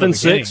 opportunity it's 4th out of and the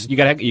 6.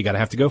 game. You gotta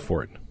have to go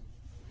for it.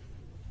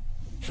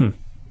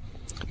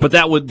 But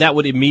that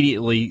would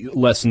immediately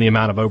lessen the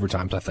amount of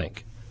overtimes, I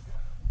think.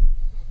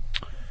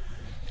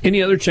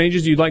 Any other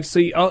changes you'd like to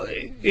see?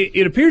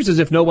 It appears as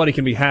if nobody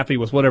can be happy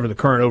with whatever the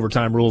current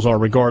overtime rules are,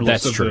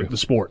 regardless That's of true. the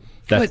sport.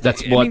 That's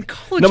I what mean,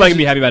 college nobody is- can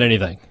be happy about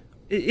anything.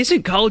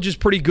 Isn't colleges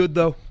pretty good,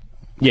 though?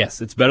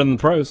 Yes, it's better than the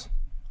pros.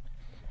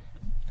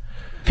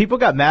 People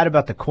got mad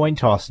about the coin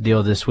toss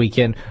deal this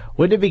weekend.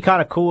 Wouldn't it be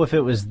kind of cool if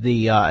it was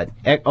the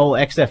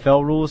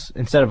XFL rules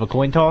instead of a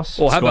coin toss?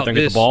 Well, how Go out about there and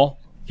get this? the ball?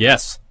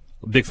 Yes,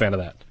 big fan of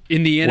that.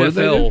 In the What did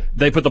they NFL, do?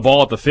 They put the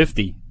ball at the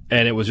 50,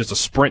 and it was just a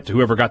sprint to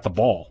whoever got the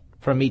ball.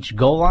 From each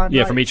goal line?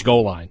 Yeah, right? from each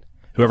goal line.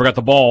 Whoever got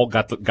the ball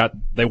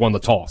they won the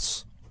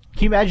toss.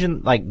 Can you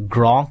imagine, like,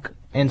 Gronk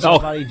and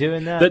somebody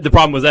doing that? The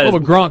problem was that Well,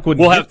 is but Gronk wouldn't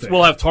we'll get have there.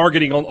 we'll have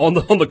targeting on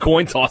the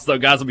coin toss though.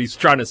 Guys will be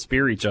trying to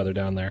spear each other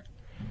down there.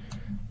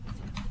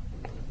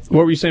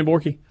 What were you saying,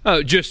 Borky?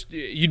 just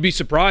you'd be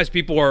surprised.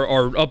 People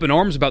are up in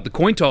arms about the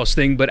coin toss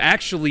thing, but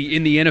actually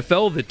in the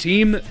NFL, the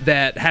team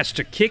that has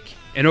to kick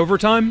in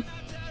overtime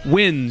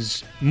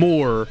wins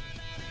more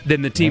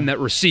than the team that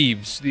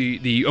receives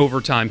the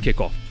overtime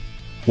kickoff.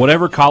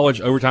 Whatever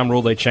college overtime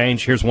rule they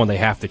change, here's one they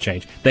have to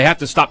change. They have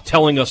to stop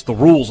telling us the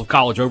rules of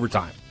college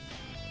overtime,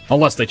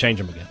 unless they change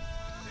them again.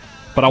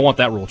 But I want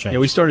that rule changed. Yeah,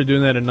 we started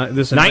doing that in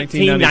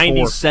 1994.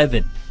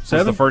 1997 was the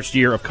Seven? first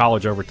year of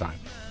college overtime,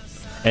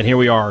 and here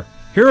we are.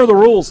 Here are the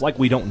rules, like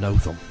we don't know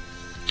them.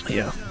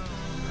 Yeah.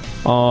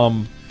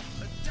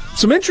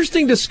 Some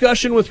interesting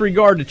discussion with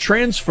regard to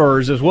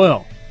transfers as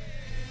well.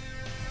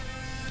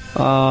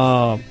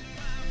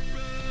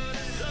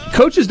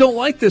 Coaches don't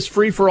like this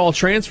free-for-all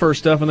transfer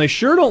stuff, and they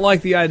sure don't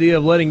like the idea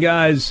of letting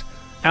guys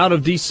out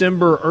of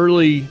December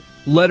early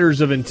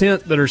letters of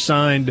intent that are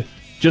signed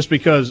just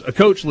because a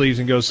coach leaves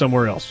and goes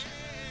somewhere else.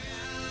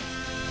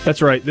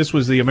 That's right. This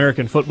was the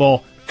American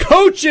Football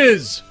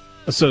Coaches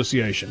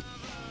Association.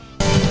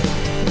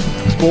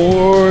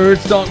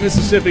 Sports Talk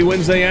Mississippi,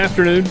 Wednesday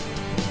afternoon.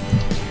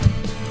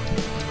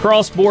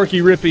 Cross,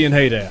 Borky, Rippey, and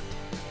Haydad.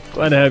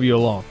 Glad to have you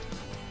along.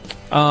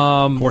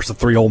 Of course, the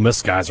 3 Ole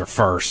Miss guys are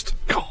first.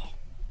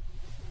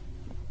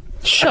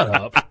 Shut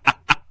up.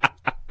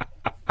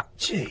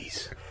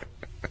 Jeez.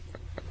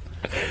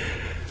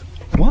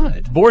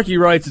 What? Borky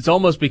writes, it's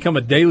almost become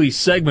a daily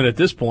segment at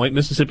this point.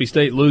 Mississippi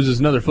State loses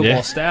another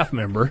football staff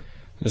member.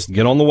 Just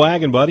get on the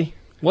wagon, buddy.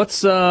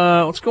 What's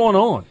going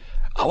on?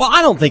 Well,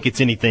 I don't think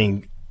it's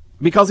anything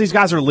because these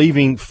guys are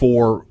leaving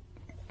for,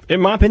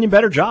 in my opinion,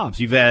 better jobs.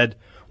 You've had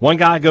one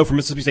guy go from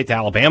Mississippi State to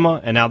Alabama,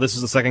 and now this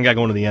is the second guy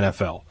going to the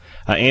NFL.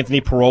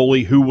 Anthony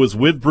Paroli, who was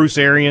with Bruce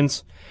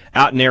Arians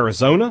out in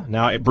Arizona.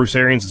 Now Bruce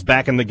Arians is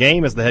back in the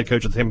game as the head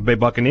coach of the Tampa Bay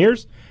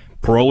Buccaneers.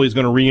 Paroli is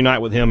going to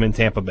reunite with him in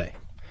Tampa Bay.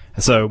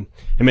 And so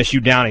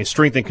MSU down a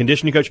strength and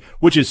conditioning coach,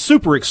 which is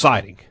super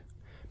exciting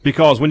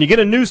because when you get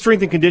a new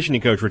strength and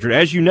conditioning coach, Richard,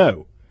 as you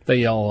know, They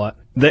yell a lot.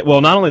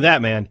 well, not only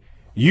that, man,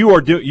 you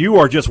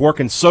are just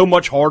working so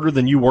much harder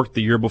than you worked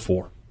the year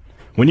before.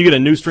 When you get a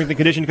new strength and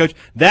conditioning coach,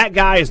 that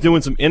guy is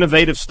doing some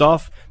innovative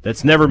stuff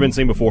that's never been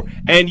seen before.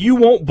 And you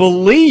won't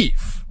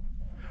believe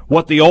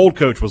what the old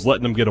coach was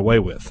letting them get away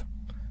with.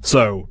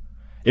 So,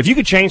 if you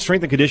could change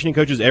strength and conditioning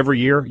coaches every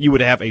year, you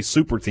would have a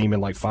super team in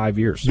like 5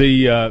 years.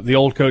 The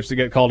old coach that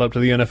got called up to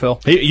the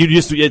NFL.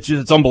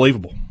 It's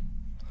unbelievable.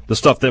 The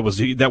stuff that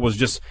was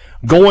just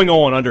going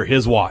on under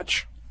his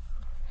watch.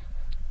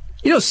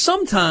 You know,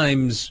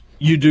 sometimes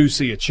you do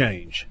see a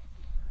change.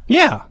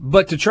 Yeah,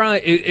 But to try,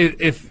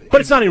 but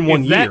it's not in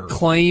one if year. that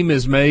claim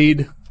is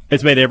made,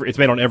 It's made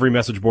on every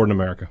message board in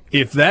America.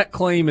 if that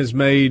claim is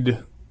made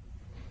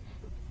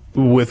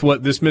with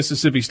what this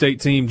Mississippi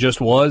State team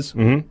just was,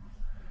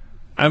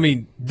 I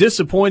mean,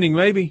 disappointing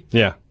maybe,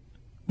 Yeah,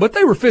 but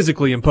they were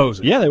physically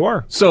imposing. yeah, they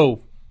were.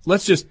 So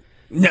let's just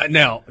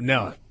now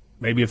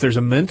maybe if there's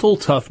a mental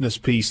toughness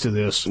piece to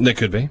this. That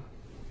could be.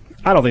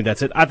 I don't think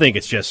that's it. I think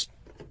it's just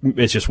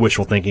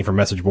wishful thinking for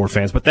message board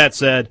fans. But that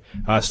said,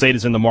 State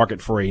is in the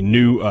market for a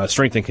new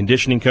strength and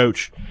conditioning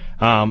coach,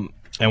 and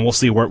we'll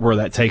see where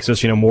that takes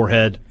us. You know,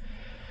 Moorhead.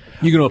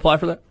 You going to apply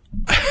for that?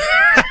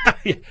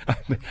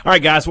 All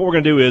right, guys, what we're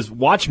going to do is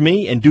watch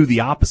me and do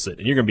the opposite,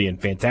 and you're going to be in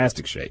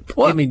fantastic shape.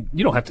 Well, I mean,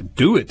 you don't have to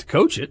do it to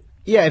coach it.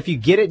 Yeah, if you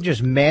get it,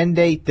 just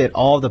mandate that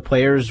all the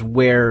players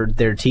wear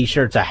their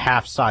T-shirts a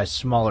half size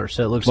smaller,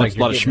 so it looks like A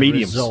you're lot of getting the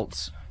schmediums.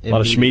 results. A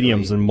lot of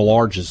immediately. schmediums and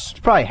malarges. It's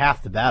probably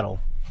half the battle.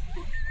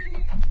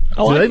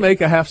 Do they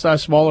make a half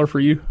size smaller for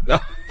you?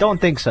 Don't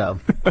think so.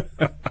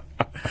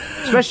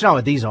 Especially not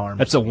with these arms.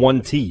 That's a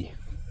 1T.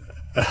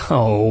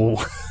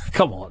 Oh,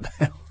 come on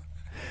now.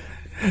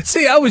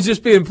 See, I was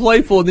just being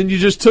playful, and then you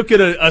just took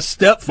it a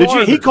step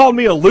farther. He called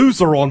me a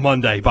loser on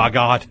Monday, by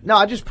God. No,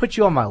 I just put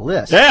you on my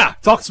list. Yeah,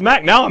 talk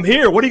smack. Now I'm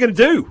here. What are you going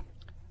to do?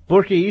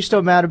 Borky, are you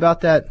still mad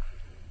about that?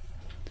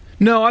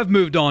 No, I've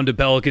moved on to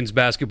Pelicans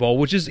basketball,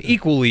 which is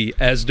equally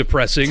as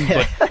depressing.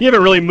 But You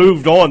haven't really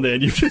moved on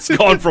then. You've just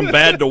gone from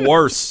bad to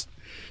worse.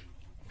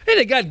 hey,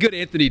 they got good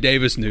Anthony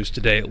Davis news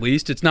today, at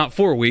least. It's not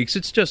 4 weeks.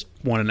 It's just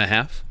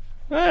 1.5.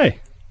 Hey.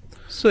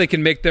 So they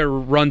can make their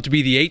run to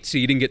be the 8th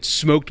seed and get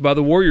smoked by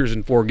the Warriors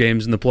in 4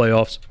 games in the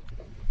playoffs.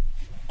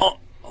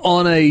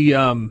 On a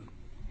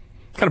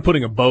kind of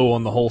putting a bow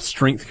on the whole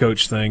strength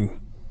coach thing,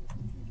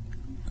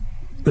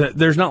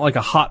 there's not like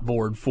a hot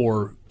board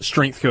for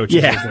strength coaches,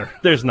 is Yeah, there?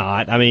 there's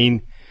not. I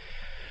mean,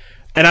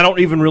 and I don't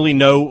even really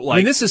know. Like, I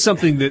mean, this is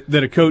something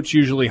that a coach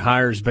usually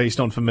hires based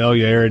on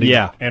familiarity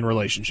Yeah. and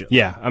relationship.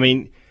 yeah, I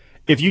mean,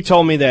 if you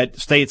told me that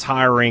State's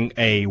hiring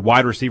a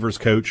wide receivers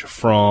coach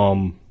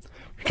from,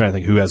 I'm trying to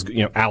think who has,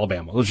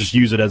 Alabama. Let's just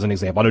use it as an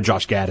example. I know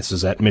Josh Gaddis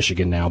is at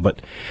Michigan now,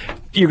 but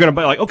you're going to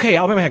be like, okay,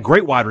 Alabama had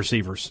great wide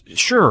receivers.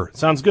 Sure,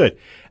 sounds good.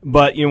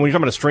 But, when you're talking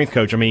about a strength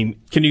coach, I mean,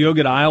 Can you go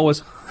get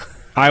Iowa's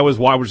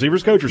wide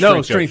receivers coach or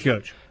No, strength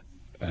coach.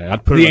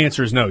 I'd put The in a-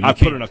 answer is no. You I'd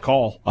can't. put in a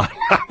call.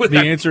 The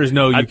answer is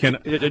no. You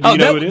cannot. Do you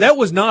know who it is? That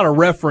was not a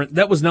reference.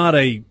 That was not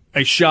a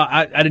shot.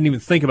 I didn't even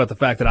think about the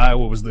fact that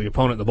Iowa was the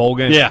opponent in the bowl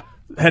game. Yeah.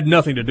 Had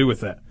nothing to do with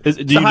that. Do It's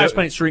you the know- highest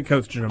paid strength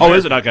coach in America. Oh,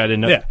 is it? Okay, I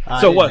didn't know. Yeah.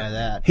 I So didn't what? know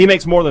that. He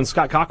makes more than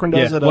Scott Cochran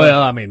does. Yeah. At,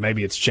 Well, I mean,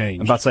 maybe it's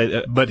changed. I'm about to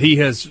say, but he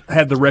has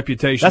had the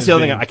reputation. that's the as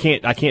other thing.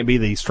 being- I can't be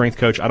the strength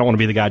coach. I don't want to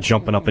be the guy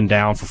jumping up and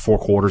down for 4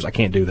 quarters. I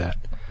can't do that.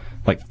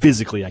 Like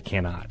physically, I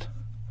cannot.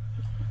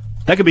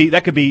 That could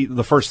be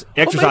the first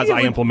exercise maybe it I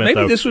would- implement.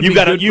 maybe though this would you've be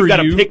got to good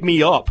for you. pick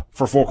me up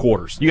for 4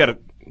 quarters. You got to.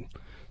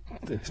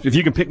 If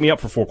you can pick me up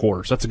for 4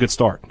 quarters, that's a good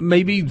start.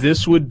 Maybe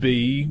this would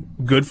be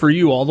good for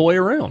you all the way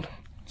around.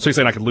 So you're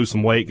saying I could lose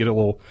some weight, get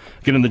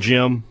in the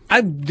gym.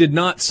 I did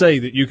not say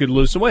that you could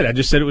lose some weight. I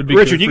just said it would be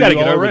Richard, good you for got to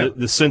get all over around.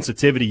 the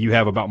sensitivity you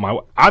have about my.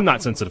 I'm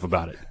not sensitive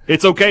about it.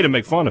 It's okay to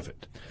make fun of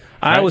it.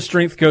 Iowa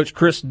strength coach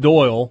Chris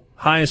Doyle,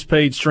 highest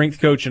paid strength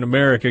coach in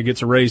America,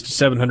 gets a raise to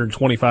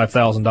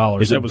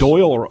 $725,000. Is it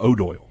Doyle or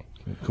O'Doyle?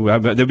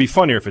 That'd be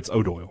funnier if it's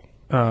O'Doyle.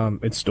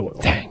 It's Doyle.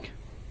 Dang.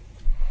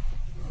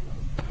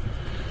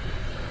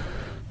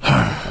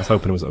 I was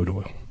hoping it was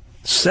O'Doyle.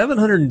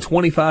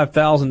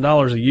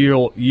 $725,000 a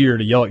year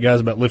to yell at guys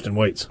about lifting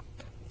weights.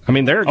 I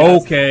mean, they're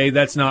guys, Okay,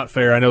 that's not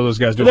fair. I know those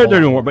guys do. they're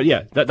doing more, but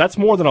yeah, that's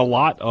more than a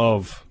lot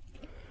of.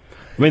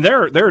 I mean,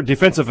 their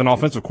defensive and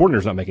offensive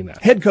coordinators not making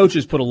that. Head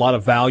coaches put a lot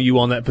of value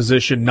on that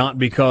position, not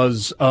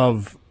because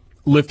of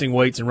lifting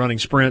weights and running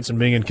sprints and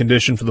being in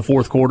condition for the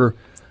fourth quarter,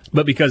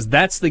 but because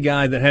that's the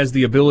guy that has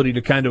the ability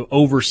to kind of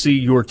oversee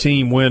your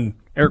team when,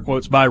 air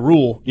quotes, by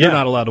rule, you're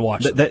not allowed to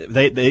watch them.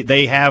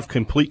 They have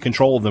complete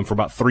control of them for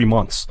about 3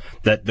 months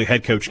that the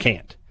head coach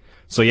can't.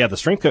 So yeah, the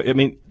strength coach. I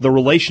mean, the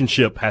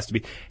relationship has to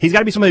be. He's got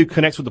to be somebody who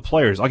connects with the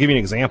players. I'll give you an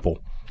example.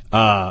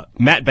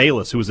 Matt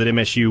Bayless, who was at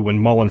MSU when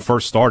Mullen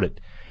first started,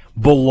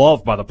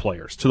 beloved by the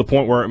players to the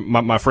point where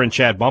my friend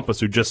Chad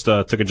Bumpus, who just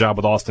took a job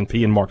with Austin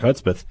Peay and Mark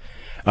Hudspeth,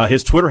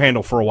 his Twitter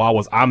handle for a while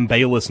was "I'm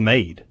Bayless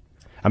Made."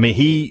 I mean,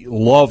 he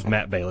loved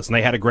Matt Bayless, and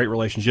they had a great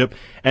relationship,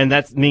 and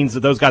that means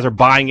that those guys are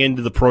buying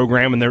into the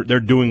program and they're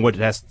doing what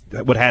has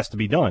to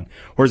be done.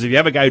 Whereas if you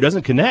have a guy who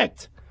doesn't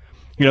connect,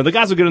 the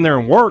guys will get in there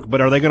and work, but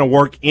are they going to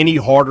work any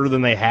harder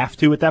than they have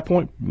to at that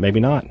point?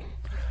 Maybe not.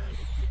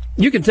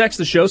 You can text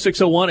the show,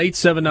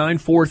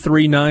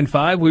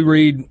 601-879-4395. We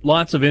read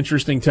lots of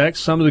interesting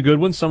texts, some of the good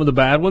ones, some of the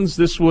bad ones.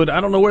 I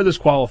don't know where this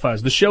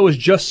qualifies. The show is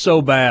just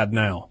so bad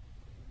now.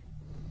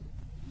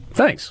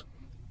 Thanks.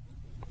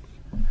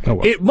 Oh,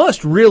 well. It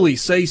must really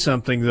say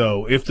something,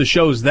 though, if the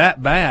show's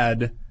that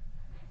bad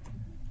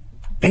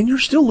and you're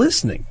still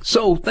listening.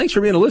 So thanks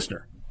for being a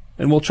listener,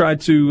 and we'll try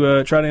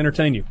to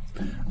entertain you.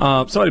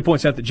 Somebody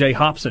points out that Jay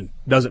Hobson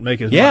doesn't make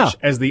as much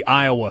as the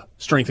Iowa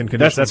strength and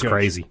conditioning That's coach.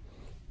 crazy.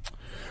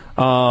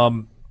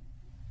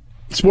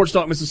 Sports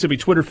Talk Mississippi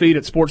Twitter feed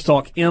at Sports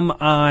Talk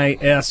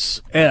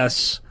MISS.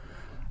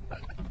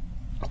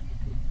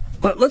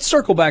 Let's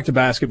circle back to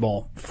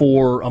basketball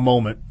for a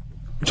moment.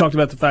 We talked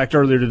about the fact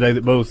earlier today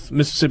that both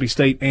Mississippi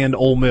State and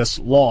Ole Miss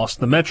lost.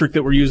 The metric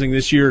that we're using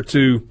this year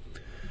to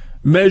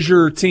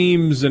measure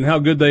teams and how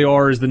good they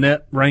are is the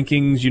net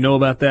rankings. You know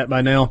about that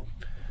by now.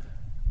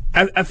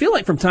 I feel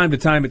like from time to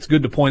time it's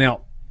good to point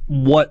out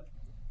what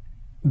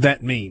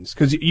that means,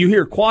 because you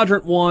hear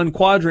quadrant 1,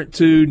 quadrant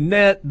 2,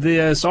 net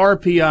this,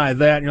 RPI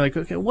that, and you're like,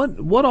 okay, what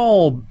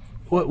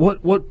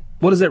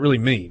does that really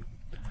mean?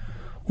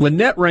 Well, the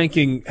net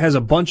ranking has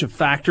a bunch of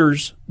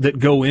factors that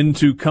go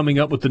into coming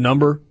up with the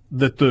number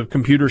that the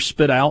computer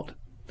spit out.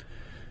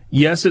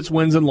 Yes, it's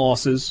wins and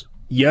losses.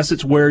 Yes,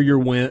 it's where you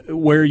win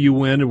and where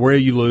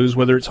you lose,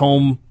 whether it's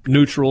home,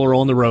 neutral, or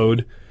on the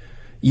road.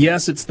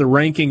 Yes, it's the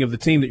ranking of the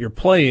team that you're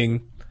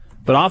playing,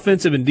 but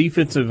offensive and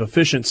defensive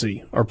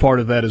efficiency are part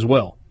of that as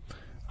well.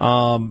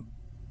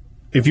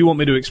 If you want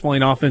me to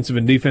explain offensive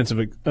and defensive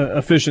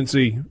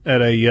efficiency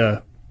at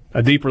a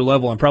deeper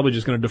level, I'm probably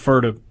just going to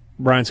defer to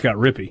Brian Scott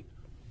Rippey.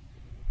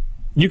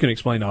 You can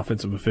explain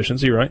offensive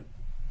efficiency, right?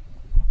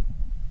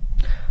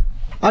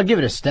 I'll give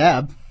it a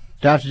stab.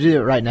 Do I have to do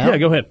it right now? Yeah,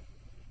 go ahead.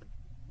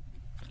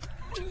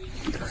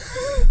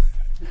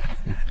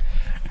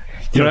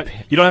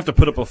 You don't have to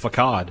put up a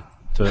facade.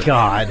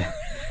 God.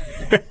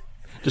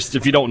 Just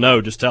if you don't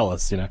know, just tell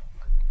us,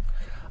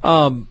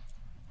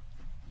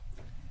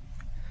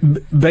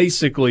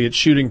 Basically, it's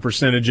shooting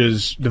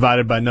percentages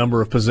divided by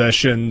number of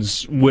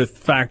possessions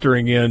with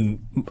factoring in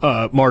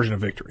margin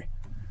of victory.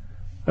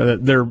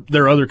 There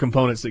are other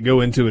components that go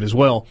into it as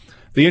well.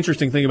 The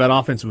interesting thing about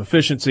offensive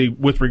efficiency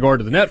with regard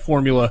to the net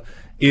formula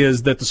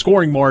is that the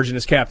scoring margin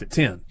is capped at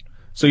 10.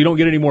 So you don't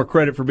get any more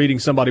credit for beating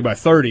somebody by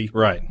 30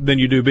 than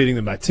you do beating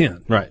them by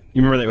 10. Right.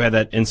 You remember that we had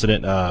that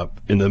incident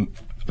in the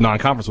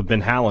non-conference with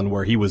Ben Howland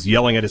where he was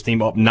yelling at his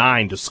team up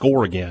 9 to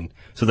score again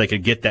so they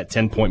could get that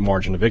 10-point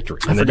margin of victory.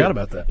 I forgot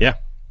about that. Yeah.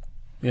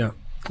 Yeah.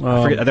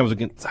 I forget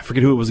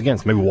who it was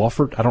against. Maybe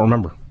Wofford? I don't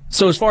remember.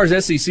 So as far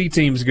as SEC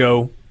teams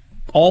go,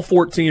 all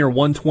 14 are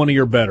 120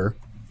 or better.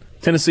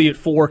 Tennessee at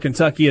 4,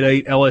 Kentucky at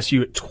 8,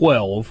 LSU at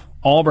 12,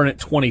 Auburn at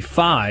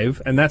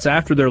 25, and that's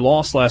after their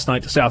loss last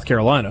night to South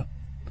Carolina.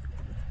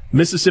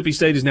 Mississippi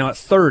State is now at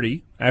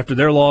 30 after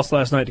their loss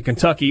last night to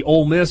Kentucky.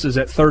 Ole Miss is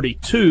at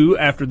 32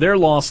 after their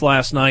loss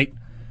last night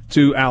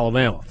to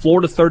Alabama.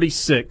 Florida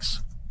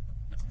 36,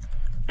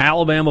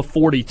 Alabama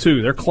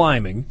 42. They're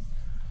climbing.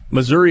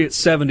 Missouri at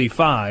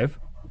 75,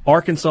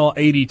 Arkansas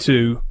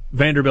 82,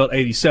 Vanderbilt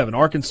 87.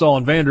 Arkansas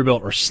and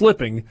Vanderbilt are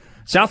slipping.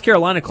 South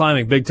Carolina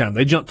climbing big time.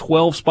 They jumped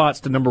 12 spots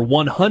to number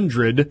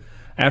 100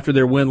 after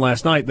their win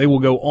last night. They will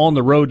go on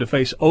the road to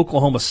face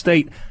Oklahoma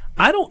State.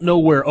 I don't know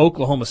where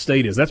Oklahoma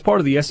State is. That's part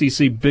of the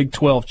SEC Big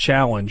 12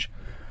 Challenge.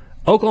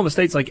 Oklahoma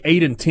State's like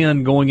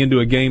 8-10 going into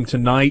a game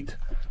tonight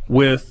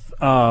with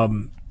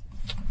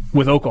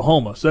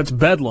Oklahoma. So that's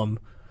bedlam.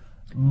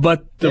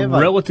 But the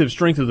relative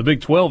strength of the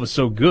Big 12 is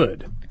so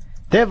good.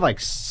 They have like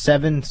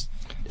 7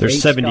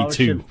 There's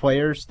 72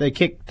 players. They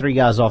kicked 3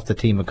 guys off the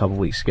team a couple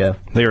weeks ago.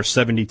 They are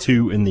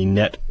 72 in the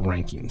net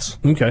rankings.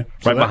 Okay.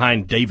 Right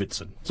behind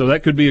Davidson. So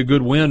that could be a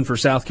good win for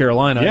South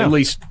Carolina, at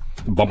least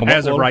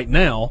as of right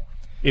now,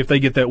 if they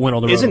get that win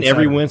on the road. Isn't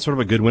every win sort of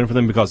a good win for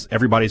them because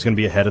everybody's going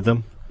to be ahead of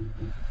them?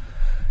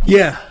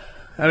 Yeah.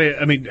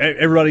 I mean,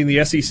 everybody in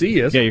the SEC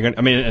is. Yeah, you're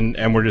going.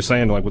 And we're just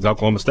saying, like with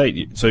Oklahoma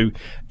State. So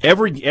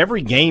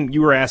every game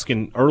you were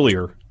asking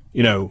earlier,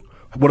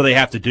 what do they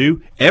have to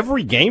do?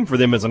 Every game for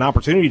them is an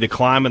opportunity to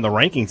climb in the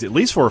rankings, at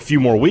least for a few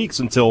more weeks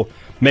until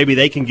maybe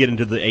they can get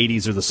into the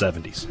 80s or the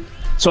 70s.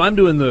 So I'm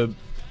doing the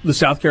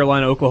South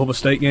Carolina-Oklahoma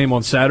State game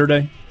on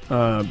Saturday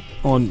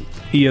on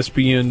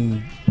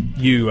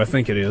ESPNU, I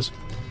think it is.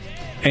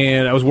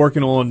 And I was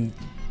working on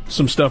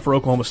some stuff for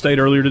Oklahoma State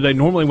earlier today.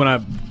 Normally when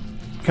I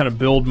kind of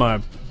build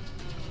my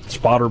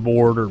spotter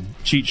board or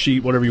cheat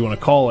sheet, whatever you want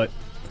to call it,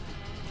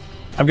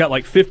 I've got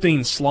like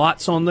 15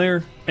 slots on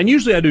there. And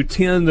usually I do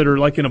 10 that are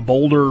like in a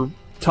bolder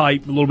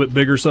type, a little bit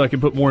bigger so I can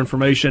put more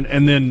information,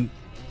 and then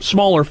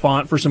smaller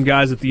font for some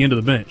guys at the end of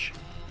the bench.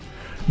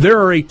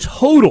 There are a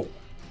total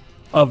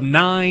of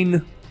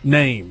 9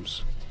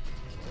 names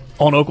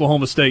on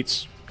Oklahoma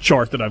State's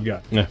chart that I've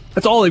got. Yeah.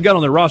 That's all they've got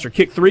on their roster.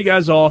 Kicked 3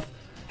 guys off,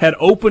 had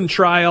open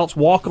tryouts,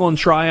 walk-on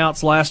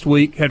tryouts last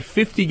week, had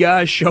 50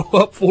 guys show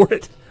up for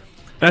it.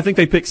 And I think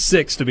they picked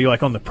 6 to be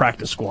like on the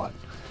practice squad.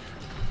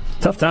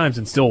 Tough times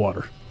in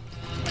Stillwater.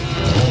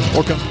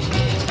 Orca.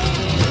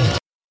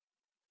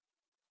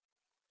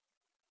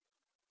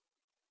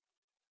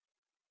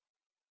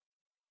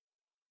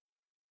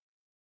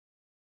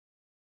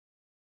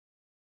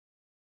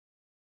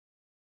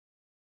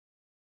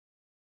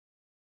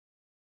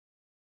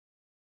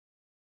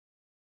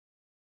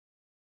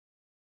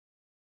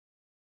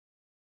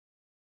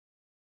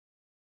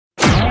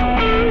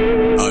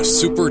 A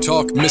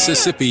SuperTalk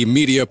Mississippi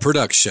media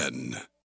production.